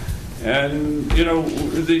issues. And,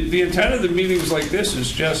 the intent of the meetings like this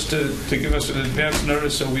is just to give us an advance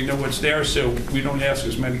notice so we know what's there, so we don't ask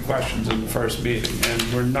as many questions in the first meeting. And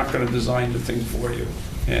we're not going to design the thing for you.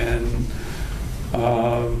 And,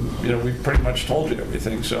 we've pretty much told you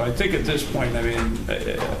everything. So I think at this point, I mean,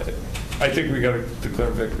 I think we got to declare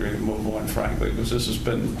victory and move on, frankly, because this has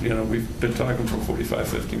been, we've been talking for 45,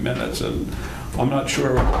 50 minutes, and I'm not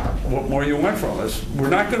sure what more you want from us. We're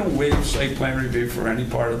not going to waive site plan review for any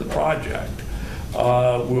part of the project.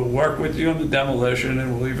 We'll work with you on the demolition,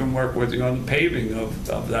 and we'll even work with you on the paving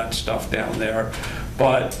of that stuff down there.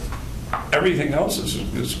 But everything else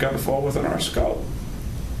is got to fall within our scope.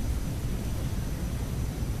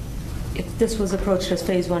 If this was approached as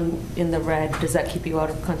phase 1 in the red, does that keep you out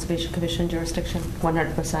of Conservation Commission jurisdiction?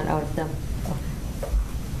 100% out of them?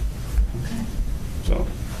 Okay. So,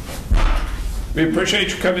 we appreciate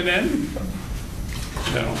you coming in.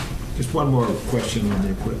 Just one more question on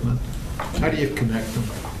the equipment. How do you connect them?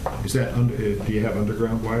 Is that do you have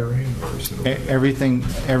underground wiring, or is it everything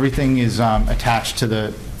is attached to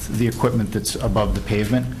the equipment that's above the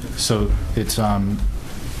pavement? So it's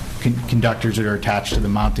conductors that are attached to the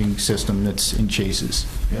mounting system that's in chases.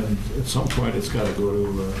 And at some point, it's got to go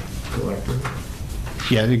to a collector?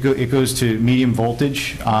 Yeah, it goes to medium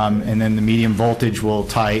voltage, and then the medium voltage will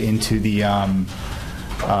tie into the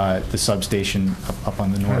substation up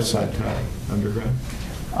on the north side. How does that tie? Underground?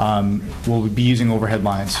 We'll be using overhead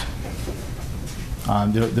lines.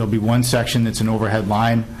 There'll be one section that's an overhead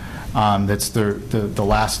line. That's the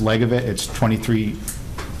last leg of it. It's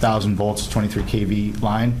 23,000 volts, 23 kV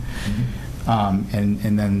line,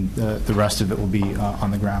 and then the rest of it will be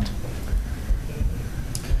on the ground.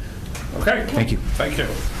 Okay. Thank you. Thank you.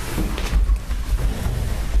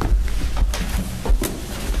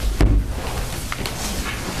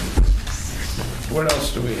 What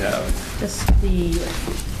else do we have? Just the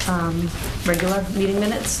regular meeting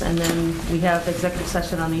minutes, and then we have executive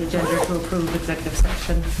session on the agenda to approve executive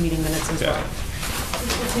session meeting minutes as well.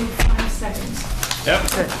 This will take 5 seconds. Yep.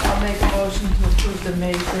 I'll make a motion to approve the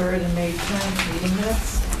May 3rd and May 10th meeting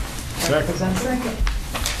minutes. Second.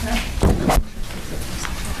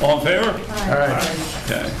 All in favor? Aye.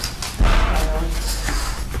 Okay.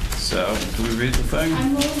 So, do we read the thing? I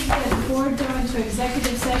move that the board go into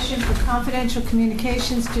executive session for confidential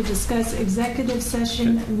communications to discuss executive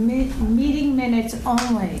session meeting minutes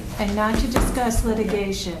only, and not to discuss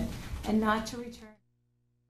litigation, and not to return.